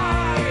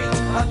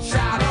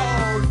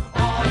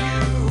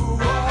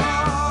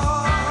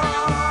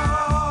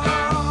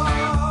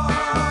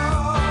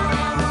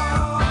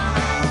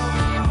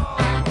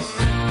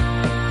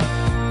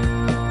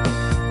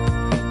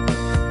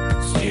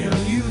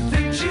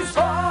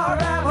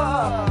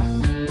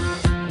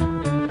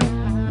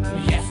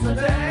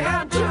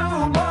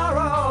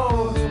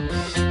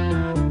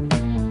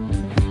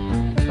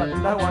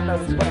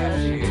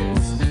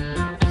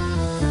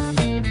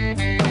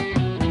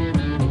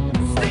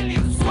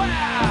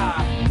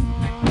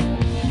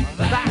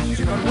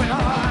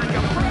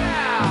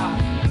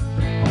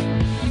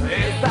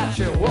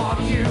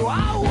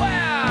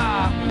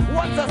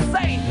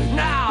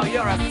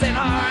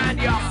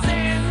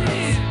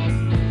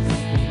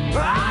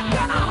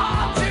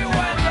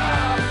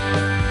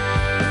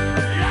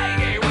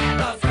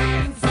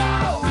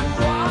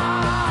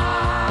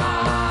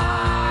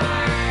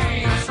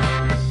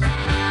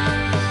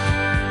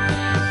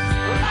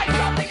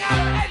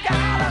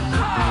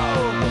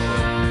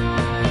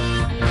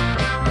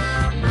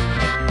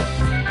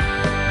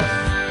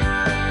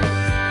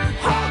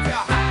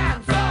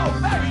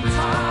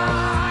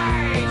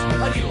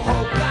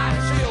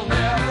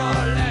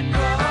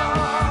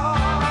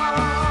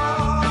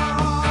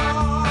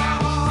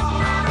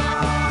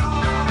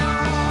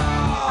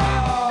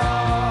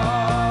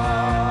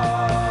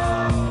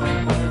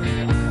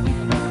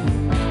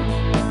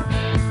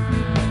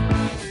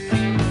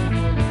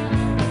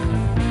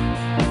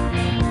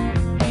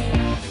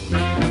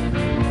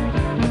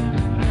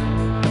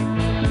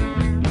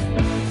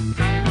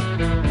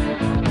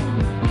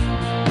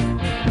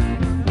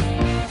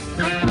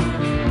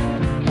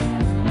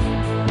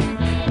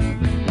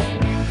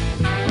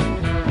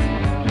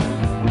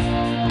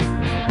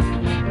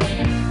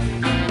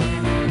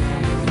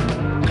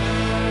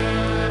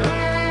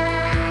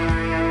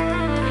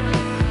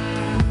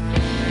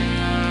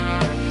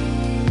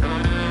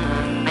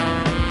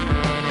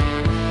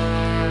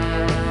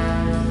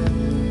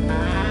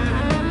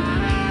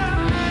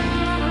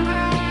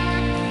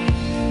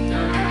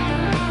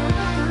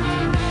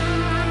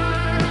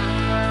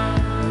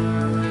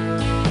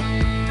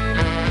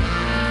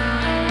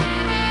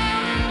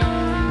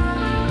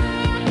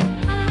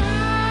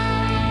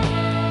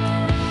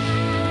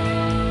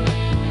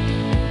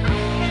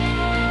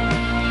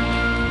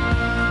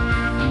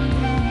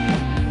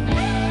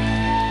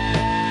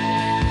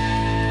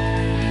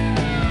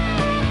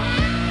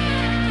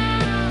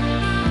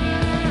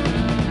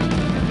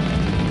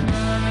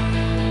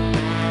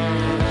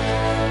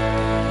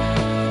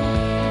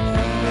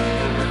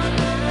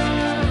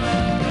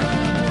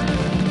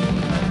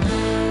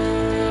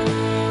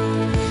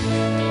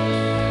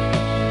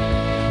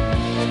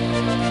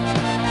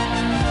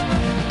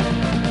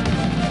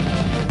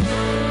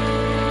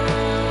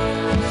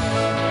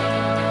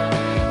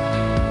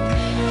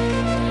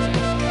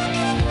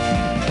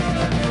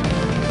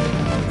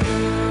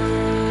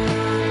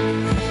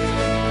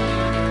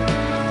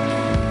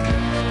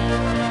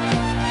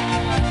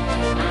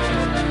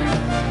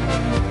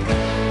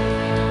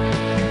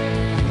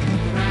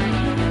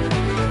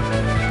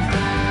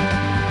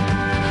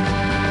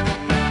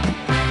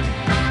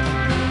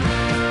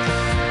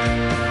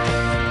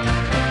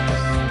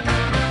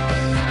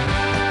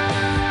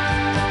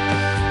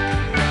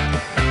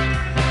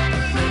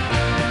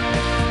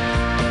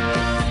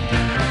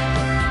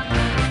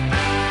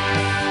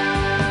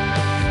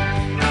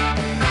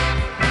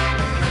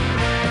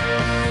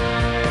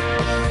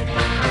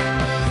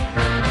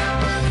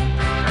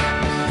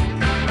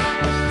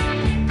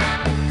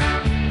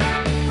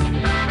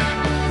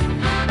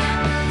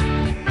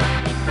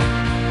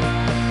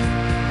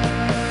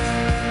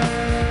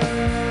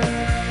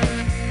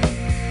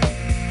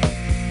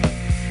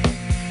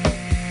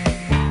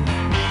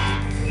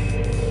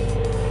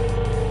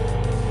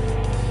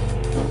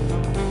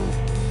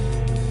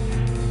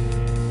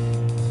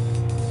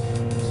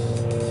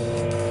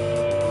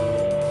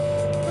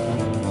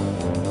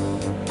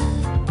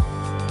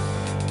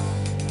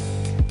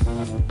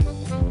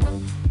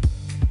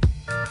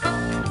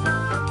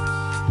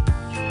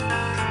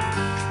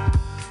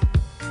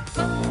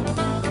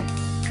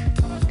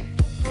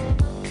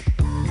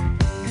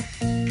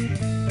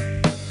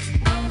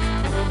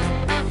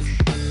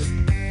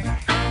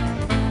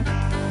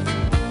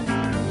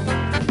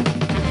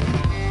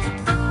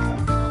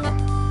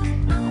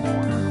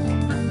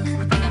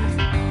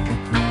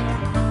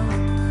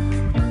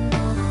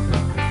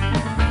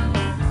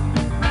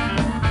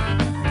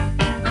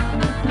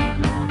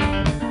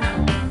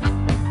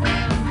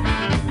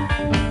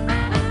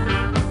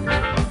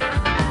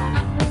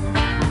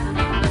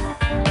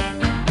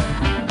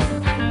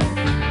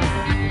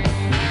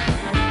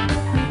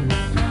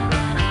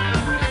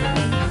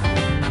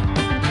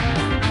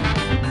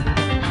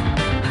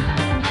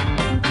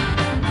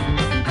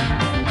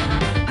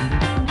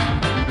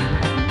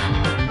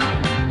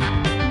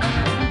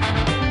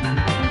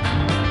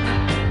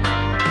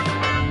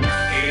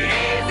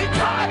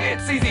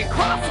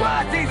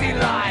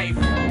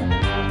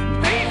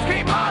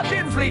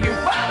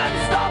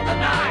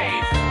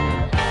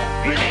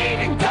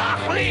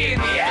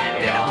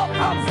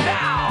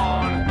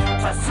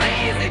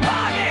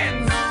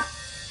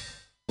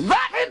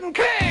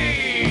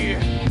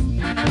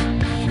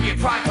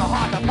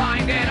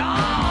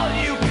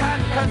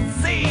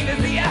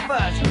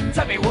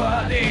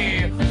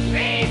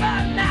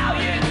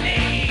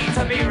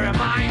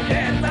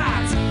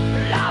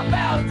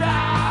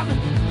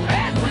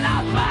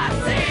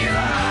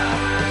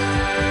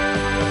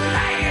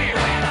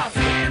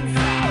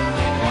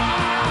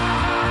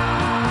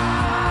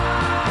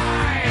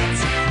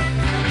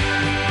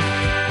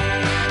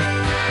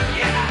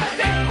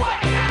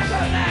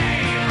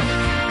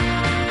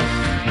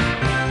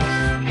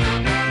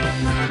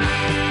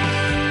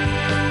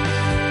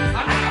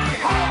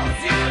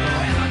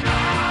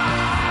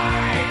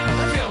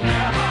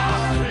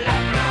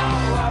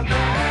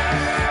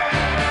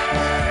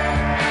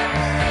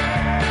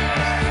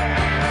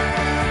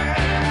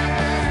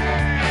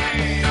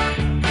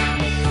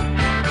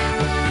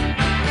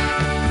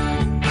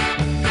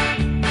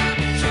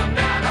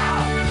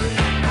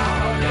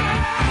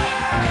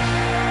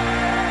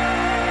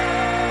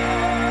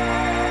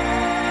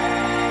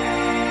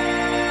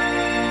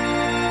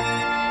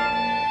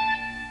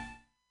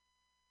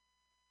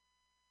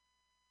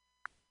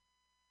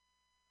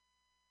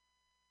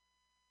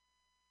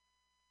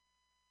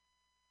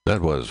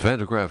 That was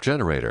Vandergraaf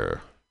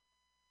Generator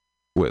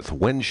with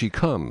When She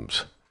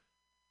Comes.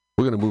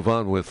 We're going to move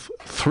on with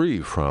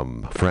 3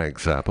 from Frank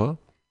Zappa.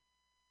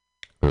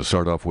 We're going to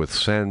start off with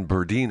San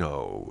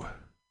Bernardino.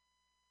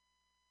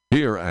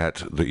 Here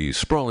at the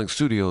sprawling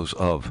studios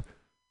of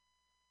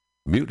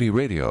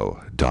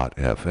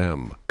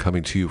MutinyRadio.fm,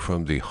 coming to you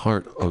from the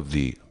heart of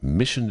the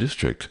Mission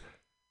District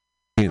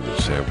in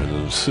San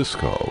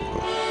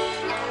Francisco.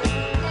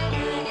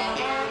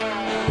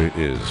 It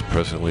is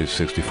presently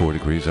 64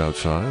 degrees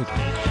outside.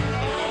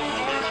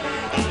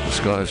 The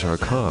skies are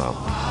calm,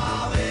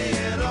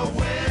 and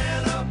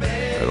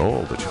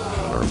all the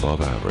children are above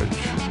average.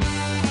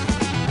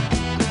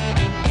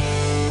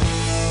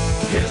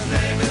 His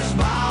name is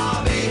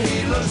Bobby,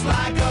 he looks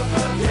like a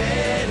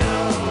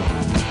potato.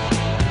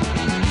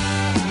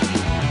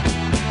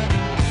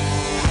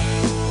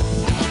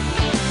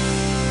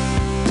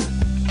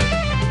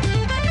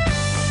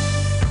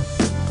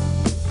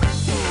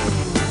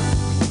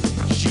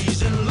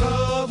 She's in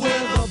love with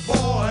a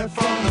boy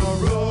from the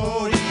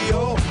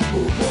rodeo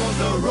who pulls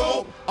the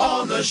rope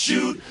on the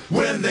chute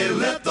when they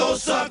let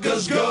those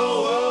suckers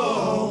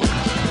go.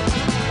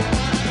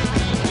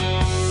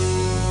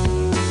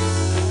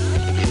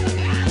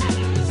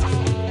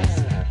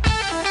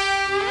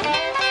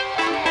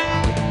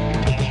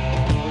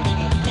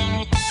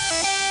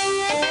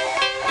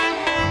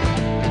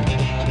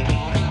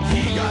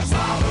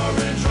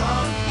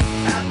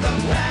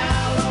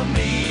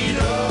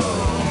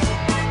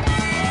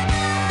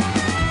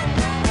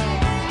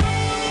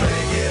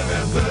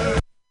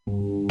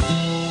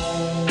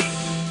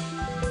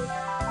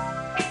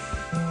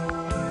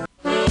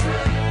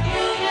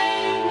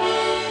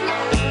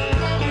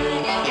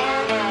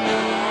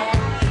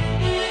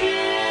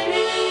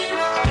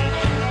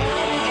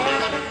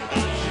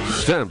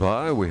 Stand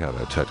by. We have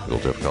a technical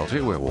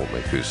difficulty. We won't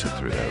make you sit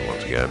through that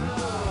once again.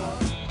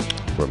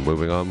 We're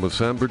moving on with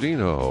San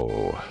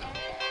Bernardino.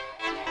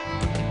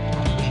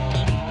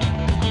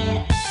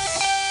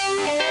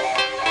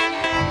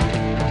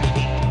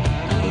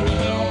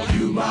 Well,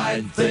 you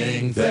might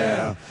think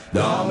they're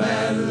dumb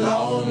and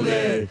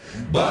lonely,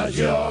 but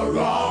you're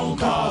wrong,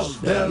 'cause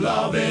their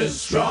love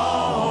is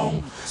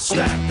strong.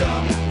 Stacked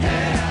up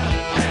hair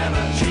and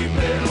a cheap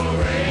little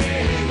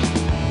ring.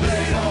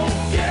 They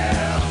don't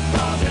care,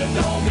 'cause it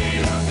don't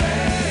mean a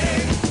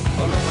thing.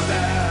 Look at that.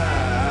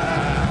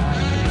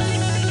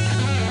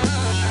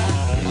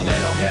 They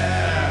don't care.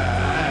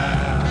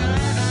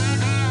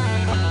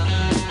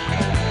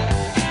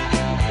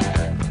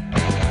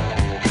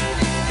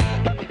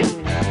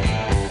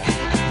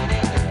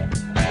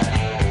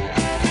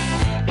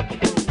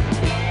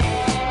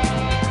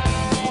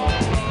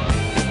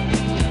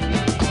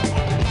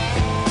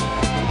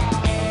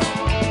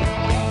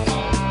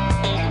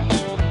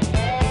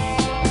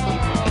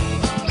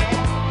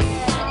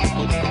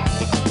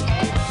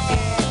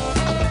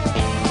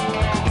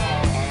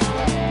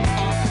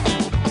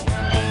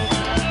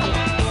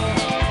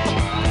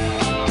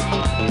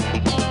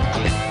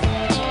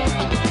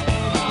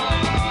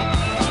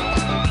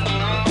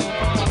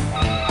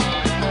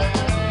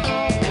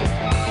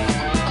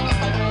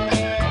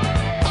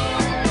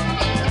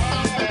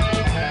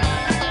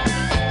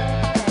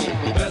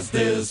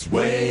 This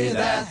way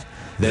that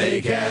they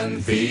can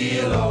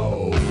feel,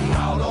 oh,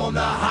 out on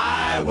the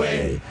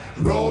highway,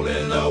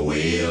 rolling the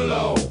wheel,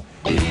 oh,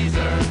 he's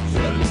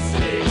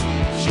urgency,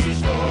 she's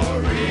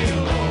for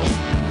real, oh,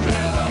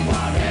 rhythm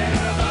of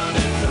heaven,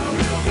 it's a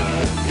real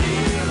good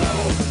deal,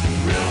 oh,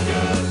 real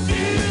good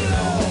deal,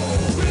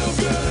 oh, real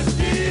good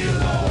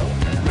deal, oh,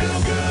 real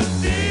good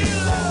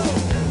deal, oh,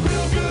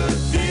 real good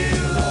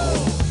deal, oh,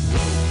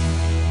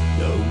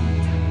 no.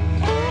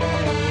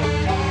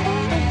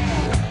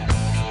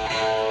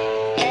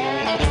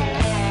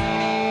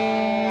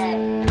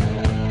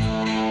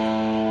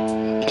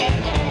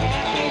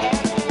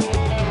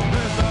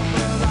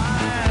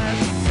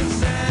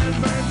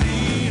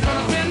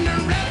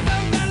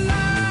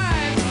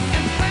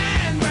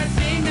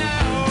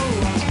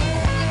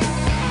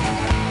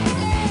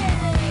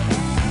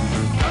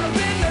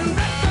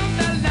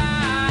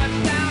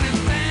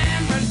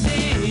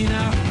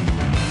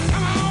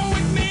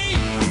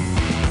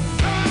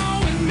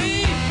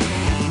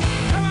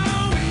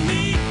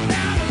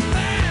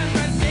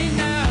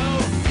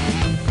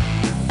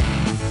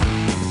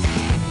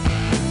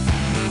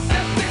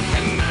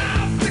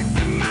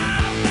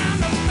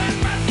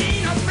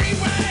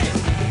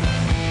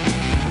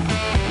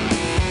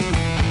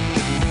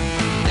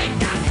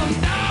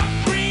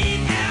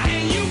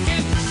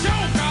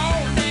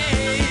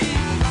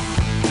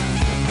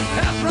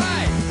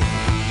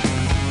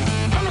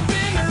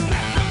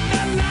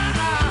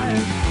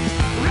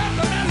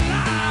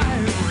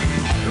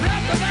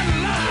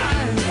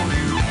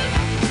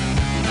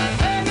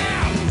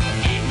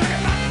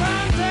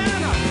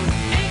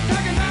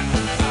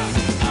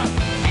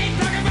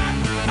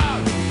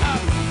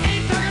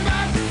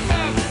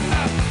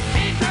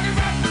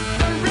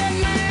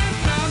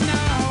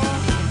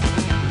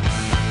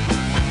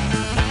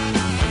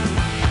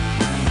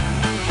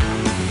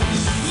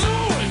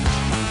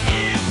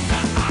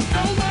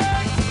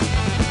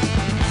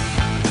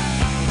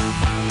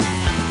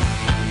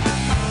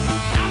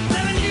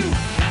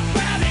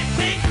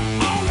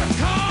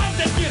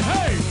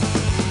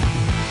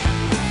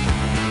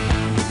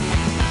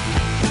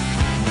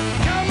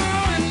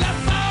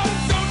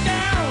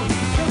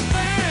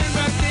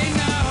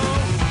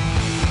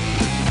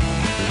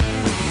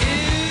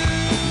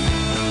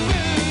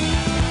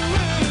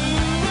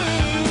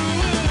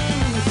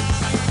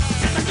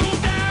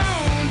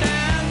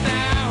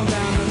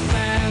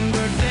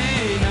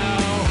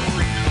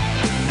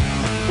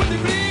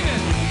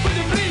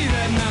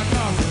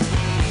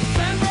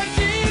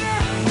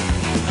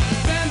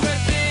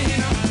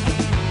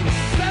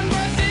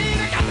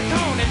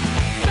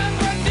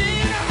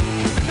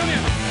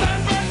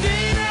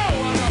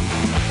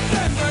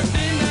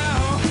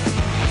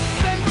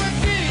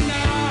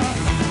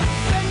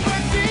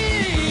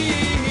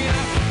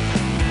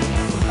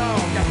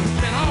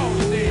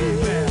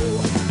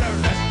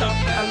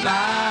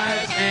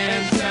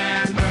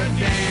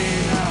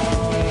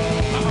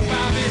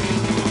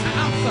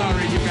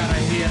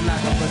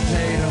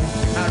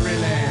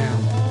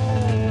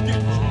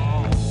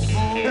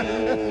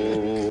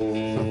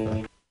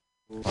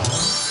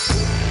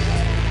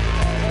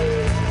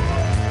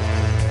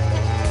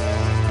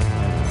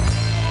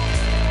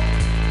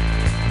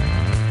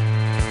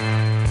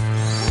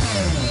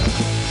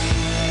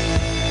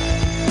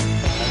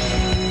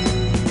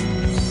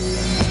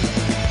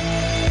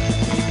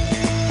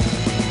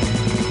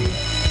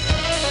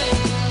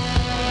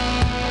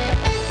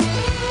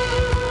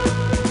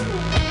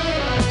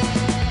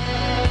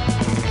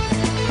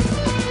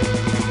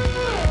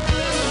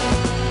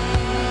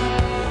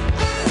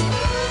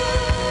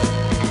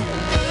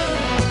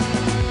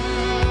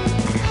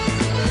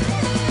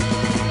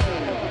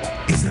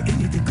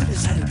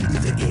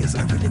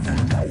 I really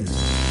wanna know.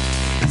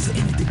 Is there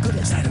anything good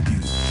inside of you?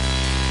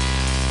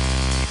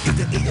 If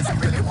there is, I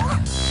really wanna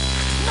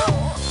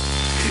know.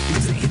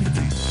 Is there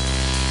anything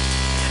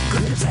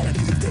good inside of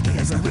you? If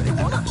there is, I really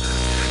wanna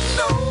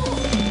know.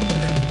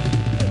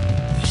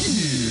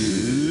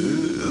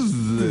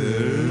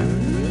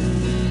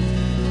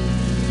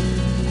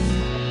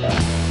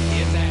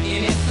 Is there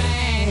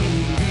anything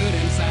good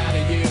inside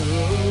of you?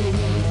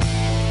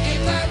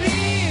 If there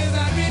is,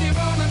 I really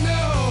wanna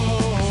know.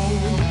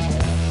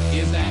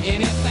 Is there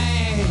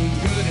anything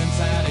good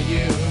inside of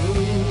you?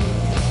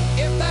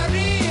 If there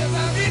is,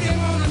 I really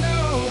wanna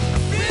know.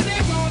 Really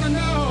wanna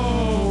know.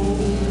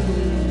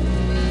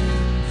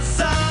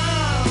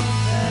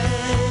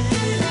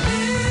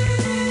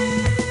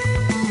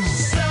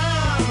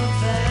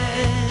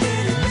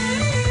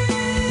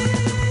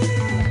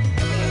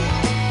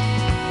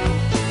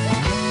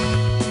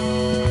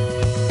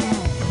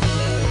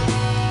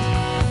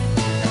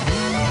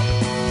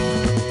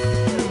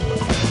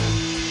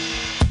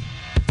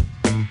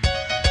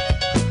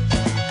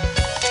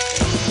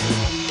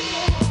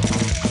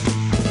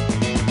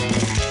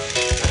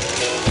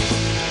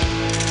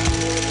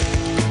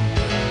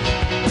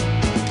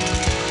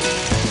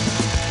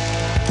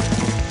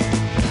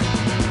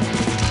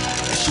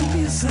 Show me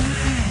a sign,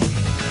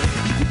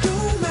 if you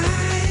don't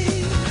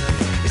mind.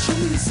 Show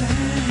me a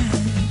sign,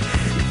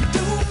 if you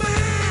don't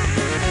mind.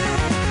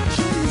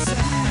 Show me a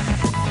sign,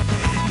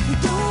 if you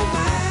don't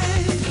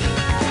mind.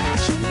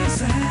 Show me a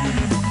sign,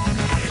 if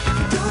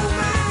you don't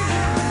mind.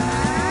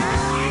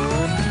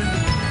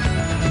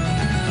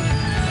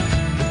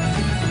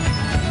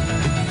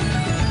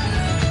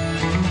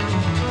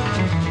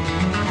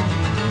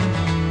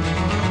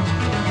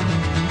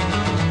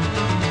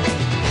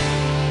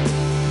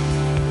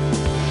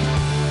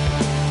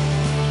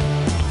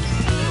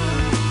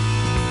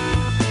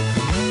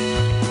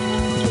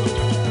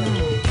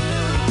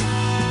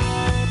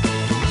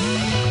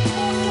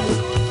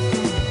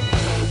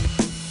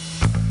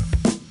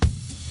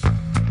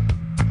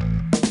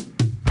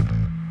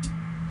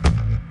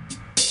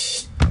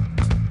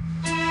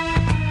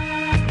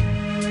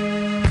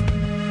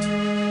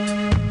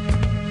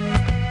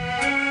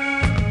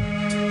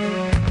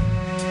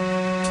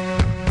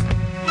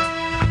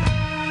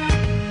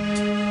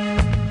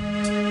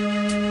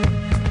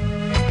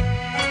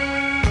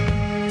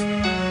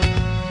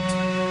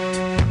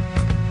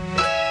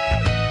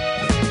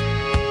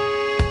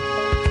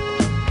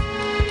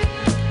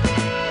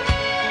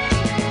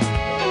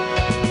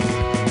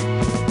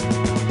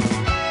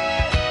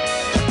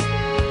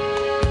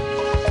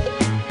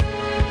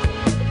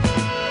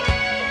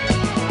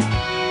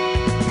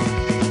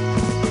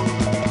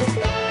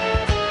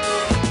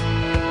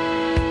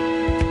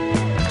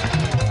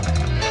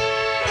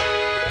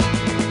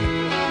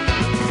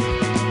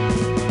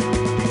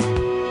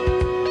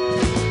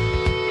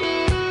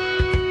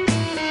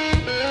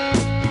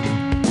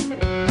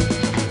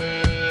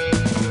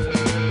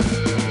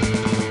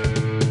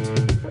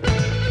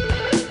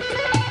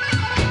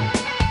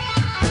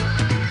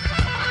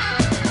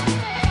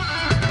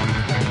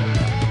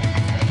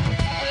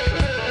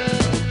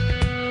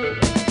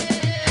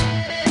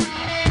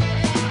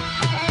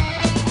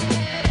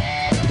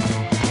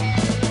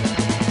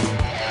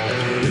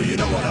 Do you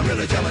know what I'm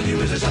really telling you?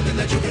 Is it something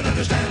that you can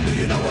understand? Do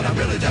you know what I'm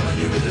really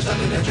telling you? Is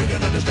it something that you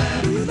can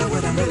understand? Do you know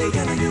what I'm really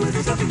telling you? Is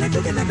it something that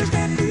you can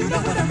understand? Do you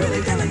know what I'm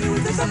really telling you?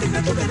 Is it something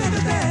that you can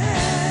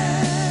understand?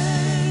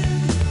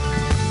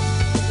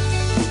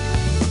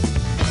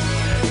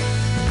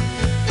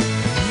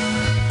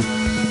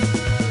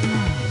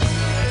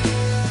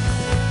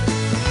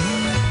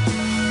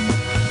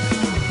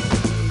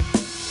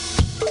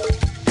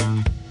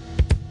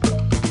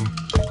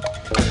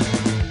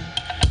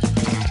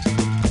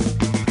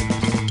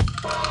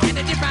 And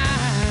the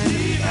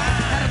divine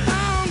had a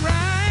song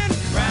right.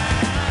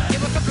 It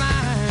was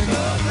sublime,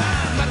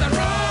 but the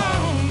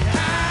wrong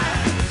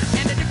time.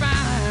 And the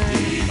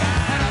divine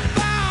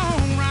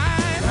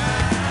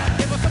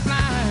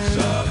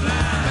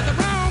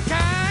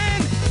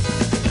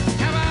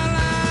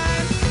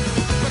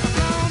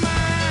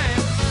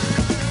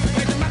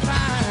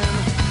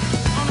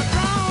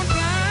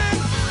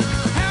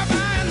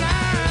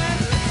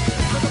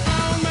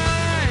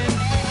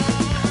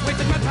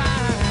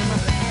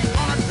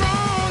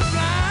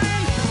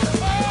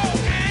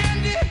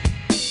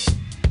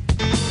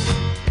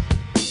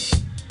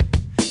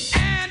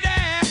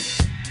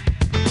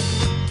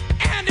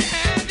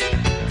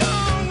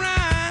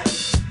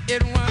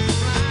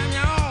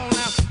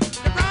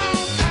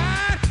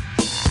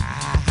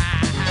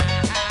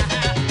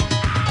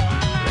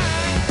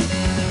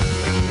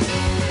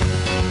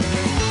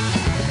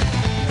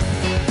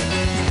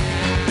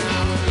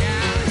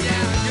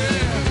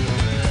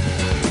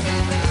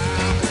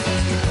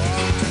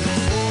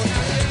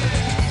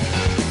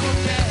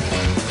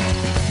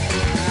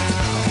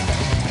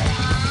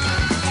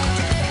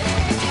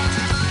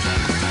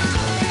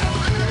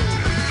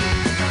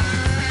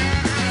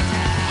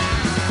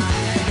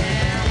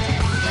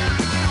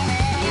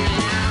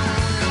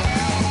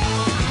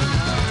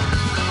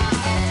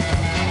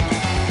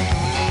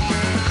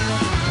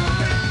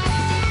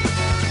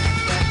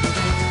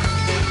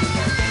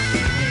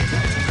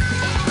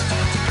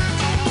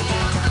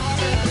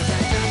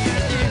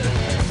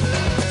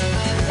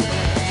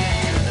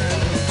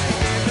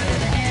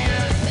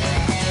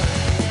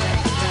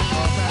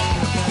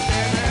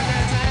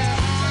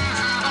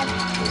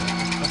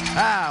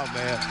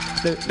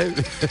That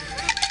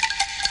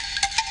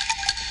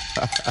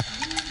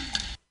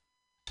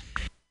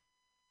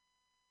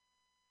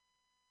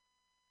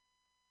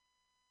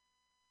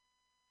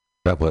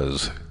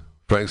was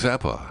Frank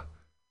Zappa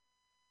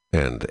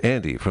and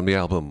Andy from the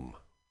album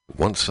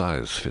One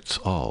Size Fits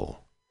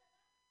All.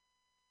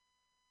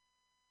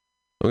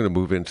 I'm going to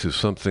move into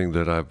something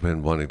that I've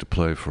been wanting to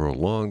play for a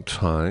long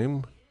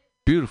time.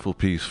 Beautiful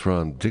piece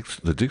from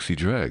the Dixie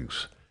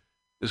Dregs.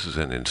 This is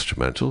an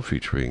instrumental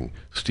featuring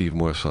Steve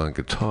Morse on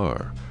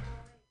guitar.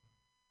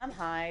 I'm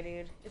high,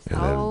 dude.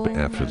 And then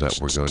after that,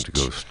 we're going to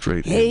go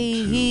straight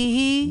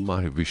into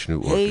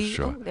Mahavishnu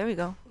Orchestra. Oh, there we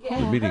go.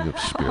 The Meeting of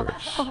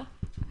Spirits.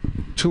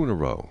 2 in a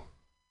row.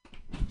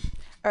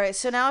 All right,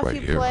 so now right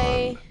if you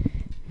play...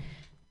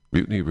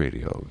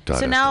 MutinyRadio.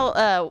 So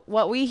now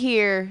what we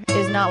hear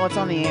is not what's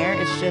on the air.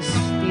 It's just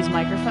these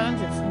microphones.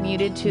 It's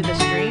muted to the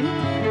stream.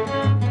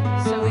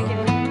 So we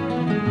can...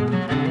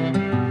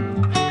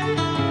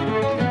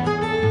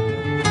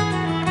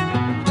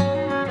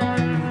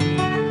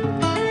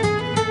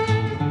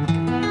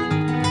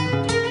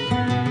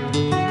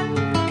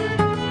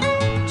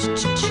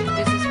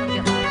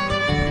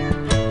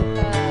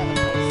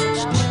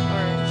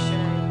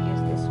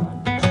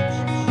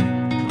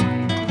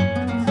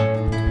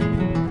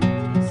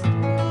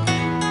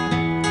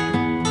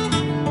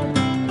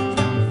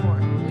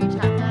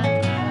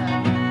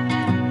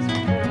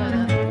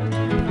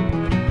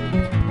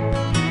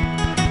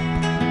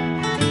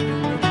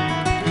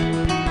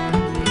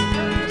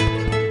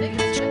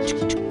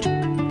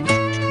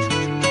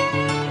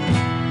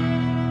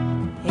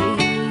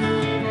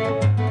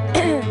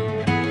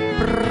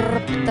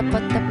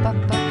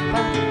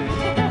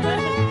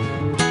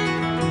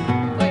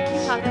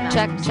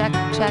 Check.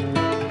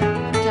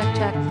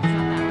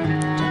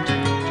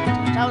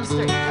 That one's 3.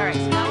 All right,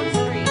 so that one's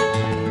 3.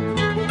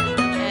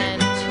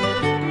 And 2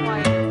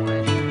 quieter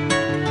wood.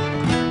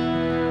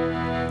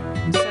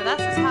 So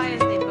that's as high as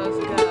they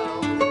both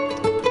go.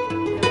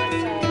 And let's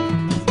say,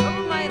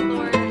 oh my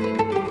lord.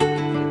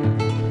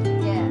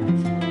 Yeah.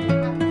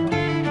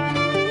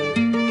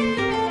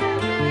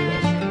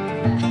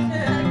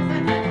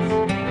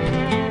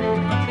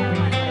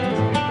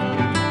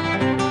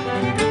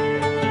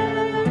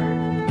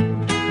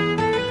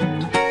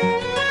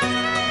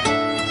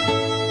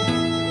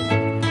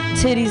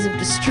 Titties of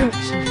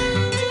destruction.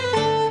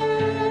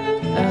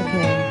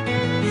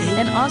 Okay.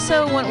 And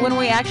also, when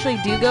we actually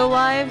do go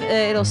live,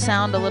 it'll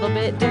sound a little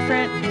bit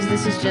different because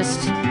this is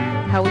just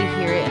how we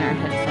hear it in our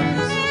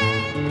headphones.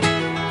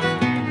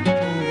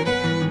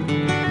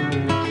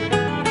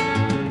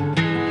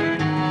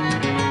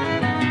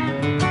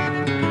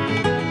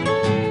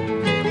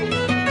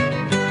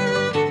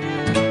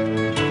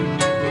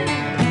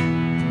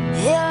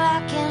 Yeah,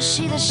 I can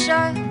see the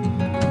sun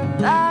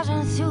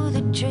rising through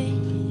the trees.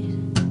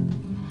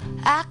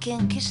 I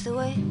can kiss the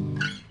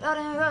wind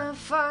running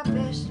far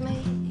past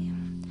me.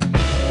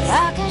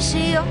 I can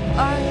see your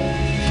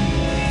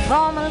eyes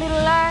from a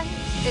little light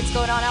that's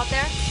going on out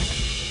there.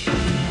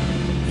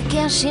 You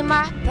can't see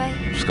my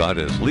face. Scott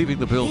is leaving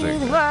the building.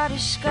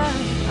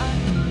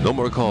 No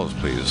more calls,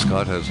 please.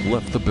 Scott has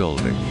left the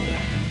building.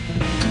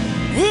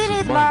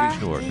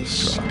 Mahavishnu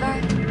Orchestra.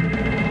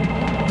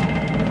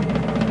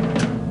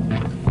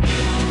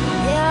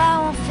 Yeah, I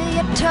won't feel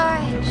your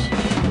touch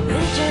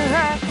reaching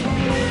right for me.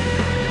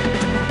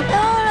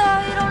 No,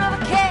 you don't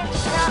have a catch.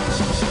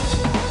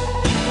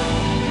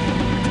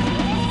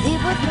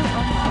 Leave with me.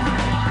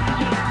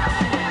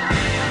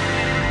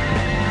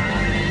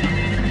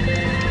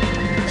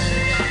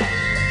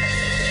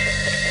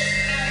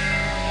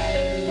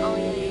 Oh,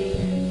 yeah.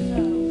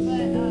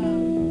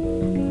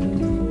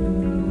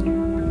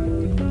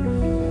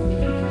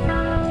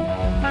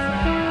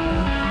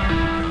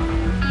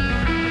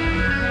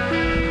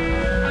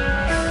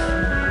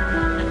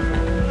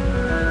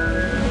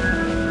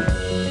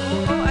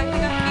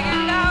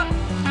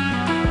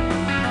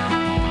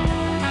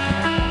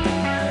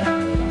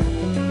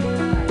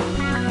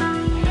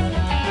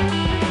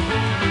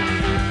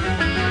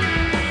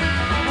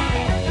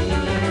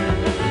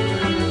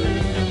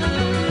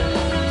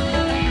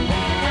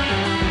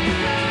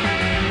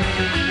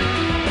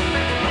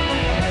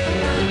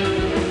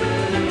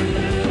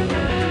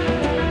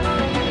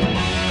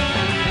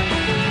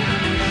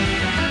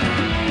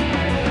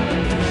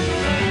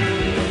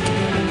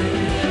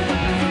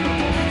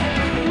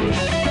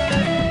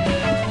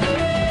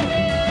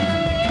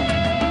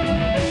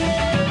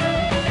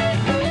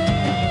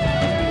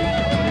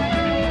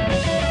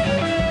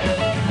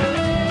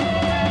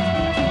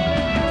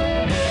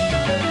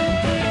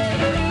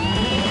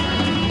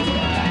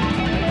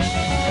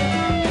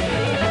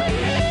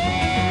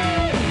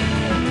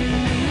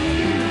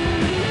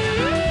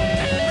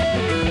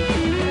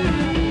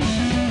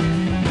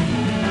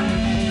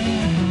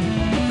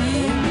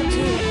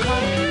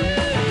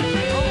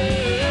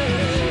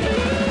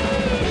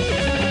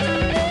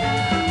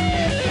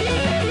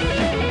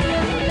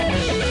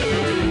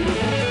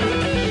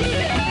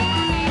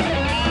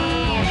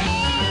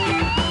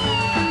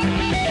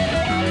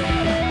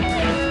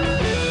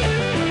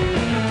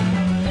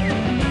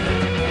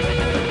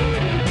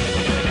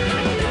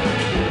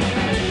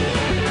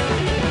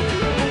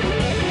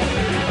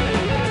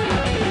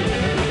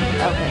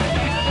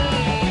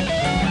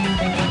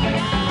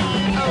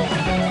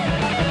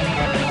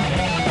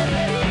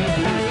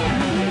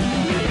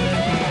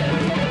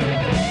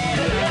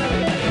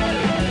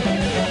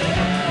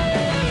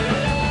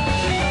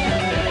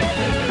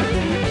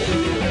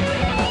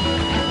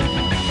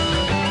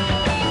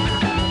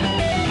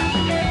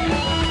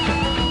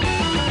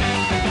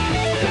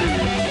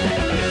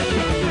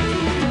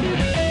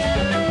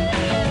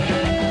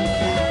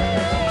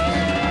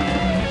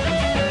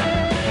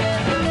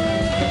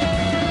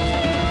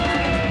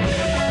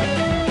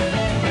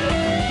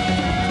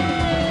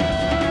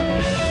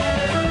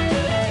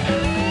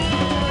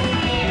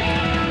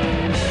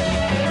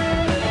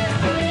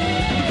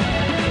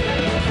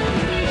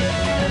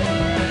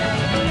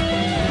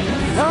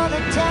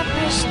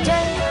 mistake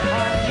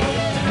I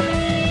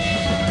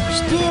hate.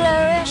 Still the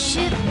rest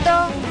she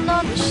don't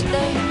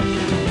understand.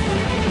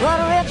 What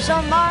rips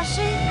on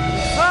mercy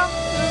from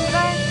the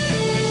vein.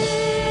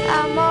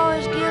 I'm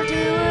always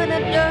guilty when the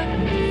dirt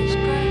is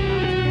great.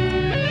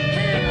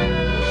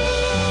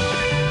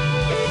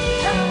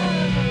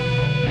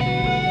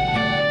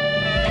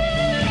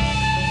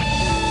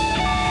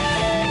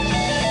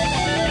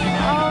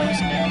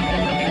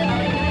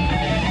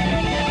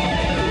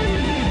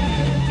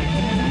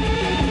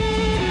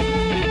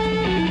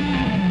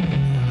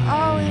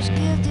 Always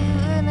guilty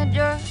when the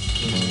dirt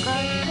is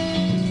great.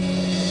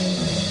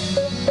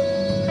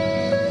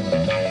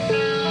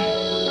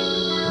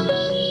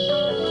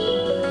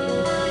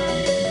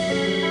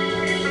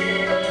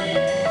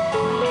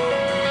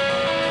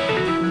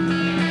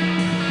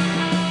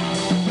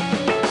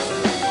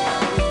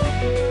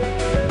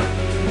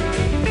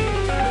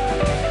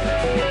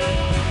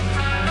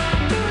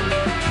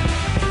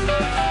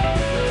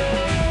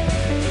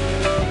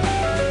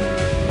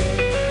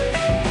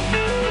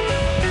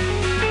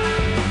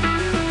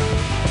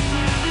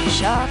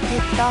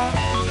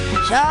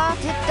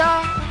 Shut it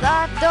off,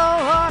 I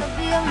don't want to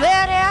be a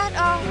man at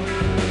all.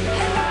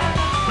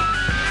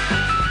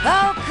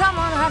 Oh, come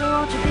on, I don't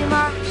want you to be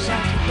my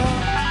shut it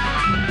off.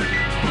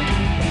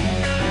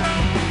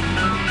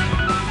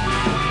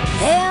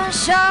 And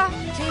shut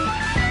it,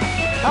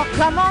 oh,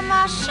 come on,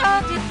 my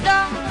shut it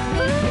off.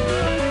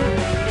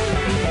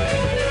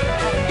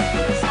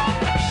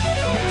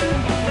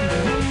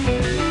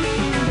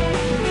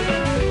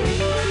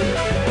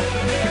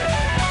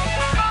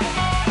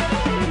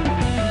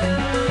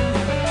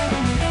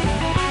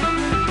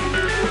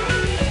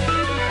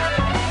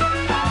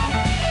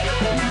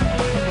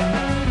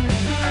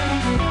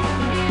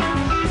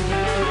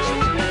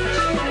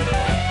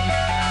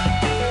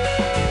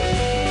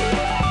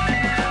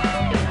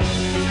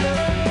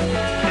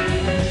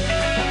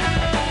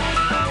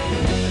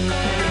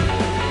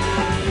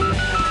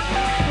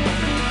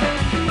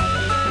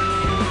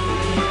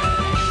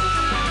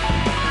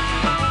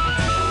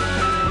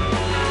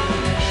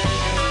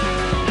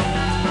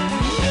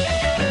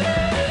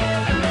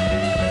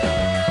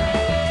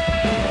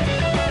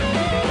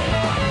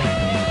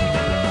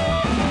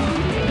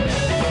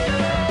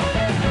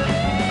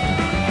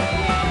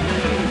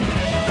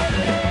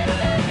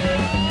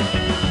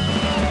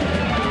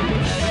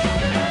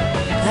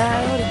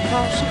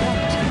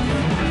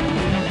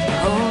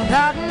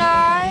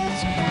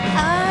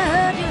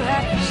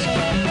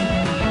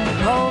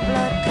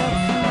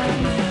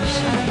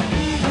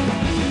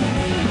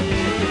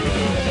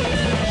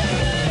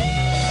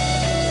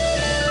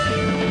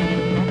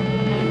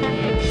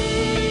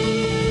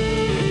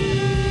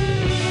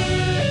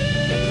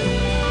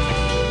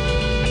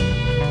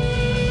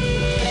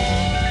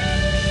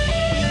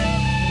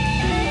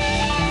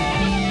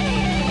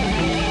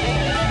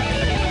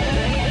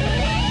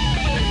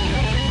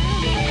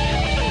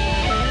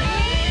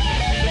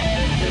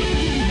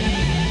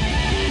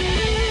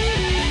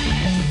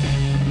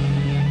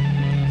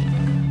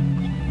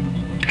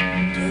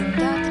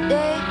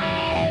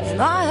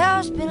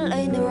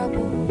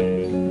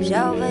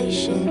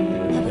 Salvation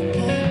never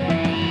came.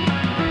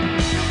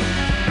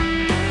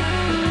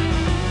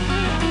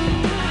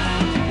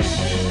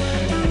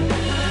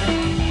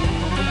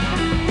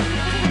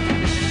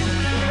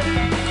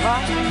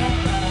 Cross the head.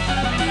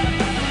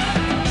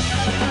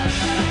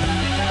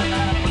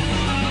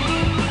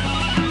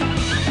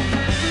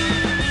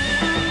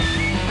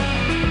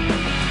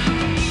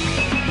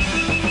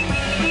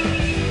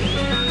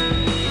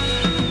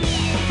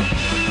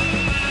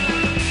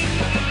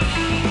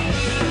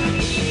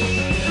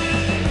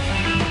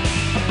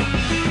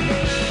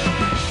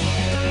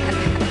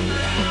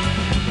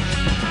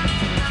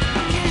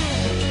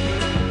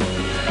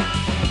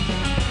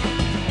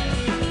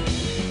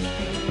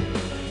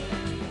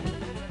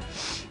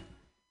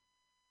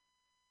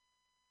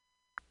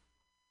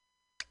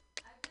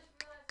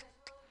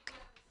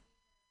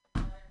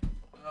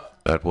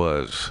 That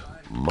was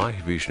My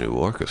Vishnu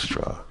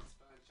Orchestra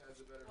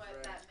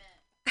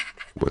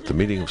with The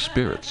Meaning of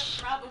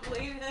Spirits.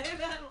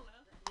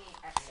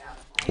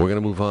 We're going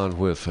to move on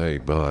with a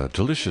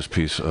delicious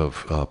piece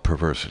of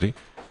perversity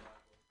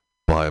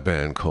by a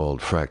band called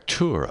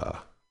Fractura.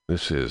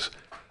 This is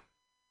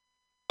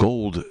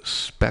Gold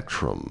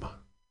Spectrum.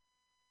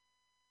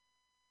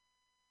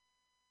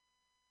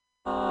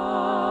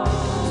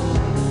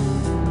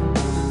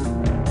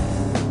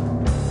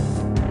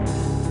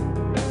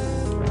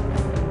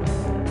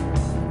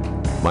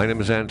 My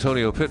name is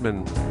Antonio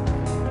Pittman.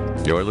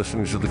 You're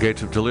listening to The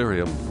Gates of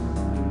Delirium,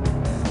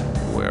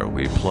 where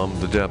we plumb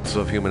the depths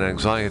of human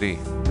anxiety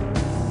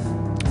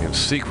and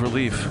seek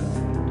relief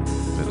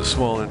in the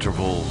small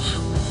intervals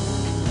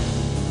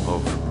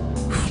of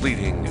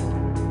fleeting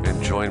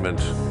enjoyment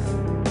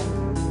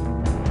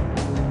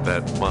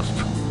that must,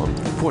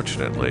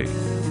 unfortunately,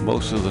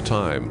 most of the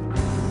time,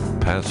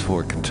 pass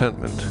for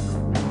contentment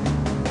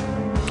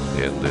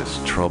in this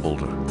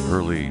troubled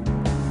early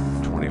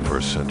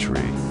 21st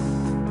century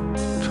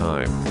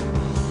time.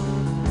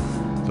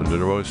 The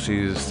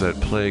neuroses that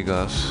plague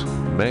us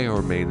may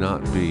or may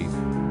not be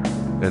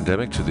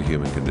endemic to the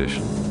human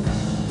condition.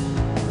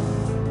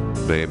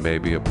 They may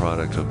be a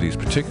product of these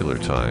particular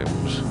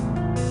times.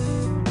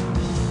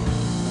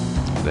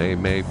 They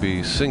may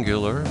be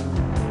singular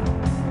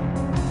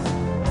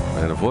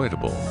and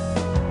avoidable,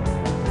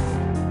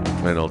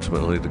 and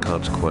ultimately the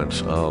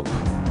consequence of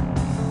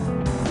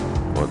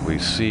what we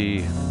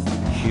see,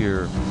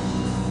 hear,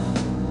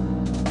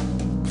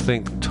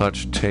 think,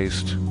 touch,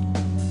 taste,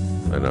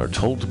 and are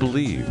told to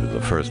believe in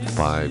the first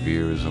 5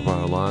 years of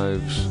our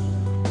lives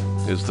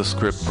is the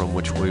script from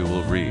which we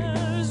will read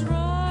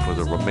for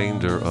the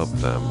remainder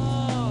of them.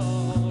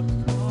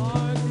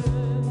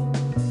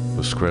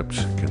 The script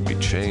can be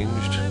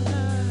changed.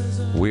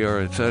 We are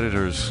its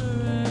editors,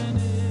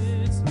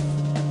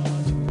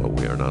 but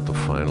we are not the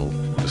final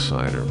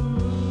decider.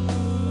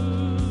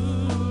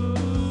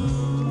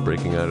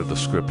 Breaking out of the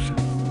script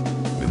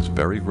is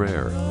very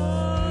rare.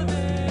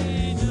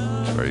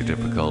 It's very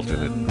difficult,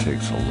 and it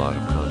takes a lot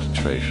of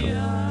concentration.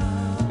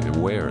 The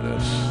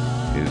awareness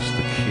is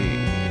the key.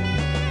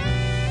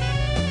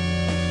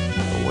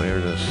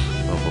 Awareness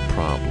of a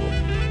problem.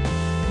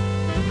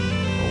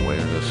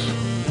 Awareness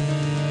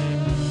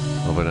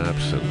of an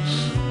absence.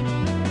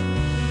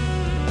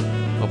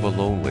 Of a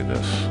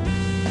loneliness.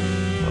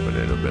 Of an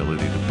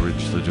inability to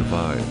bridge the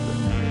divide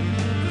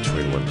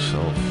between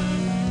oneself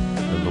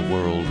and the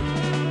world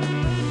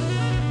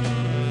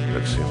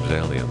that seems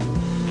alien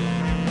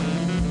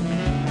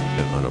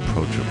and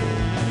unapproachable.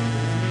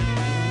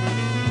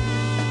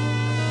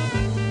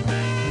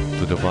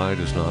 The divide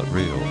is not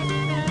real.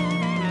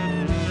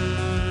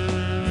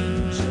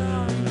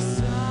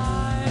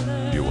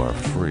 You are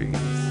free.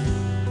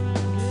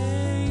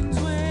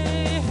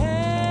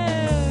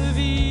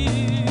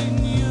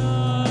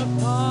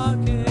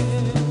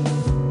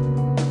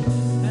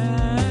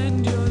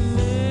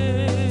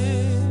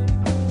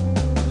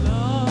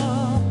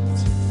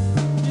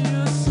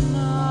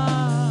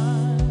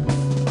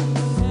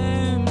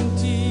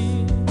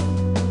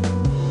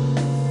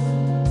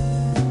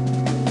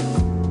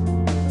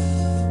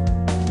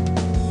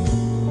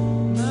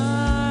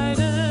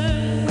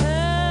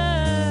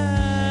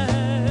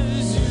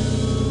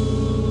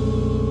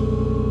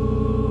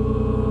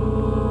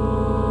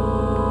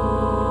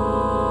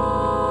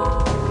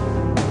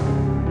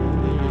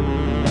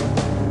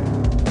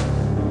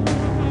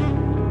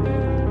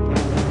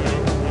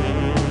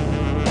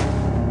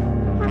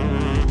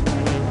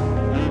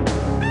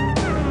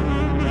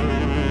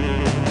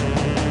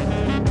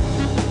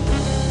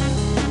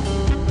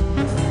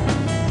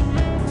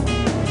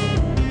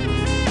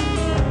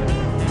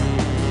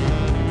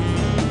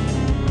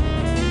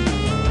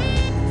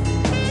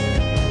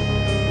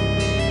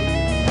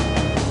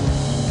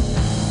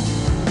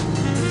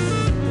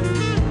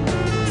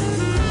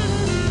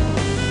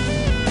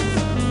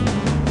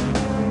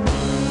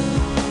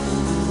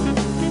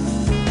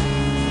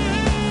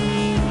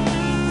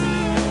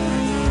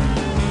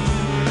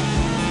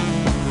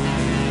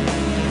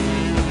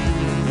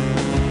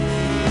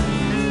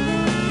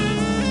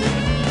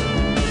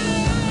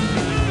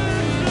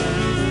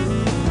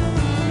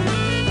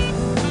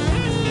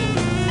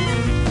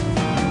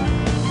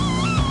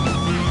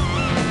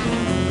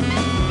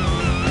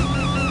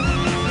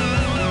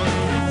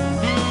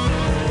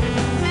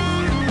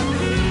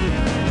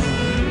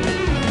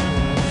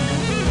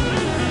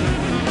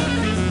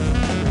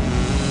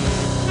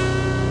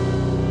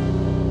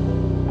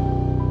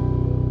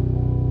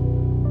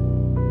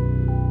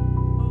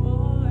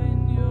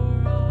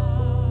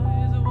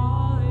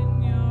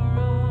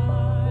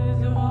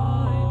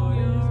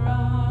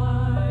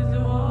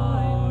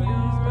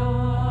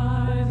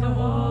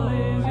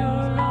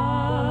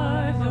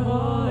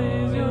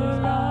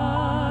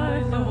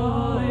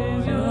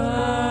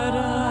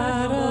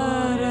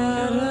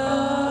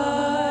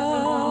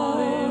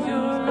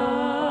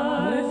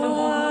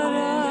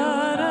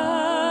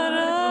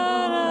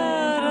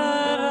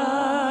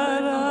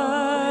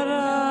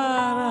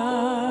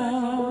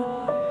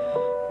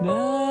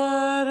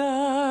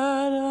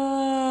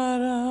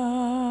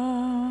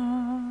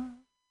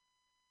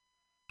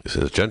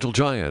 This is Gentle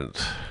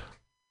Giant.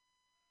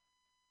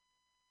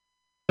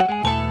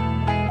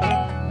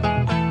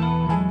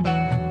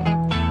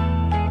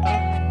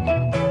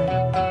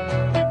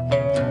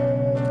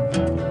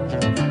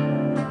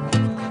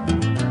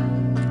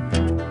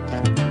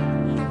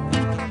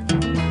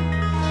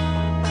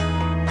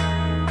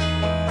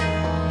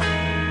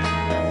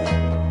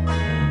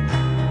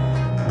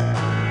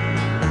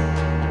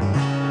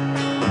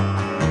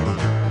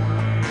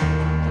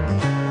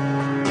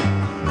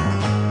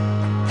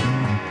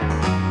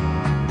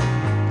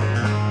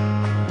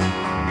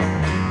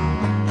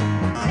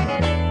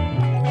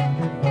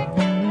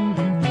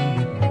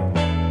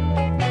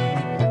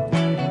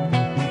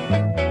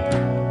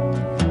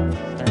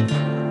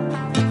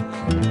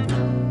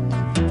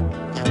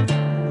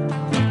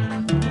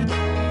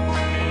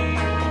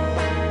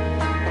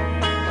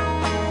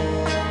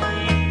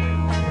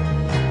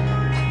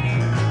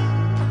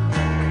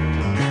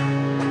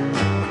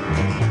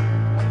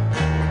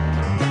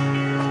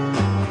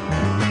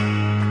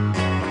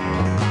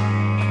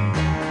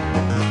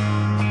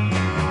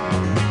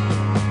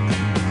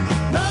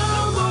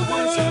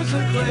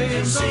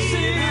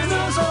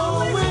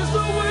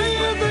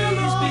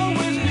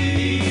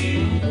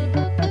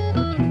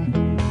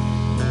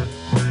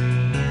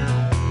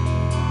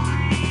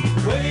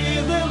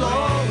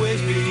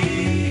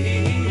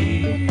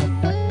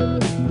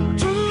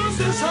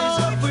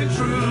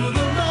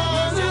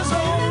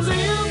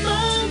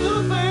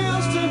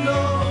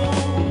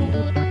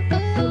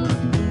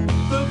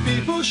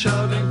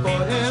 shouting for